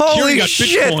 Holy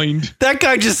shit! Bitcoined. That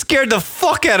guy just scared the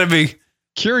fuck out of me.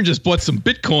 Kieran just bought some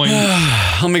Bitcoin.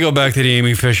 Let me go back to the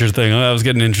Amy Fisher thing. I was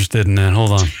getting interested in that.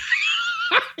 Hold on.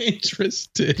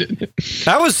 Interested in it.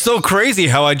 That was so crazy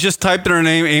how I just typed in her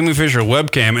name, Amy Fisher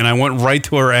webcam, and I went right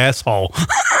to her asshole.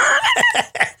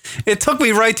 It took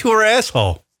me right to her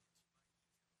asshole.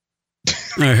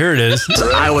 Oh, here it is.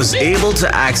 I was able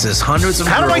to access hundreds of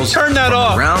How do I girls turn that from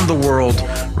off? around the world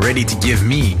ready to give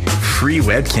me free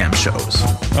webcam shows.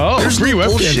 Oh, there's free no webcam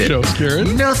bullshit. shows,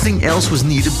 Karen. Nothing else was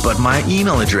needed but my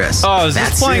email address. Oh, is this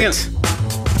That's playing it.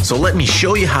 So let me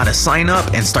show you how to sign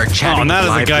up and start chatting. Oh, now with there's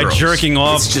a live guy girls. jerking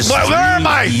off. It's just Where am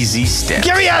I? easy steps.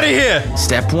 Get me out of here.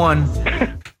 Step 1.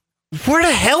 Where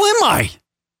the hell am I?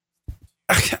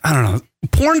 I don't know.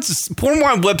 Porn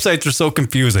websites are so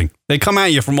confusing. They come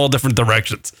at you from all different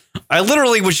directions. I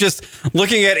literally was just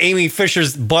looking at Amy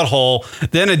Fisher's butthole,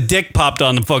 then a dick popped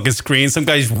on the fucking screen. Some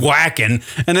guy's whacking,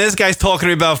 and then this guy's talking to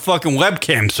me about fucking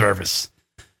webcam service.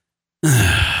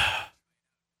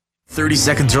 30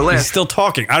 seconds or less. He's still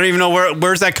talking. I don't even know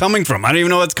where's that coming from. I don't even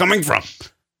know where it's coming from.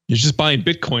 You're just buying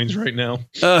Bitcoins right now.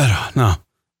 No.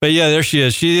 But yeah, there she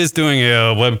is. She is doing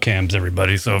webcams,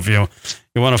 everybody. So if you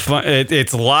want to find it,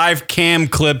 it's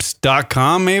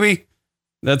livecamclips.com, maybe?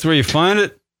 That's where you find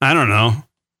it? I don't know.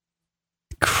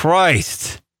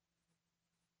 Christ.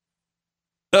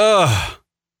 Ugh.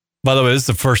 By the way, this is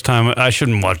the first time I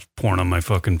shouldn't watch porn on my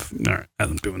fucking... All right,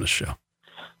 I'm doing this show.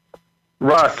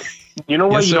 Rock, you know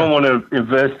why you don't want to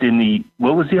invest in the...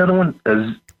 What was the other one?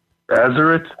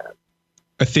 Azurite?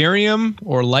 Ethereum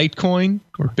or Litecoin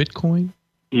or Bitcoin?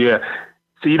 Yeah.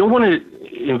 So you don't want to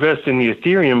invest in the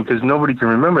Ethereum because nobody can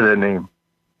remember that name.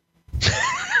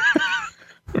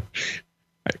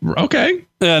 Okay.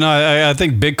 Yeah, no, I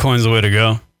think Bitcoin's the way to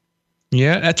go.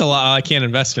 Yeah, that's a lot. I can't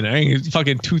invest in it. I think it's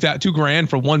fucking $2,000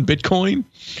 for one Bitcoin.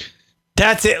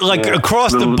 That's it. Like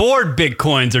across the board,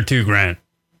 Bitcoins are $2,000.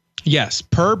 Yes,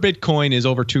 per Bitcoin is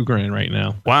over $2,000 right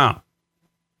now. Wow.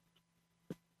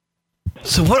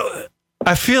 So what?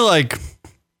 I feel like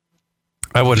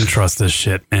I wouldn't trust this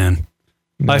shit, man.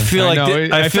 I feel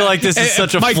like this is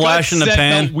such a flash in the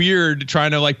pan. Felt weird trying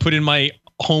to like put in my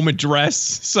home address.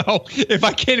 So if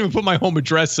I can't even put my home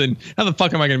address in, how the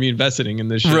fuck am I going to be investing in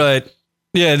this shit? Right.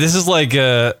 Yeah, this is like,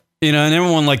 and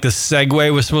everyone like the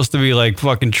Segway was supposed to be like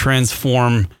fucking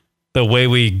transform the way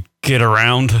we get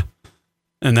around.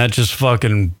 And that just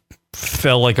fucking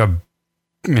fell like a,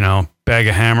 bag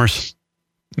of hammers.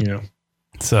 Yeah.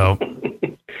 So,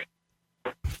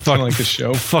 fuck like the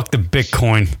show. Fuck the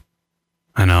Bitcoin.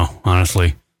 I know,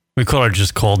 honestly. We could have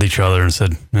just called each other and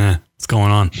said, what's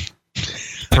going on?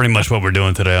 Pretty much what we're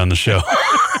doing today on the show.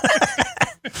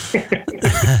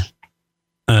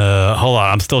 Hold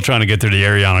on. I'm still trying to get through the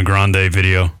Ariana Grande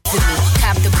video.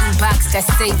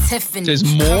 There's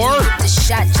more? The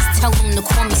shot, just tell them to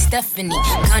call me Stephanie.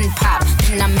 Gun pop,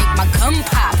 then I make my gun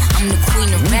pop. I'm the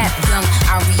queen of rap, young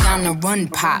Ariana Run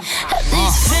Pop.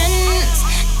 These friends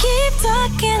keep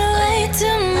talking way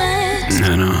too much.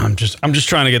 I know. I'm just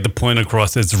trying to get the point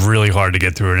across. It's really hard to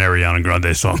get through an Ariana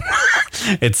Grande song.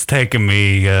 It's taken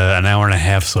me an hour and a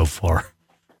half so far.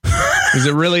 Is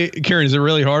it really, Kieran, is it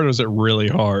really hard or is it really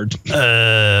hard?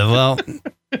 Well,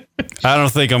 I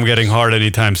don't think I'm getting hard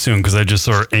anytime soon because I just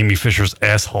saw Amy Fisher's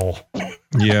asshole.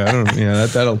 Yeah, I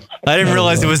didn't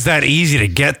realize it was that easy to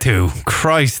get to.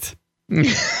 Christ. Yeah,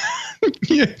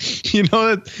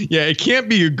 it can't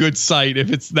be a good site if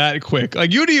it's that quick.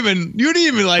 Like you didn't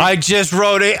even like. I just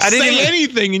wrote it. I didn't say even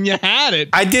anything, and you had it.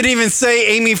 I didn't even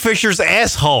say Amy Fisher's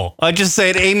asshole. I just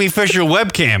said Amy Fisher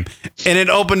webcam, and it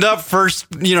opened up first.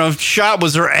 Shot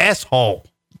was her asshole.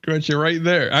 Got you right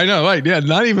there. I know, right? Yeah,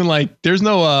 not even like there's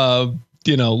no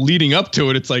leading up to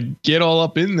it. It's like get all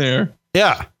up in there.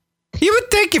 Yeah, you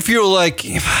would think if you were like,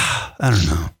 I don't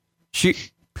know,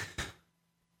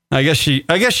 I guess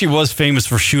she was famous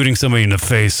for shooting somebody in the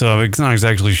face, so it's not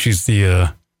exactly she's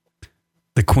the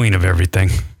queen of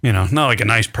everything. Not like a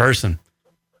nice person.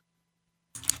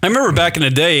 I remember back in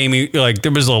the day, Amy, like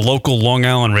there was a local Long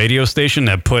Island radio station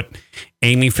that put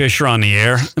Amy Fisher on the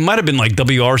air. It might have been like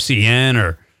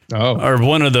WRCN or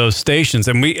one of those stations.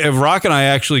 And Rock and I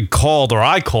actually called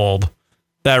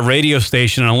that radio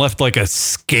station and left like a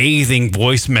scathing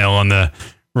voicemail on the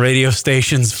radio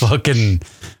station's fucking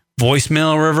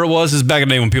voicemail or wherever it was. This is back in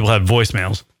the day when people had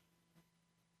voicemails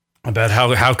about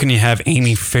how can you have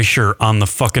Amy Fisher on the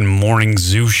fucking morning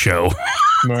zoo show?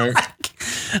 Right.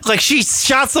 Like she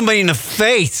shot somebody in the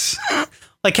face.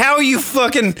 Like how are you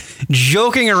fucking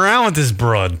joking around with this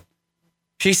broad?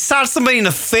 She shot somebody in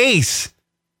the face.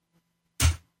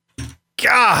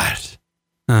 God.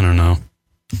 I don't know.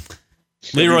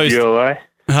 Leroy's WBLI?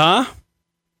 Huh?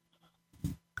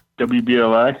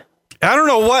 WBLI? I don't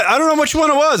know which one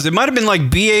it was. It might have been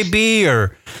like BAB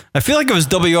or I feel like it was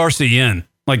WRCN,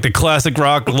 like the classic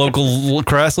rock, local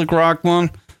classic rock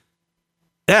one.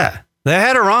 Yeah, they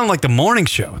had her on like the morning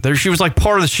show. There, she was like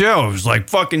part of the show. It was like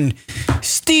fucking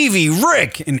Stevie,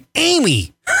 Rick, and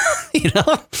Amy. you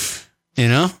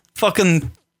know,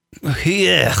 fucking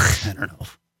yeah. I don't know.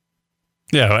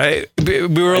 Yeah,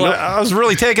 I was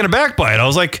really taken aback by it. I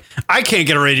was like, I can't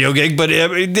get a radio gig, but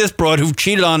this broad who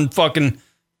cheated on fucking.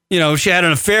 She had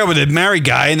an affair with a married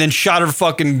guy and then shot her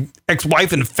fucking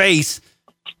ex-wife in the face.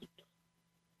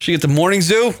 She gets the morning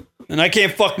zoo and I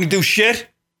can't fucking do shit.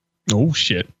 Oh,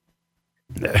 shit.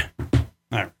 Yeah.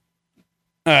 All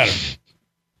right.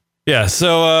 Yeah,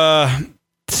 so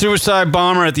suicide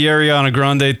bomber at the Ariana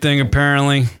Grande thing,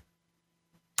 apparently.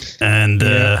 And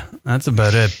that's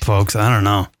about it, folks. I don't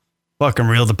know. Fucking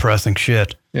real depressing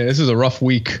shit. Yeah, this is a rough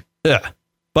week. Yeah.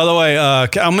 By the way,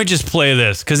 let me just play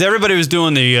this because everybody was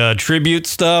doing the tribute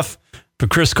stuff for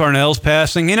Chris Cornell's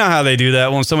passing. You know how they do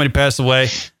that when somebody passed away?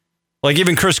 Like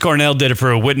even Chris Cornell did it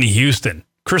for Whitney Houston.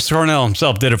 Chris Cornell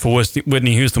himself did it for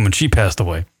Whitney Houston when she passed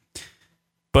away.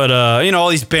 But, all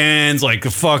these bands, like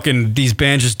these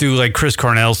bands just do like Chris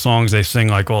Cornell songs. They sing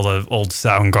like all the old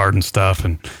Soundgarden stuff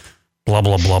and blah,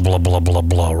 blah, blah, blah, blah, blah,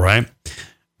 blah, right?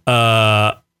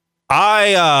 I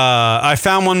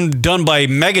found one done by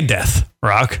Megadeth,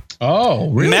 Rock.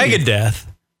 Oh, really? Megadeth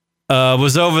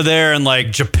was over there in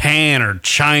like Japan or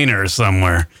China or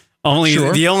somewhere.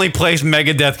 The only place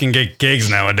Megadeth can get gigs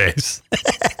nowadays.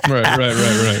 Right.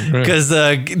 Because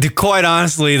quite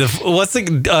honestly,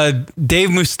 Dave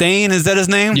Mustaine, is that his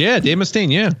name? Yeah, Dave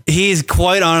Mustaine, yeah. He's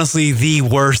quite honestly the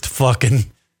worst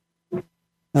fucking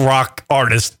rock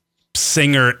artist,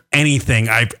 singer, anything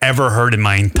I've ever heard in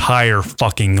my entire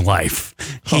fucking life.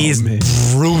 He's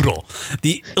brutal.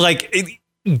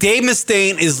 Dave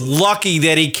Mustaine is lucky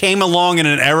that he came along in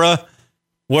an era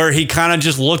where he kind of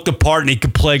just looked the part and he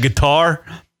could play guitar.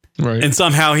 Right. And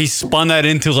somehow he spun that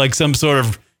into like some sort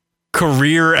of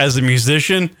career as a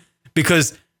musician.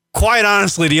 Because quite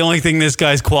honestly, the only thing this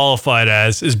guy's qualified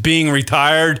as is being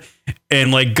retired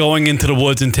and like going into the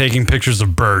woods and taking pictures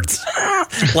of birds.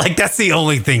 Like that's the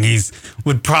only thing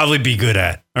would probably be good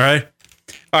at. All right.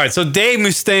 All right, so Dave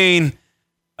Mustaine,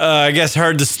 I guess,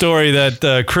 heard the story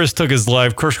that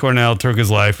Chris Cornell took his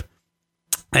life.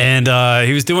 And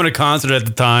he was doing a concert at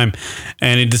the time,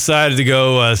 and he decided to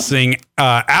go sing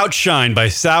Outshine by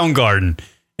Soundgarden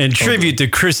in tribute to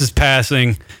Chris's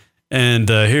passing. And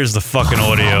here's the fucking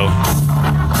audio.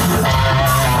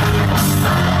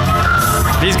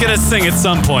 He's going to sing at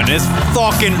some point. It's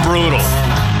fucking brutal.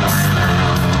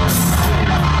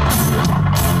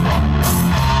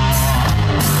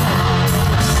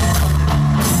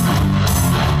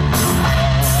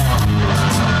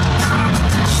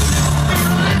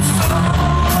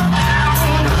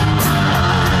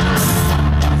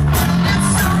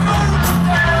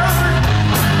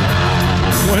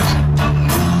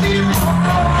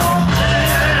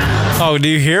 Oh, do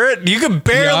you hear it? You can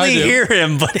barely hear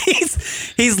him, but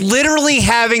he's literally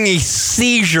having a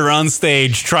seizure on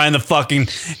stage trying to fucking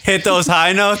hit those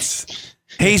high notes.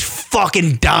 He's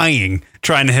fucking dying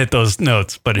trying to hit those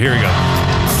notes, but here we go.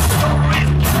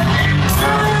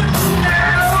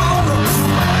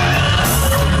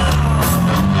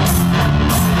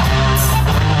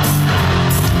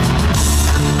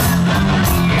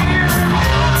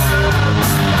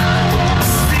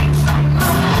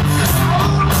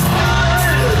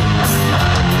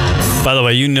 By the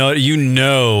way, you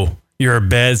know you're a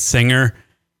bad singer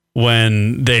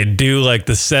when they do like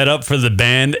the setup for the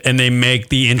band and they make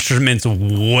the instruments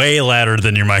way louder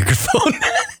than your microphone.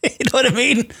 You know what I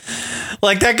mean?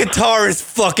 Like that guitar is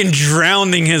fucking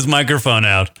drowning his microphone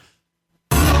out.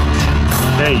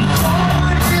 Hey.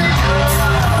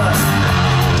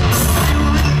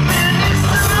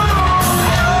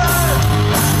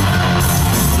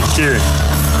 Serious.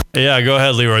 Yeah, go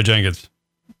ahead, Leroy Jenkins.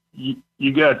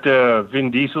 You got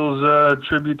Vin Diesel's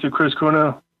tribute to Chris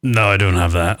Cornell? No, I don't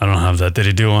have that. I don't have that. Did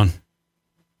he do one?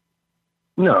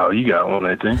 No, you got one,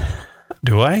 I think.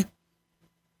 Do I?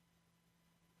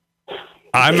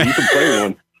 Yeah, you can play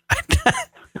one.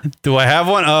 Do I have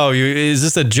one? Oh, is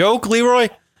this a joke, Leroy?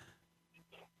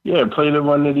 Yeah, play the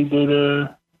one that he did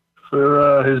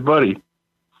for his buddy.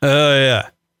 Oh, yeah.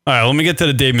 All right, let me get to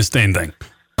the Dave Mustaine thing.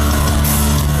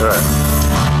 All right.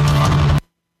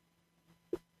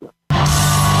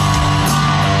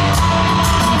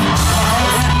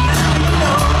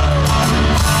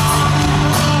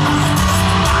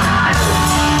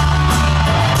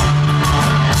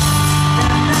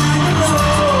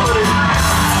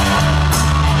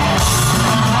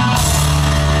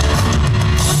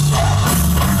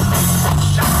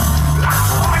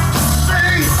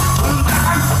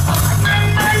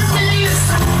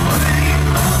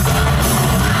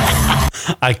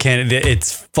 I can't.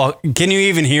 Can you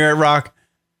even hear it, Rock?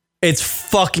 It's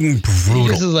fucking brutal.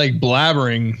 This is like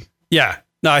blabbering. Yeah.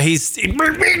 No, he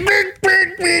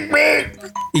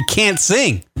can't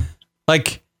sing.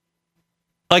 Like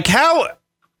how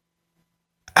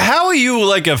are you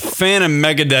like a fan of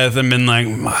Megadeth and been like,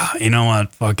 you know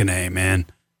what? Fucking A, man.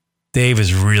 Dave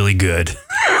is really good.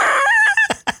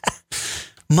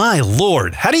 My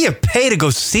Lord. How do you pay to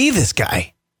go see this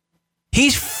guy?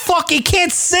 He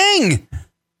can't sing.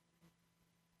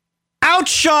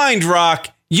 Outshined, Rock.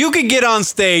 You could get on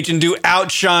stage and do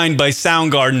Outshined by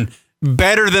Soundgarden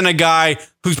better than a guy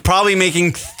who's probably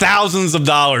making thousands of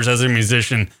dollars as a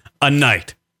musician a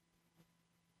night.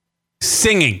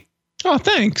 Singing. Oh,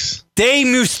 thanks. Dave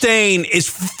Mustaine is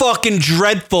fucking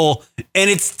dreadful, and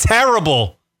it's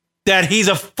terrible that he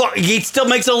still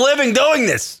makes a living doing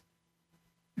this.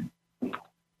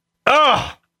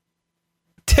 Ugh.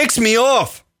 Ticks me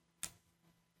off.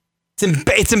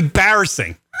 It's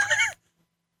embarrassing.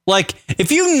 Like,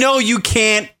 if you know you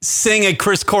can't sing a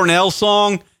Chris Cornell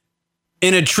song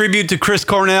in a tribute to Chris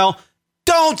Cornell,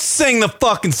 don't sing the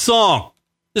fucking song.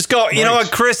 Just go, you know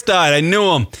what? Chris died. I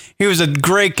knew him. He was a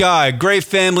great guy, a great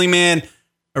family man.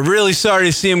 I'm really sorry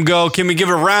to see him go. Can we give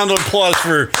a round of applause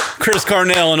for Chris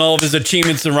Cornell and all of his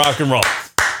achievements in rock and roll?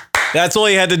 That's all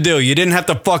you had to do. You didn't have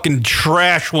to fucking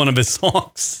trash one of his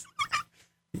songs.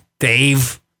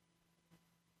 Dave.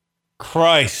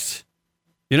 Christ.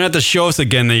 You don't have to show us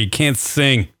again that you can't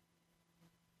sing.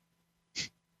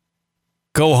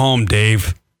 Go home,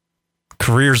 Dave.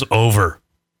 Career's over.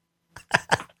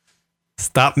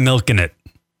 Stop milking it.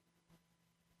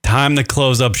 Time to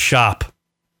close up shop.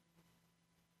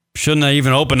 Shouldn't I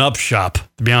even open up shop,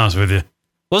 to be honest with you?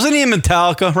 Wasn't he in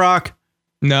Metallica, Rock?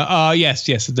 No, yes,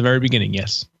 at the very beginning,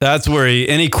 yes. That's where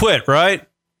he quit, right?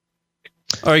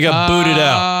 Or he got booted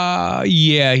out?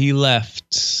 Yeah, he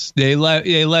left. They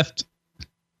left.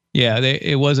 Yeah,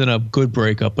 it wasn't a good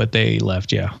breakup, but they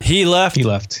left, yeah. He left? He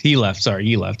left,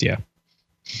 yeah.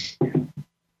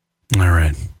 All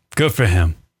right. Good for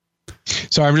him.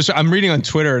 Sorry, I'm reading on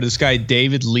Twitter. This guy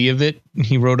David Leavitt,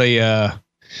 he wrote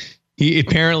he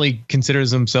apparently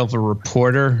considers himself a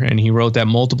reporter, and he wrote that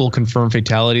multiple confirmed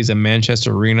fatalities at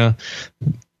Manchester Arena.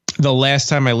 The last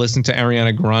time I listened to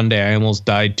Ariana Grande, I almost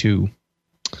died too.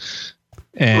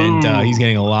 And he's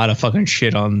getting a lot of fucking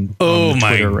shit on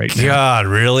Twitter right now. God,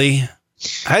 really?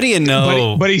 How do you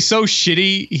know? But he's so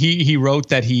shitty. He wrote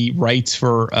that he writes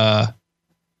for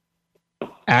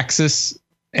Axis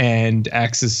and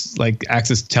Axis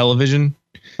Television.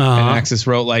 And Axis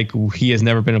wrote like he has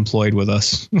never been employed with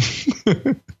us.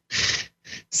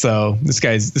 So this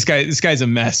guy's a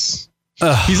mess.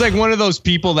 He's like one of those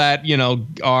people that, you know,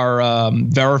 are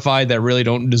verified that really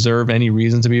don't deserve any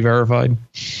reason to be verified.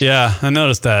 Yeah, I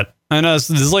noticed that. I noticed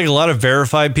there's like a lot of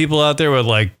verified people out there with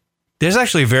like, there's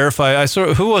actually verified. I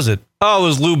saw, who was it? Oh, it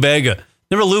was Lou Bega.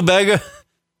 Remember Lou Bega?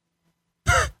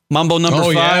 Mambo number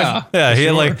 5? Yeah, he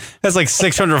has like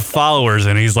 600 followers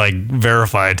and he's like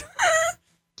verified.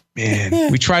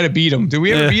 Man, we try to beat him. Did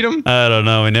we ever beat him? I don't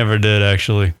know. We never did,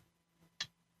 actually.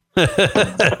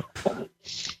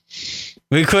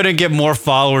 We couldn't get more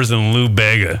followers than Lou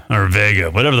Bega or Vega,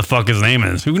 whatever the fuck his name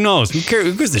is. Who knows? Who cares?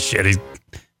 Who gives a shit? Who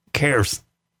cares?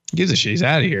 He gives a shit. He's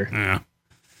out of here. Yeah.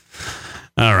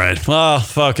 All right. Well,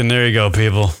 fucking there you go,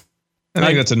 people. I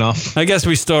think that's enough. I guess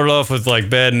we started off with like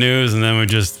bad news and then we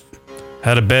just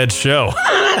had a bad show.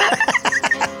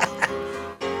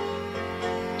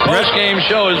 Post Game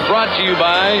Show is brought to you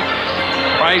by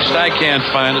Christ, I can't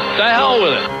find it. The hell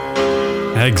with it.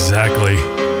 Exactly.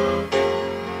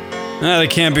 They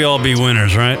can't all be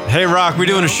winners, right? Hey, Rock, we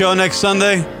doing a show next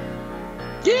Sunday?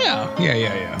 Yeah.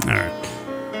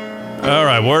 All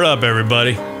right, word up,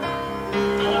 everybody.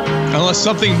 Unless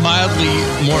something mildly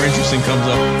more interesting comes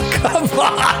up. Come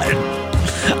on.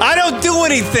 I don't do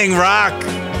anything, Rock.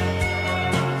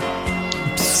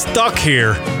 I'm stuck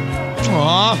here.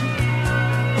 Aw.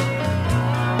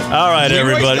 All right,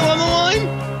 everybody. Still on the line?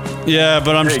 Yeah,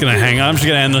 but I'm just going to hang on. I'm just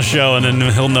going to end the show, and then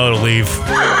he'll know to leave.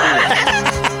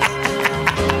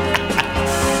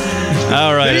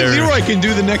 All right. Leroy can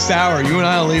do the next hour. You and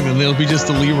I will leave, and it'll be just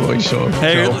the Leroy show.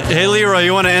 Hey, Leroy,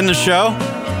 you want to end the show?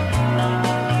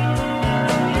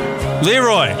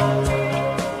 Leroy.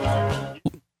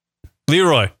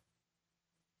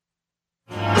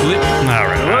 All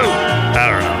right. I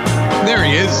don't know. There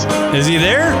he is. Is he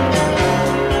there?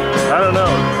 I don't know.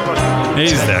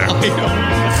 He's there.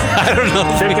 I don't know.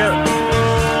 Check out.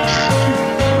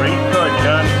 Restart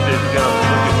John is going to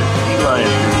look at the sea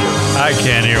lion video. I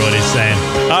can't hear what he's saying.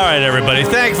 All right, everybody.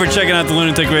 Thanks for checking out the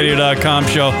lunaticradio.com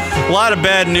show. A lot of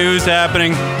bad news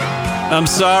happening. I'm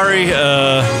sorry.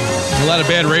 A lot of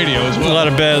bad radio as well. A lot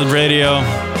of bad radio.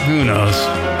 Who knows?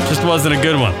 Just wasn't a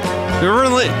good one.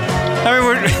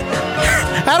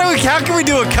 How can we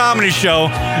do a comedy show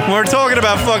when we're talking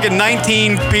about fucking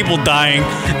 19 people dying,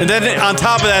 and then on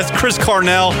top of that it's Chris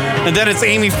Cornell, and then it's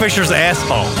Amy Fisher's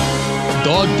asshole?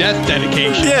 Dog death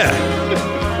dedication. Yeah.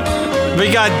 We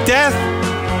got death,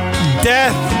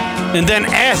 and then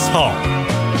asshole.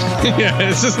 Yeah,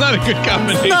 this is not a good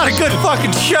combination. It's not a good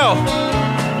fucking show.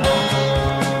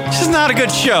 This is not a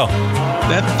good show.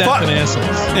 Death and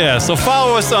assholes. Yeah, so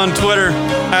follow us on Twitter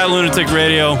at Lunatic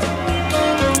Radio.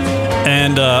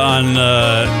 And on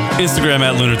Instagram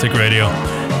at Lunatic Radio.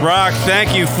 Rock,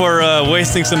 thank you for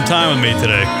wasting some time with me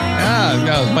today.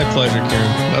 No, it was my pleasure,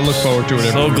 Kieran. I look forward to it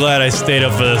every week. Glad I stayed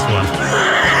up for this one.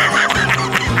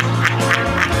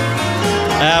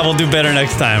 We'll do better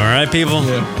next time, all right, people?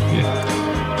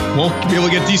 Yeah. Won't be able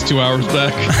to get these 2 hours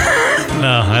back.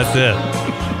 No, that's it.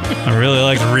 I really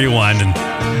like to rewind and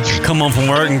come home from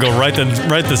work and go right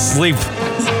to sleep.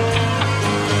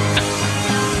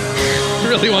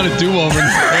 Really want to do over in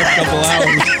the next couple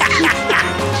hours.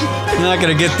 You're not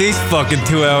gonna get these fucking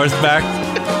 2 hours back.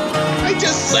 I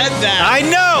just said that. I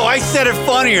know. I said it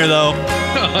funnier though.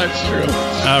 Oh, that's true.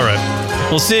 All right.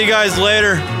 We'll see you guys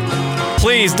later.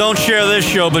 Please don't share this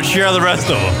show, but share the rest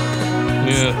of them.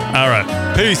 Yeah. All right.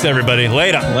 Peace, everybody.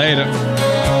 Later.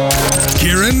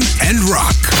 Kieran and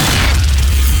Rock.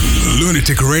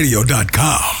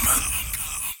 lunaticradio.com